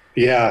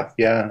 Yeah.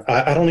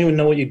 I don't even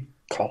know what you'd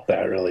call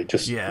that, really.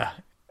 Just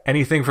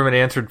anything from an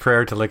answered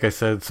prayer to, like I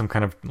said, some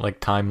kind of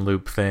like time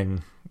loop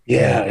thing.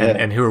 Yeah.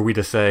 And who are we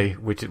to say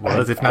which it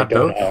was, if not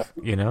both?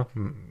 Know.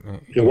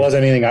 It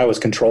wasn't anything I was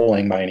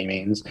controlling by any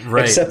means.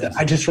 Right. Except that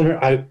I just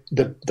remember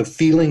the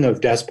feeling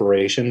of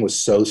desperation was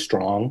so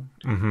strong,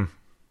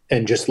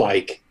 and just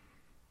like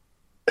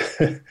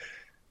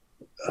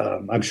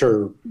I'm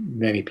sure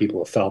many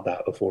people have felt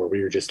that before, where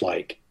you're just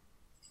like,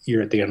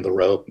 you're at the end of the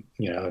rope,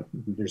 and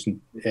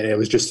it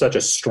was just such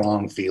a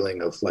strong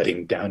feeling of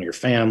letting down your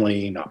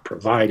family, not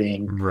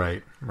providing.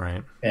 Right.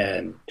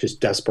 And just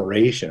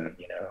desperation,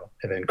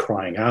 and then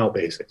crying out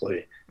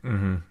basically.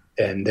 And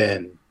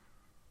then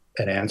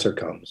an answer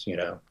comes,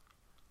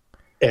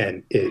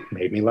 and it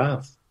made me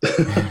laugh.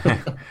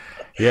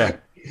 Yeah.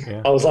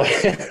 I was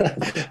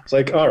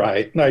like, all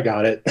right, I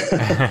got it.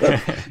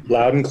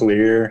 Loud and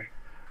clear.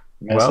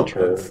 Message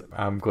heard.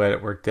 I'm glad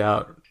it worked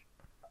out.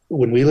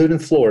 When we lived in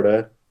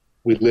Florida,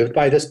 we lived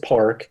by this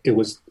park. It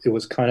was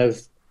kind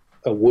of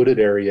a wooded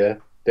area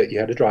that you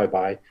had to drive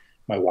by.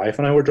 My wife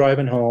and I were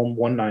driving home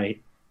one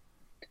night,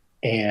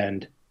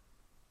 and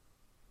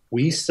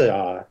we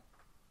saw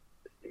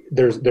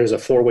there's a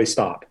four-way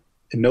stop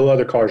and no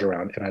other cars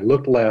around. And I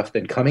looked left,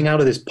 and coming out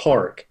of this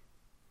park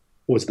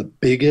was the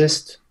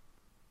biggest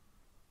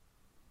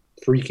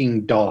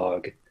freaking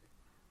dog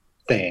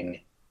thing.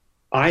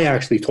 I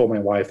actually told my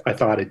wife I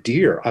thought a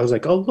deer. I was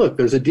like, oh, look,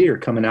 there's a deer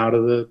coming out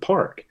of the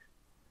park,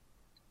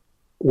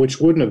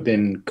 which wouldn't have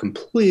been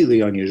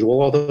completely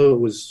unusual, although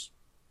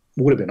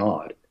would have been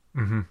odd.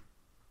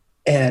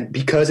 And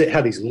because it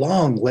had these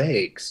long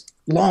legs,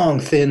 long,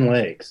 thin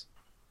legs.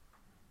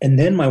 And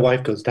then my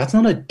wife goes, that's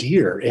not a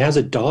deer. It has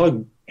a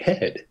dog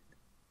head.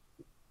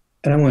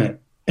 And I went,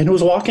 and it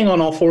was walking on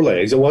all four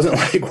legs. It wasn't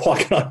like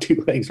walking on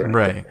two legs.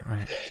 Right.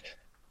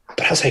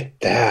 But I was like,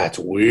 that's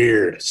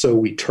weird. So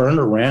we turned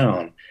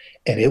around,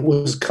 and it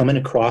was coming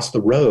across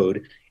the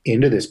road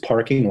into this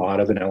parking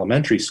lot of an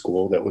elementary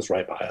school that was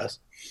right by us.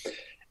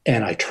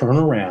 And I turn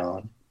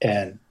around,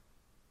 and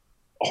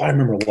all I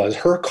remember was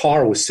her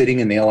car was sitting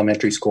in the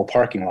elementary school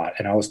parking lot,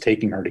 and I was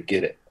taking her to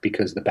get it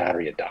because the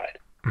battery had died.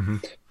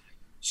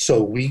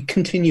 So we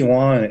continue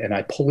on, and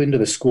I pull into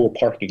the school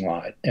parking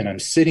lot, and I'm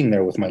sitting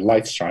there with my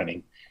lights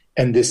shining,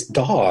 and this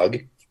dog,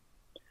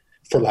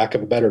 for lack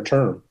of a better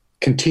term,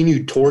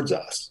 continued towards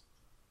us.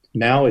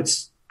 Now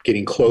it's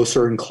getting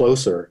closer and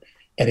closer,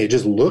 and it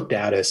just looked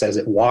at us as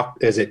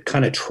it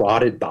kind of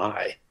trotted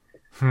by.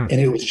 And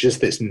it was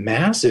just this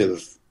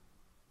massive,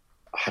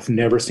 I've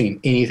never seen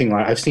anything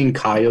like, I've seen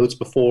coyotes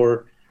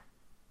before.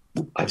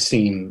 I've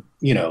seen,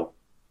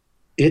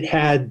 it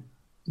had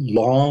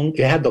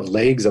the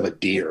legs of a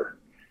deer.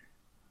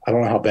 I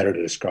don't know how better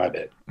to describe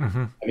it.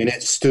 I mean,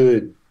 it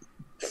stood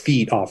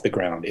feet off the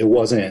ground. It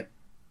wasn't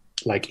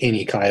like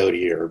any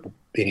coyote or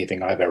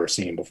anything I've ever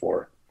seen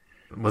before.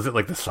 Was it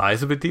like the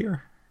size of a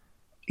deer?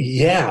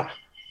 Yeah.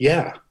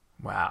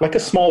 Wow. Like a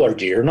smaller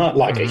deer, not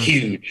like a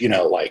huge,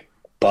 like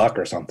buck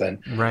or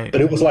something. Right.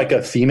 But it was like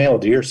a female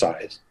deer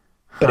size.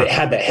 But it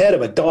had the head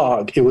of a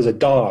dog. It was a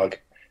dog.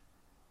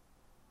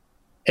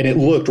 And it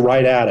looked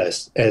right at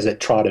us as it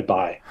trotted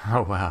by.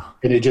 Oh, wow.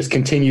 And it just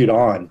continued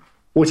on,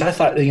 which I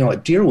thought, a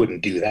deer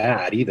wouldn't do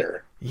that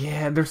either.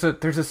 Yeah, there's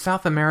a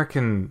South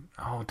American,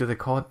 do they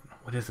call it?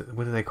 What is it?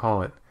 What do they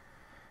call it?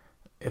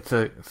 It's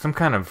some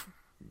kind of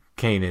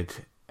canid.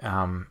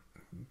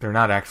 They're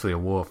not actually a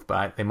wolf,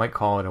 but they might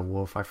call it a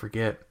wolf. I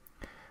forget.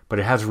 But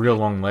it has real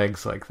long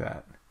legs like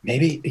that.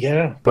 Maybe,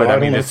 yeah. But I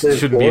mean, this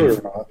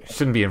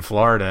shouldn't be in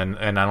Florida,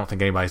 and I don't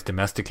think anybody's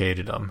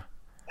domesticated them.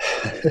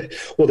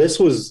 Well, this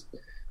was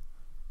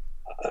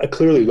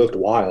clearly looked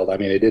wild. I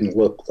mean, it didn't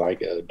look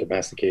like a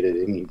domesticated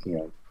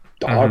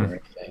dog or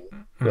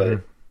anything,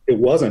 but it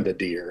wasn't a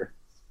deer.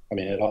 I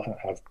mean,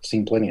 I've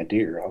seen plenty of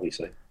deer,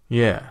 obviously.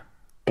 Yeah.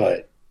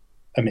 But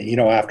I mean,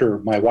 after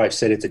my wife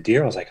said it's a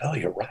deer, I was like, oh,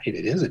 you're right.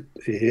 It is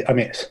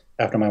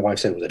after my wife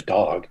said it was a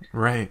dog.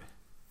 Right.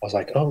 I was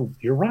like, oh,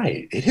 you're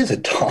right. It is a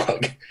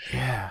dog.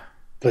 Yeah.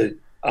 But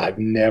I've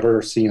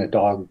never seen a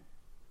dog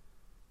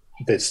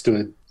that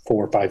stood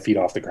 4 or 5 feet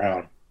off the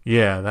ground.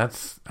 Yeah,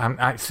 I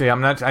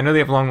know they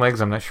have long legs.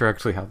 I'm not sure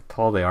actually how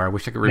tall they are. I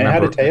wish I could remember.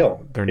 It had a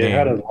tail. Their name. It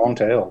had a long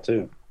tail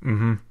too.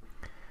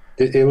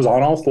 It was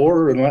on all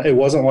four, and it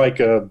wasn't like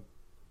a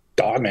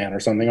dog man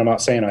or something. I'm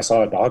not saying I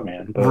saw a dog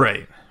man, but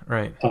right.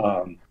 Right.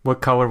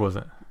 What color was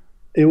it?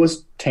 It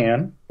was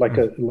tan, like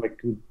a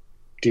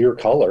deer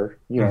color,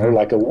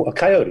 like a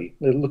coyote.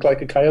 It looked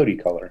like a coyote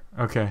color.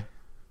 Okay.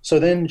 So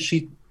then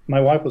my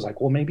wife was like,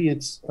 well, maybe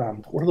it's,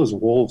 what are those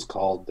wolves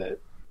called that,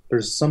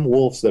 there's some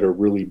wolves that are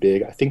really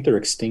big. I think they're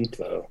extinct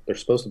though. They're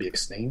supposed to be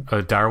extinct.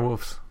 Dire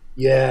wolves?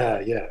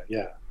 Yeah.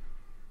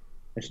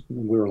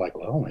 We were like,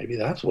 well, maybe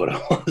that's what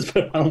it was,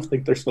 but I don't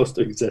think they're supposed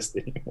to exist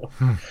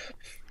anymore.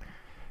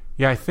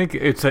 Yeah, I think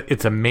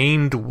it's a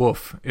maned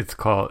wolf, it's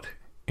called,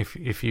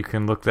 if you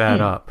can look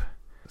that up.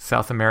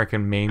 South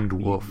American maned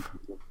wolf.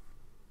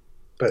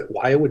 But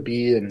why it would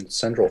be in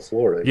Central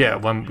Florida? Yeah,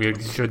 one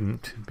it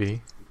shouldn't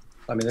be.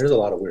 I mean, there's a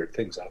lot of weird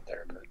things out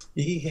there. But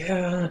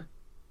yeah,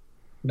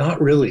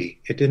 not really.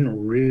 It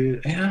didn't really.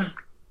 Yeah,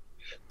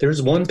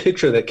 there's one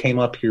picture that came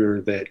up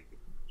here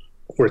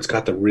where it's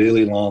got the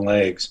really long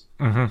legs.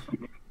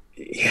 Mm-hmm.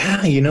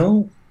 Yeah,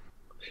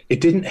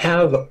 it didn't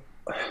have.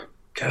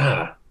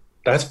 God,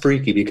 that's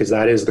freaky because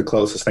that is the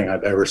closest thing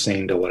I've ever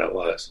seen to what it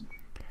was.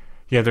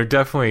 Yeah, they're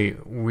definitely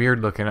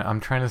weird looking. I'm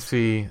trying to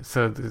see.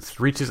 So this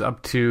reaches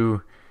up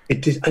to.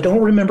 I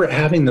don't remember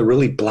having the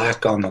really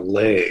black on the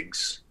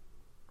legs.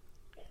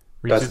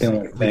 That's the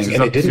only thing.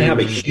 And it didn't have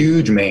a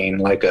huge mane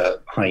like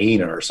a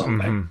hyena or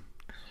something.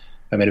 Mm-hmm.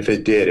 I mean, if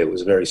it did, it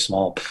was very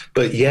small.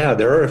 But yeah,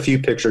 there are a few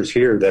pictures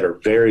here that are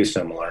very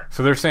similar.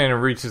 So they're saying it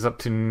reaches up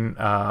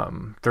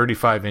to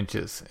 35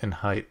 inches in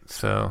height.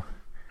 So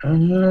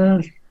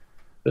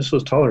this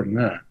was taller than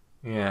that.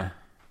 Yeah.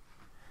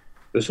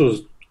 This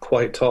was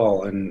quite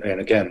tall. And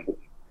again,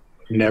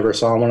 never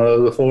saw one of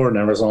those before,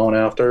 never saw one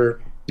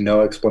after.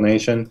 No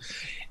explanation.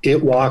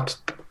 It walked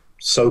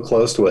so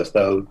close to us,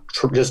 though,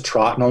 just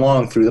trotting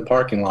along through the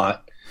parking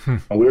lot.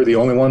 And we were the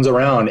only ones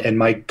around, and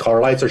my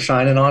car lights are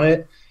shining on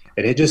it,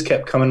 and it just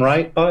kept coming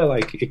right by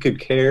like it could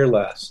care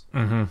less.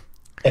 Mm-hmm.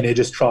 And it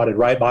just trotted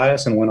right by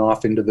us and went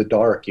off into the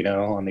dark,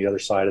 on the other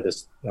side of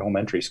this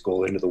elementary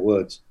school, into the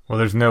woods. Well,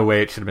 there's no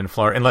way it should have been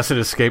Florida, unless it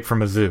escaped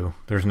from a zoo.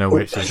 There's no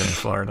way it should have been in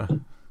Florida.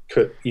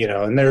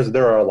 And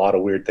there are a lot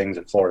of weird things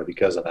in Florida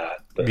because of that.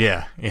 But,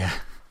 yeah.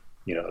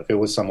 If it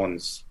was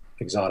someone's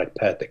exotic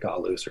pet that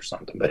got loose or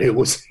something, but it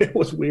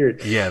was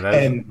weird. Yeah,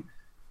 and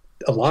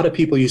a lot of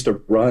people used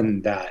to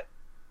run that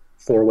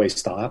four-way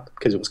stop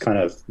because it was kind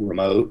of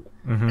remote,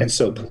 and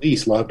so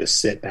police loved to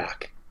sit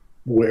back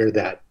where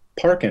that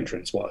park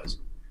entrance was.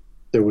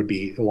 There would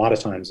be a lot of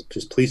times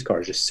just police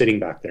cars just sitting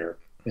back there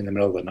in the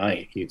middle of the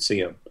night. You'd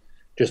see them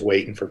just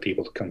waiting for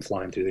people to come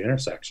flying through the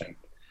intersection.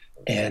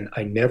 And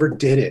I never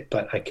did it,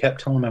 but I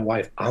kept telling my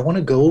wife, I want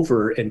to go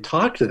over and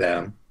talk to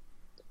them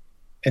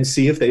and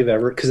see if they've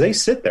ever, because they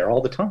sit there all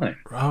the time.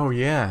 Oh,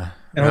 yeah.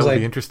 And I was like,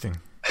 be interesting.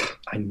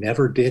 I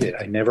never did it.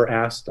 I never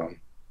asked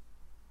them.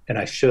 And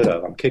I should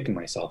have. I'm kicking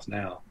myself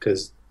now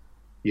because,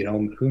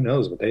 who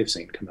knows what they've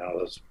seen come out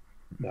of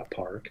that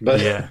park. But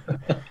yeah.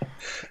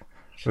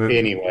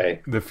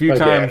 Anyway. The few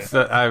times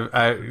that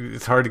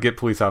it's hard to get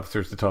police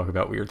officers to talk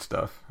about weird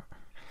stuff.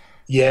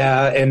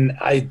 Yeah, and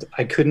I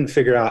couldn't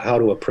figure out how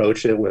to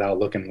approach it without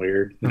looking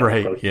weird.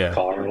 Right, yeah. The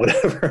car or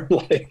whatever.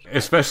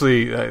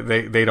 Especially,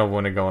 they don't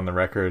want to go on the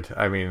record.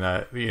 I mean,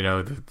 I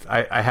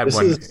had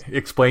one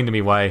explain to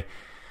me why.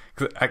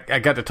 Cause I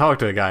got to talk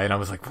to a guy, and I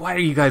was like, why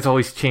do you guys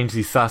always change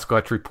these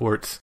Sasquatch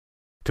reports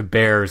to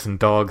bears and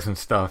dogs and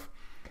stuff?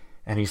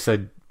 And he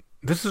said,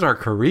 this is our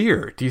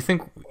career. Do you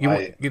think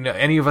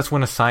any of us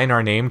want to sign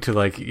our name to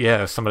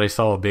if somebody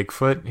saw a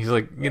Bigfoot? He's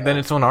like, then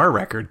it's on our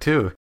record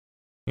too.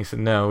 He said,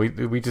 no,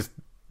 we just,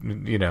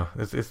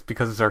 it's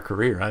because it's our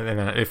career. And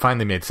it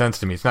finally made sense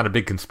to me. It's not a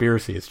big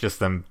conspiracy. It's just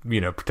them,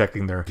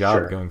 protecting their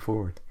job going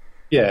forward.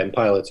 Yeah, and a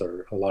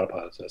lot of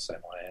pilots are the same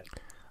way.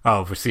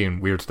 Oh, for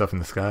seeing weird stuff in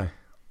the sky.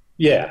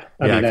 Yeah,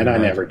 I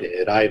never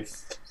did. I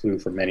flew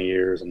for many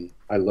years, and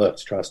I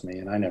looked, trust me,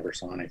 and I never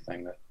saw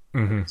anything that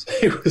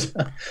it was.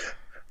 I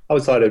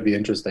always thought it'd be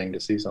interesting to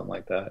see something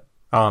like that.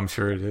 Oh, I'm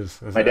sure it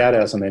is. My dad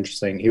has some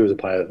interesting. He was a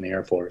pilot in the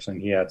Air Force,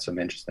 and he had some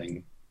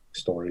interesting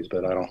stories,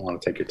 but I don't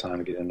want to take your time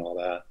to get into all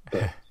that.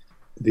 But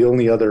the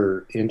only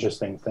other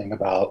interesting thing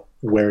about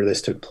where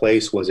this took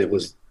place was it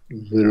was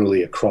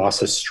literally across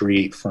the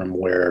street from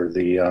where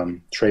the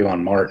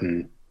Trayvon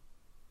Martin,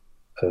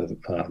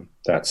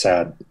 that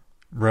sad,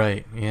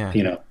 right?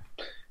 Yeah,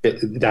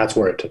 that's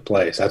where it took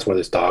place. That's where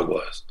this dog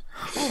was.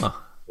 Huh.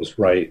 It was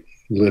right,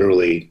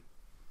 literally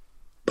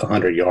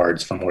 100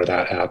 yards from where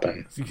that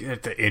happened.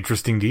 It's an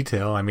interesting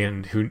detail. I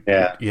mean,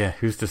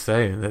 who's to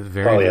say? That's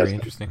very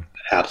interesting.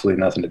 Absolutely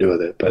nothing to do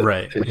with it, but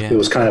right. It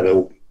was kind of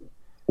a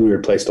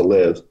weird place to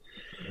live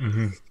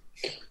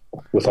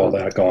with all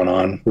that going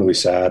on. Really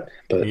sad,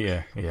 but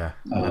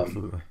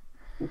absolutely.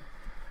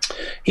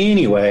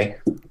 Anyway,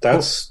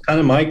 that's kind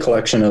of my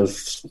collection of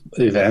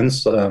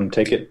events.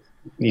 Take it,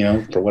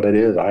 for what it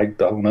is. I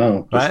don't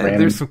know.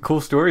 There's some cool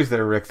stories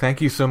there, Rick.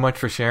 Thank you so much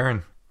for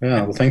sharing.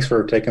 Yeah, well, thanks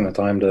for taking the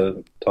time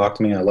to talk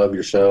to me. I love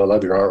your show. I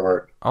love your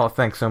artwork. Oh,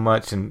 thanks so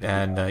much,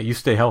 and you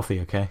stay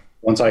healthy, okay?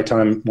 Once I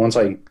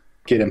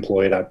get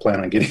employed, I plan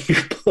on getting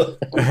your book.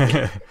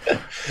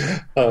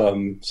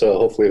 So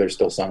hopefully there's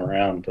still some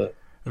around. But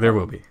there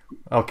will be.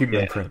 I'll keep you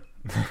in print.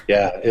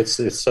 Yeah, it's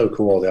so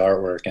cool, the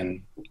artwork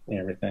and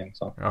everything.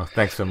 So Oh,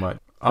 thanks so much.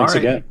 Thanks All right.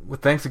 again. Well,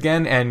 thanks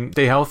again, and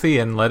stay healthy,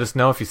 and let us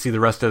know if you see the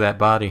rest of that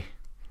body.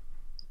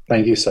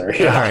 thank you, sir.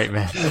 Yeah. All right,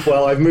 man.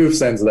 Well, I've moved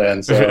since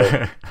then, so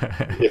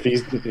if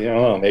he's, I don't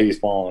know, maybe he's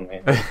following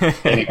me.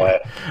 Anyway,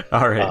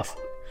 All right.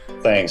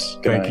 thanks.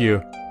 Good Thank night.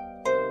 you.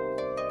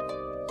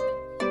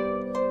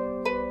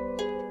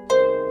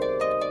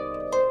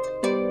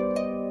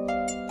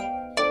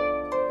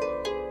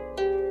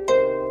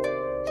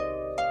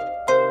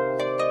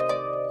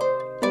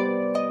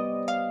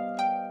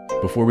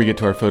 Before we get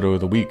to our photo of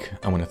the week,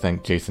 I want to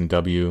thank Jason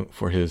W.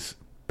 for his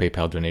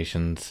PayPal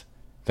donations.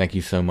 Thank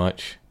you so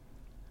much.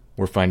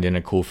 We're finding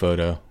a cool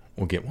photo.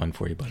 We'll get one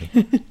for you, buddy.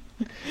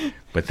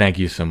 But thank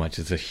you so much.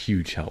 It's a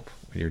huge help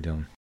what you're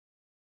doing.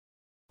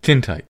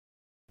 Tintype.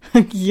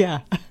 Yeah.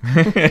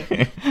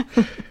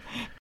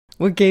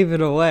 What gave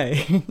it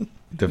away?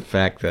 The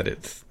fact that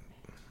it's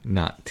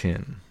not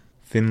tin.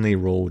 Thinly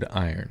rolled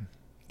iron.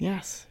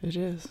 Yes, it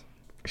is.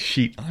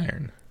 Sheet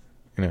iron,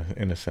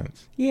 in a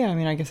sense. Yeah, I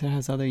mean, I guess it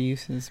has other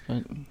uses,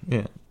 but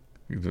Yeah.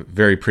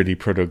 Very pretty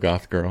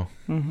proto-goth girl.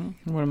 one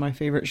of my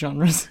favorite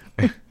genres.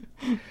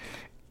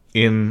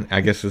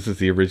 I guess this is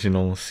the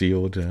original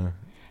sealed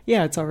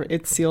Yeah,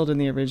 it's sealed in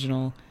the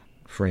original.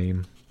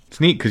 frame. It's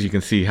neat because you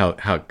can see how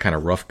kind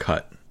of rough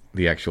cut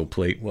the actual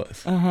plate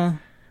was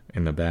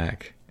in the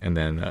back. And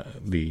then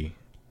the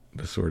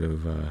sort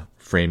of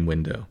frame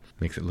window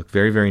makes it look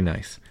very, very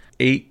nice.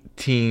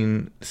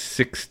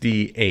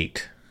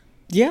 1868.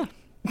 Yeah.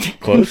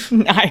 Close?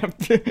 I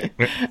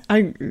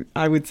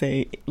would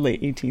say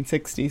late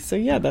 1860s. So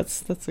yeah,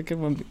 that's a good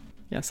one.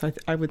 Yes,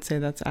 I would say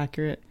that's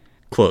accurate.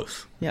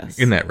 Close. Yes.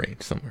 In that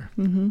range somewhere.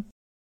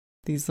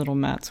 These little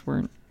mats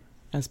weren't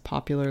as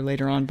popular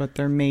later on, but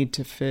they're made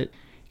to fit.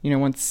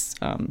 Once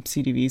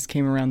CDVs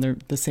came around, they're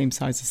the same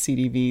size as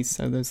CDVs,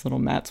 so those little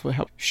mats will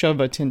help shove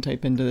a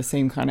tintype into the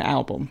same kind of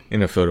album.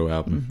 In a photo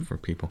album for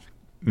people.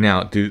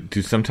 Now, do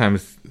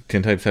sometimes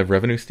tintypes have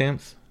revenue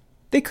stamps?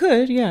 They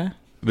could, yeah.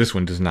 This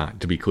one does not,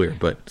 to be clear,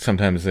 but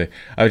sometimes I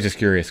was just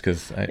curious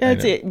because Yeah,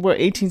 it's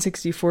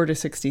 1864 to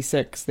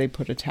 66, they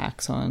put a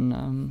tax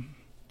on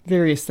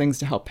various things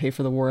to help pay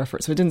for the war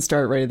effort. So it didn't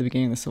start right at the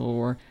beginning of the Civil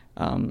War,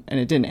 and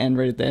it didn't end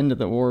right at the end of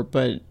the war,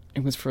 but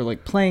it was for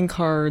like playing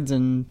cards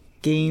and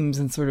games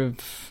and sort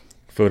of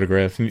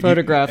photographs. and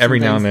Every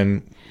now and things.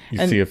 then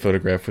you see a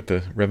photograph with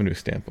the revenue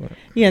stamp on it.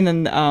 Yeah,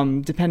 and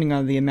then depending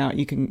on the amount,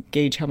 you can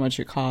gauge how much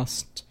it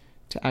costs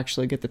to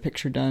actually get the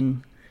picture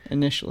done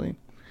initially.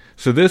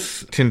 So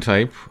this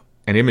tintype,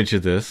 an image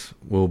of this,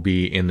 will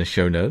be in the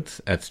show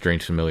notes at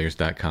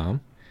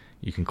strangefamiliars.com.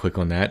 You can click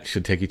on that. It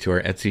should take you to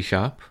our Etsy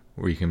shop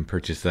where you can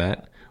purchase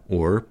that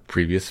or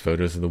previous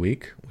photos of the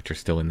week, which are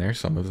still in there,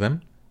 some of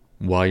them.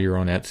 While you're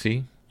on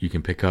Etsy, you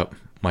can pick up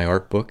my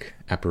art book,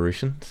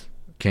 Apparitions.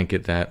 Can't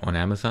get that on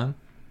Amazon.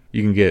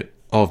 You can get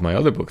all of my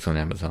other books on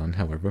Amazon,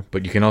 however,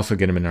 but you can also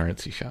get them in our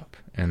Etsy shop.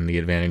 And the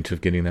advantage of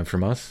getting them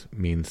from us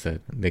means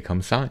that they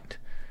come signed.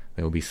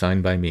 They will be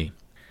signed by me.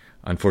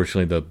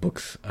 Unfortunately, the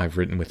books I've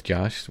written with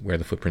Josh, Where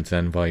the Footprints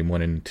End, Volume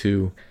 1 and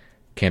 2,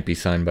 can't be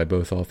signed by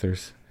both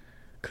authors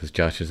because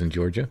Josh is in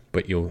Georgia,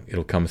 but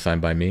it'll come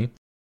signed by me.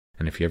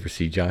 And if you ever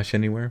see Josh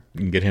anywhere,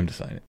 you can get him to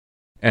sign it.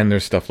 And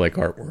there's stuff like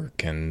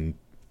artwork and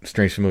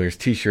Strange Familiars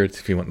t-shirts.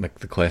 If you want like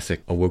the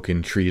classic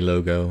Awoken Tree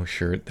logo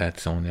shirt,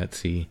 that's on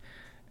Etsy.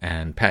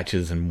 And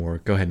patches and more.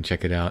 Go ahead and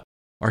check it out.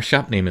 Our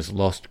shop name is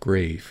Lost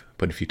Grave,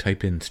 but if you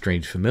type in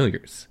Strange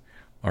Familiars,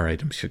 our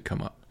items should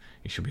come up.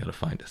 You should be able to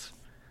find us.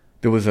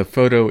 There was a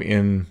photo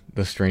in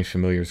the Strange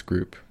Familiars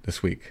group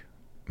this week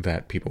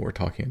that people were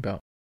talking about.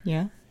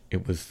 Yeah.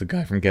 It was the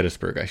guy from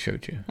Gettysburg I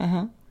showed you.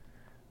 Uh-huh.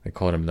 They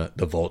called him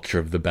the vulture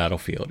of the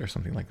battlefield or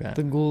something like that.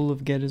 The Ghoul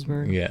of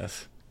Gettysburg.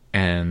 Yes.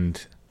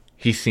 And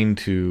he seemed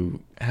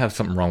to have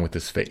something wrong with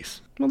his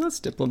face. Well,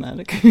 that's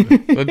diplomatic.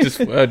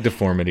 Just a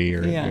deformity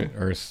or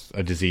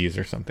a disease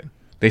or something.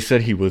 They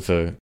said he was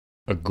a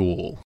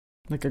ghoul.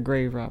 Like a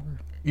grave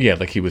robber. Yeah,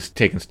 like he was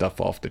taking stuff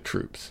off the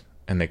troops.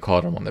 And they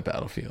caught him on the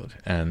battlefield.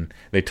 And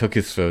they took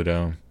his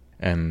photo,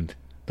 and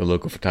the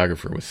local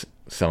photographer was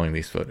selling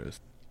these photos.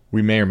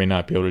 We may or may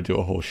not be able to do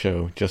a whole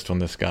show just on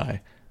this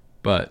guy.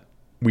 But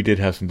we did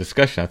have some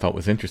discussion I thought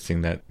was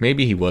interesting that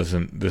maybe he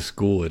wasn't this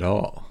ghoul at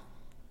all.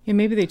 Yeah,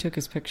 maybe they took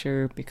his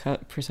picture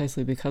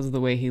precisely because of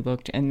the way he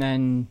looked, and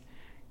then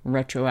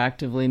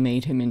retroactively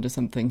made him into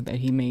something that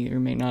he may or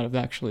may not have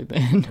actually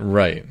been.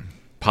 Right.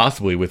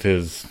 Possibly with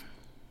his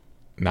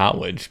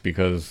knowledge,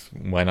 because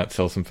why not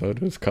sell some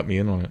photos? Cut me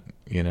in on it,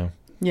 you know?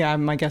 Yeah,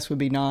 my guess would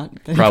be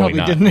not. They Probably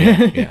not.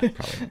 didn't. Yeah,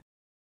 probably not.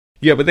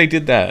 Yeah, but they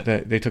did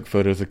that. They took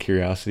photos of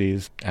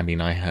curiosities. I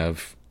mean, I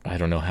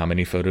don't know how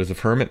many photos of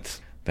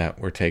hermits that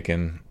were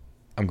taken,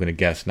 I'm going to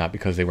guess, not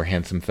because they were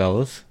handsome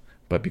fellows,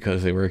 but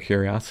because they were a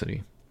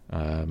curiosity.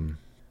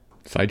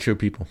 Sideshow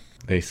people.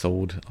 They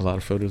sold a lot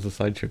of photos of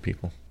sideshow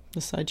people.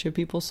 The sideshow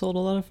people sold a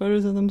lot of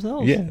photos of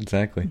themselves. Yeah,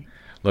 exactly.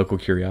 Local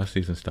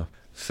curiosities and stuff.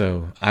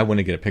 So I want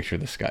to get a picture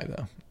of this guy,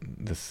 though.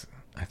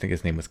 I think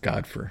his name was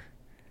Godfrey.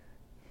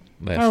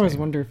 I always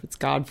wonder if it's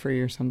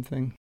Godfrey or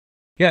something.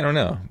 Yeah,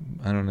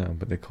 I don't know,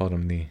 but they called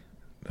him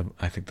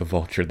I think the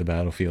vulture of the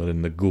battlefield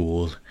and the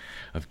ghoul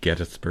of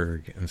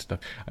Gettysburg and stuff.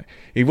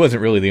 He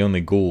wasn't really the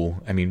only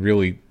ghoul. I mean,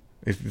 really,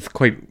 it's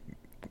quite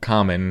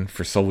common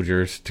for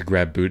soldiers to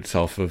grab boots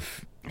off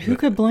of... Who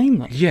could blame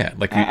them? Yeah,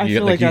 like I you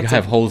feel like that's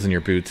have holes in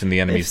your boots and the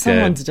enemy's If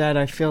someone's dead,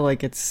 I feel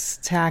like it's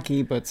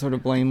tacky but sort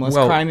of blameless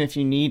crime if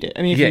you need it.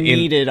 I mean, if you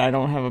need it, I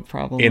don't have a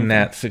problem in with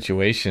that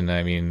situation.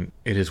 I mean,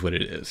 it is what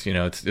it is. You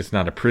know, it's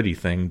not a pretty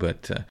thing,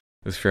 but it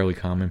was fairly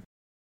common.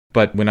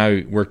 But when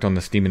I worked on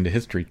the Steam into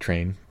History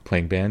train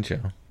playing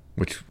banjo,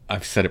 which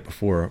I've said it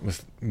before, it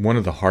was one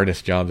of the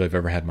hardest jobs I've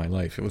ever had in my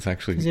life. It was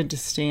actually... You had to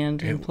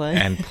stand and play?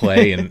 And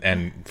play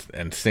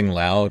and sing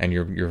loud, and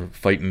you're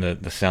fighting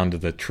the sound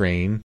of the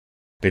train.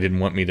 They didn't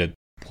want me to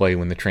play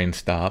when the train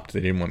stopped.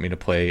 They didn't want me to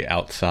play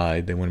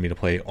outside. They wanted me to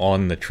play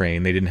on the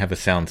train. They didn't have a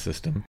sound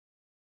system.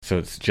 So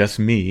it's just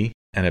me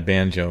and a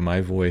banjo, my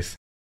voice,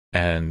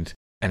 and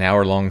an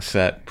hour-long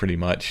set pretty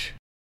much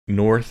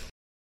north,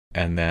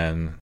 and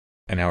then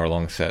an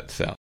hour-long set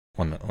south.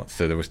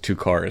 So there was 2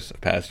 cars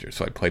of passengers.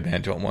 So I'd play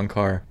banjo on one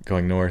car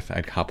going north.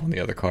 I'd hop on the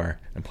other car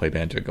and play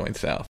banjo going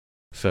south.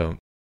 So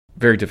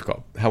very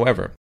difficult.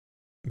 However,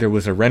 there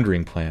was a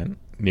rendering plant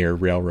near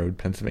Railroad,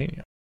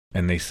 Pennsylvania.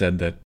 And they said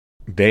that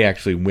they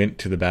actually went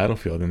to the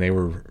battlefield and they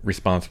were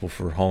responsible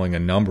for hauling a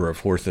number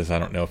of horses. I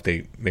don't know if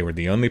they were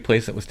the only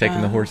place that was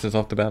taking the horses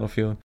off the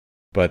battlefield,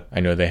 but I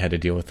know they had to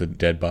deal with the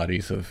dead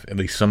bodies of at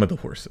least some of the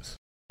horses.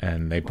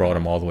 And they brought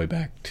them all the way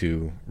back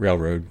to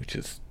Railroad, which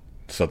is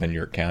southern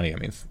York County. I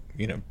mean, it's,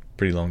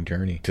 pretty long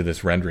journey to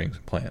this rendering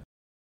plant.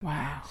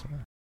 Wow. So,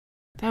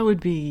 that would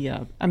be,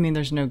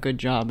 there's no good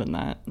job in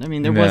that. I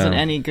mean, there wasn't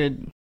any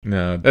good...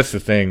 No, that's the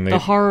thing. The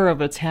horror of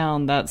a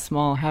town that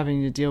small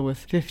having to deal with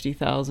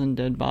 50,000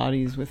 dead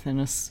bodies within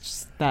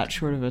that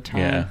short of a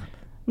time.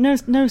 Yeah.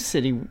 No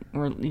city,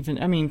 or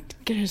even,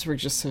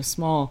 Gettysburg's just so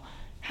small.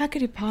 How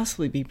could it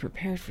possibly be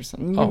prepared for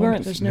something?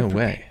 There's no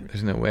way.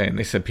 There's no way. And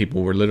they said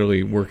people were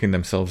literally working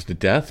themselves to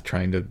death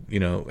trying to,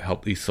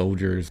 help these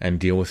soldiers and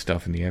deal with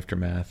stuff in the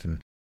aftermath. And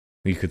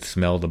you could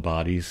smell the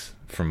bodies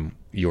from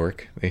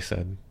York, they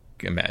said.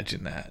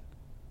 Imagine that.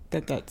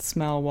 That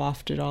smell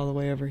wafted all the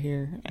way over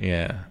here.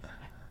 Yeah.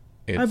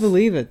 I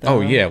believe it, though.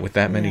 Oh, yeah, with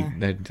that many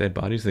dead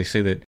bodies. They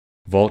say that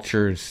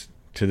vultures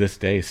to this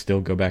day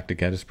still go back to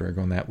Gettysburg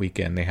on that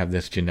weekend. They have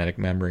this genetic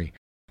memory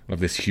of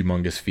this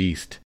humongous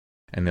feast,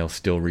 and they'll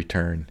still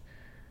return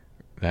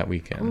that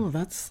weekend. Oh,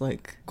 that's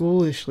like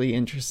ghoulishly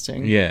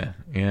interesting. Yeah,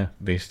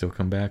 they still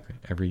come back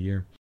every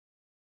year.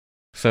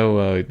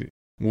 So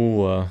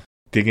we'll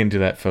dig into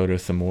that photo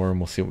some more, and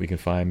we'll see what we can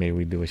find. Maybe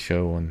we do a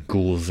show on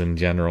ghouls in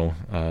general,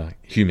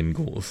 human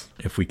ghouls,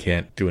 if we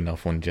can't do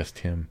enough on just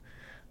him.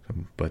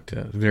 But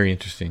very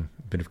interesting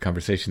bit of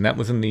conversation. That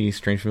was in the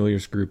Strange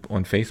Familiars group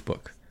on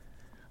Facebook.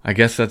 I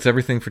guess that's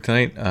everything for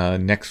tonight.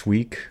 Next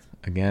week,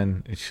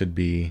 again, it should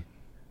be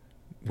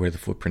Where the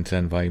Footprints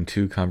End Volume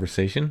 2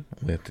 conversation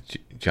with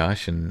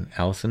Josh and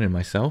Allison and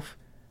myself.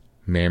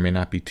 May or may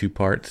not be 2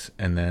 parts.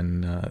 And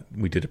then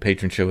we did a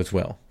patron show as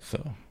well.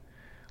 So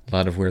a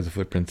lot of Where the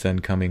Footprints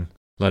End coming.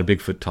 A lot of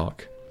Bigfoot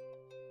talk.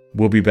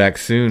 We'll be back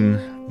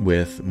soon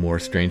with more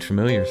Strange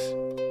Familiars.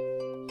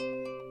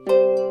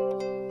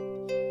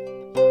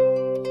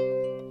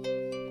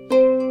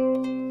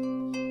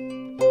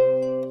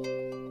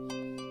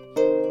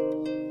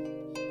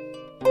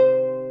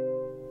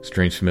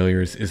 Strange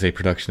Familiars is a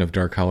production of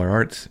Dark Holler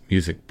Arts,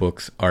 music,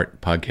 books,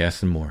 art,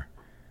 podcasts, and more.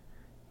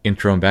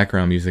 Intro and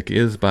background music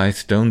is by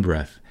Stone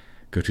Breath.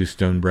 Go to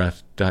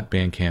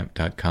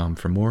stonebreath.bandcamp.com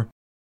for more.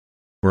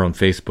 We're on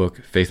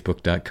Facebook,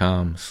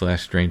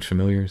 facebook.com/Strange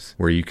Familiars,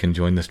 where you can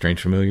join the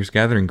Strange Familiars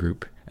Gathering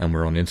group, and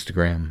we're on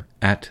Instagram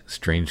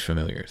 @Strange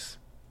Familiars.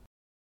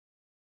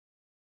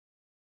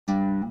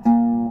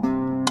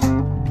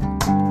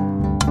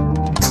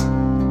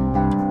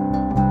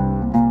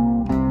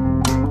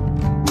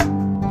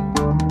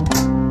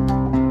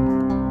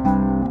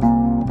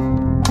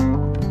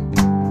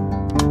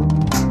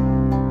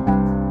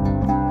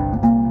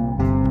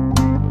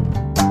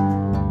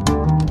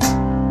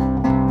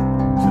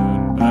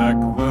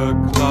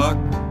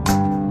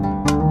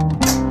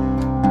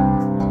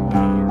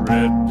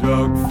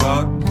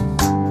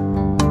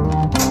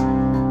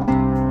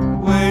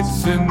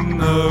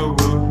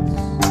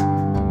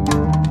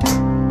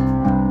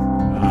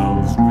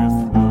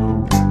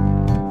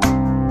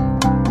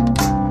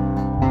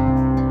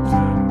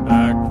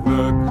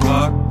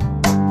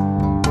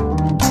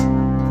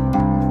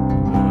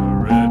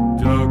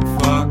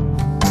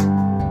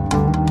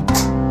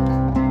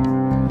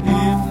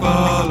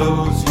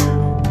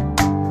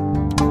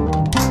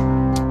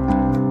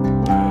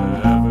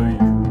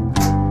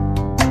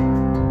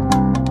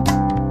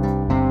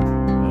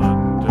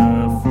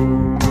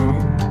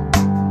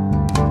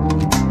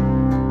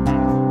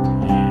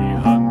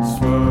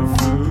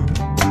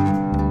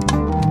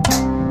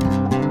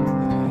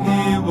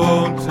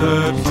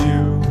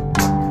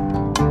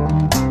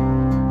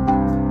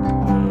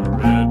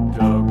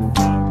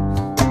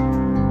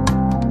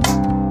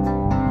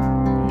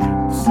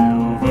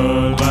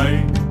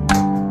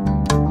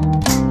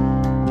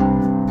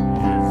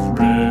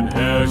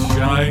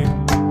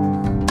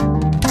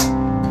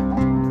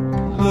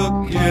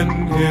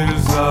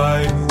 his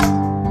eyes.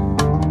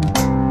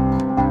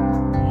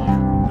 You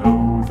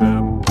know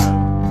them well.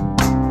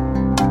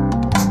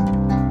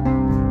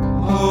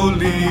 Oh,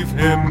 leave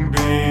him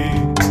be.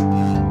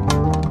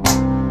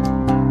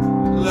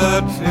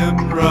 Let him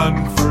run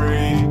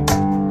free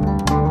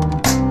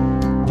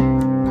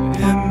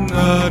in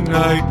the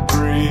night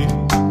breeze.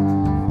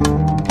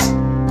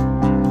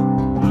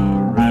 The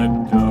red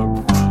dog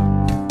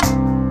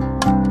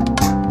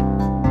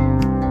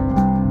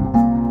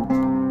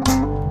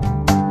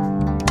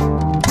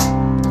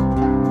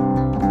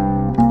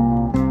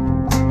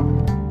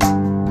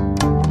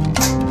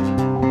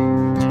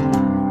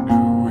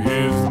knew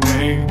his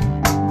name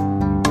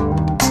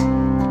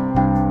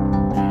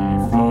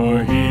before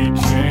he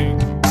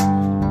changed.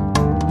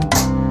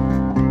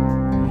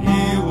 He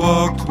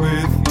walked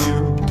with you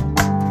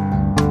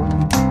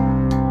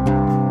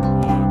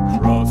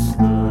across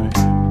the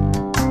hill.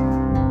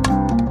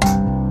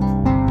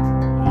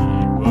 He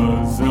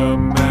was a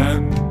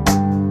man,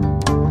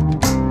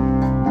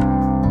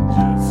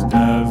 just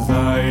as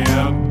I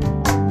am.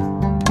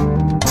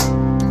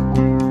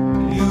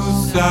 You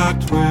sat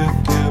with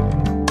him,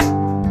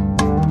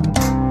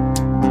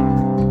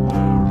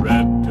 the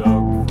red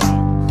dog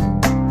fox.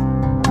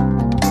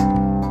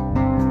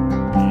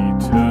 He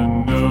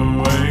turned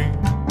away,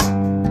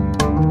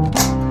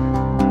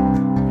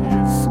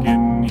 his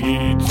skin he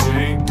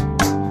changed,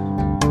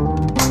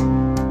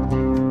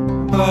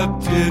 but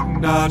did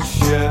not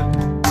shed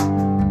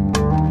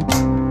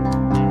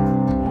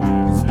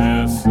his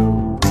hair so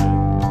red.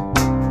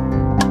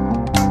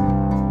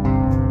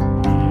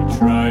 He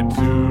tried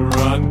to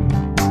run,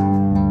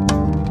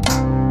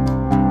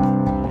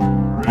 you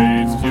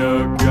raised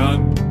your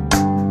gun.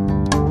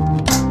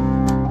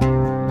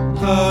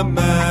 The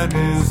man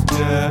is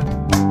dead.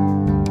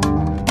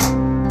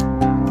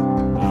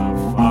 The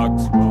fox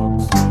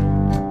walks in.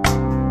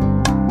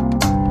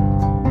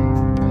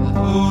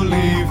 Oh,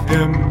 leave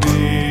him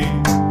be.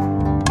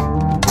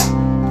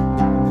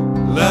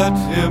 Let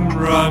him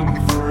run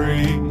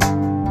free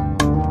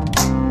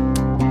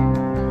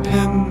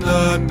in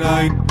the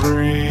night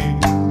breeze.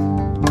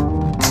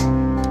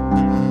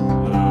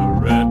 The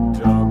red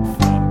dog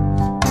fox.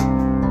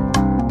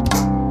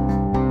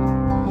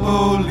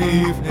 Oh,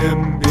 leave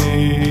him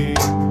be.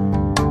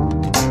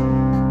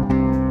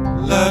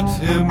 Let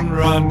him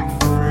run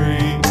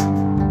free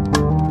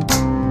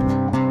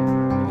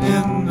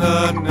in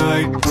the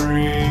night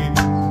breeze.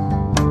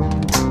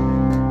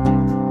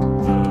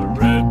 The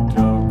red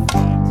dog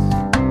fox.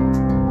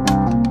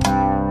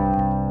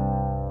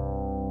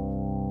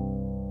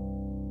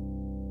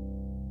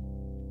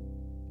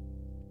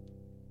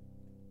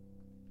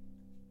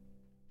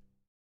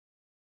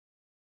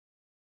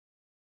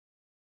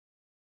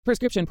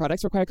 Prescription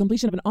products require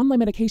completion of an online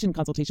medication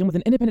consultation with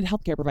an independent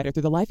healthcare provider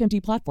through the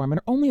LifeMD platform and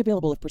are only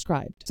available if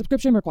prescribed.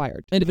 Subscription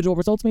required. Individual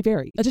results may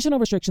vary. Additional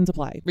restrictions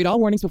apply. Read all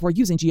warnings before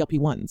using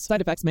GLP-1s.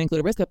 Side effects may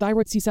include a risk of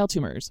thyroid C-cell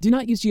tumors. Do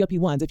not use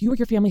GLP-1s if you or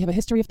your family have a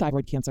history of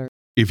thyroid cancer.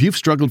 If you've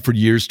struggled for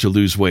years to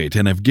lose weight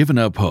and have given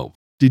up hope,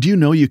 did you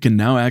know you can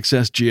now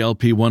access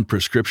GLP-1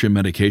 prescription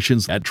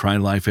medications at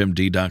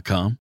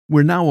TryLifeMD.com?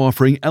 We're now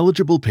offering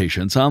eligible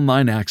patients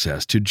online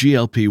access to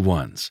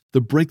GLP-1s, the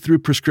breakthrough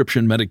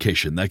prescription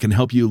medication that can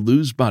help you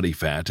lose body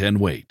fat and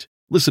weight.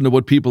 Listen to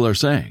what people are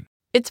saying.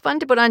 It's fun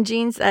to put on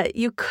jeans that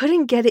you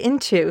couldn't get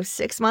into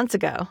 6 months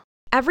ago.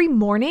 Every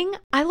morning,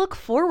 I look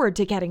forward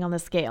to getting on the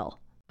scale.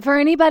 For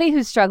anybody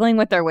who's struggling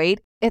with their weight,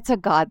 it's a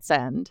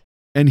godsend.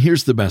 And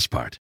here's the best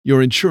part.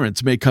 Your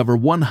insurance may cover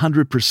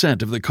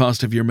 100% of the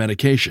cost of your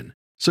medication.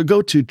 So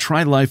go to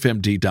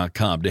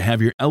TryLifeMD.com to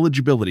have your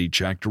eligibility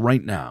checked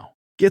right now.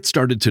 Get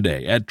started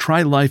today at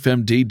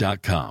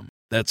TryLifeMD.com.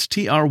 That's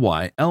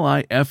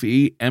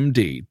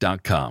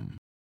TryLifeMD.com.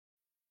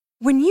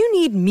 When you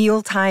need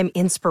mealtime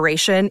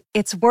inspiration,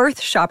 it's worth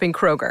shopping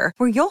Kroger,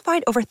 where you'll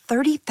find over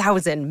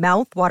 30,000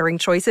 mouth-watering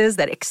choices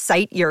that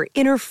excite your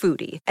inner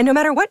foodie. And no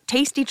matter what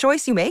tasty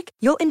choice you make,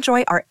 you'll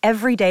enjoy our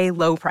everyday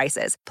low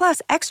prices,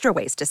 plus extra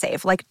ways to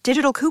save, like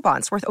digital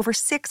coupons worth over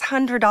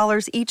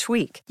 $600 each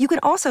week. You can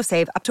also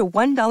save up to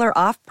 $1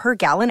 off per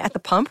gallon at the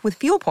pump with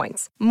fuel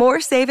points.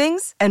 More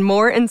savings and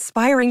more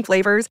inspiring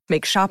flavors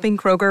make shopping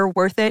Kroger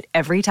worth it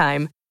every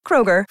time.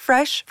 Kroger,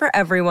 fresh for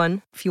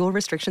everyone. Fuel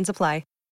restrictions apply.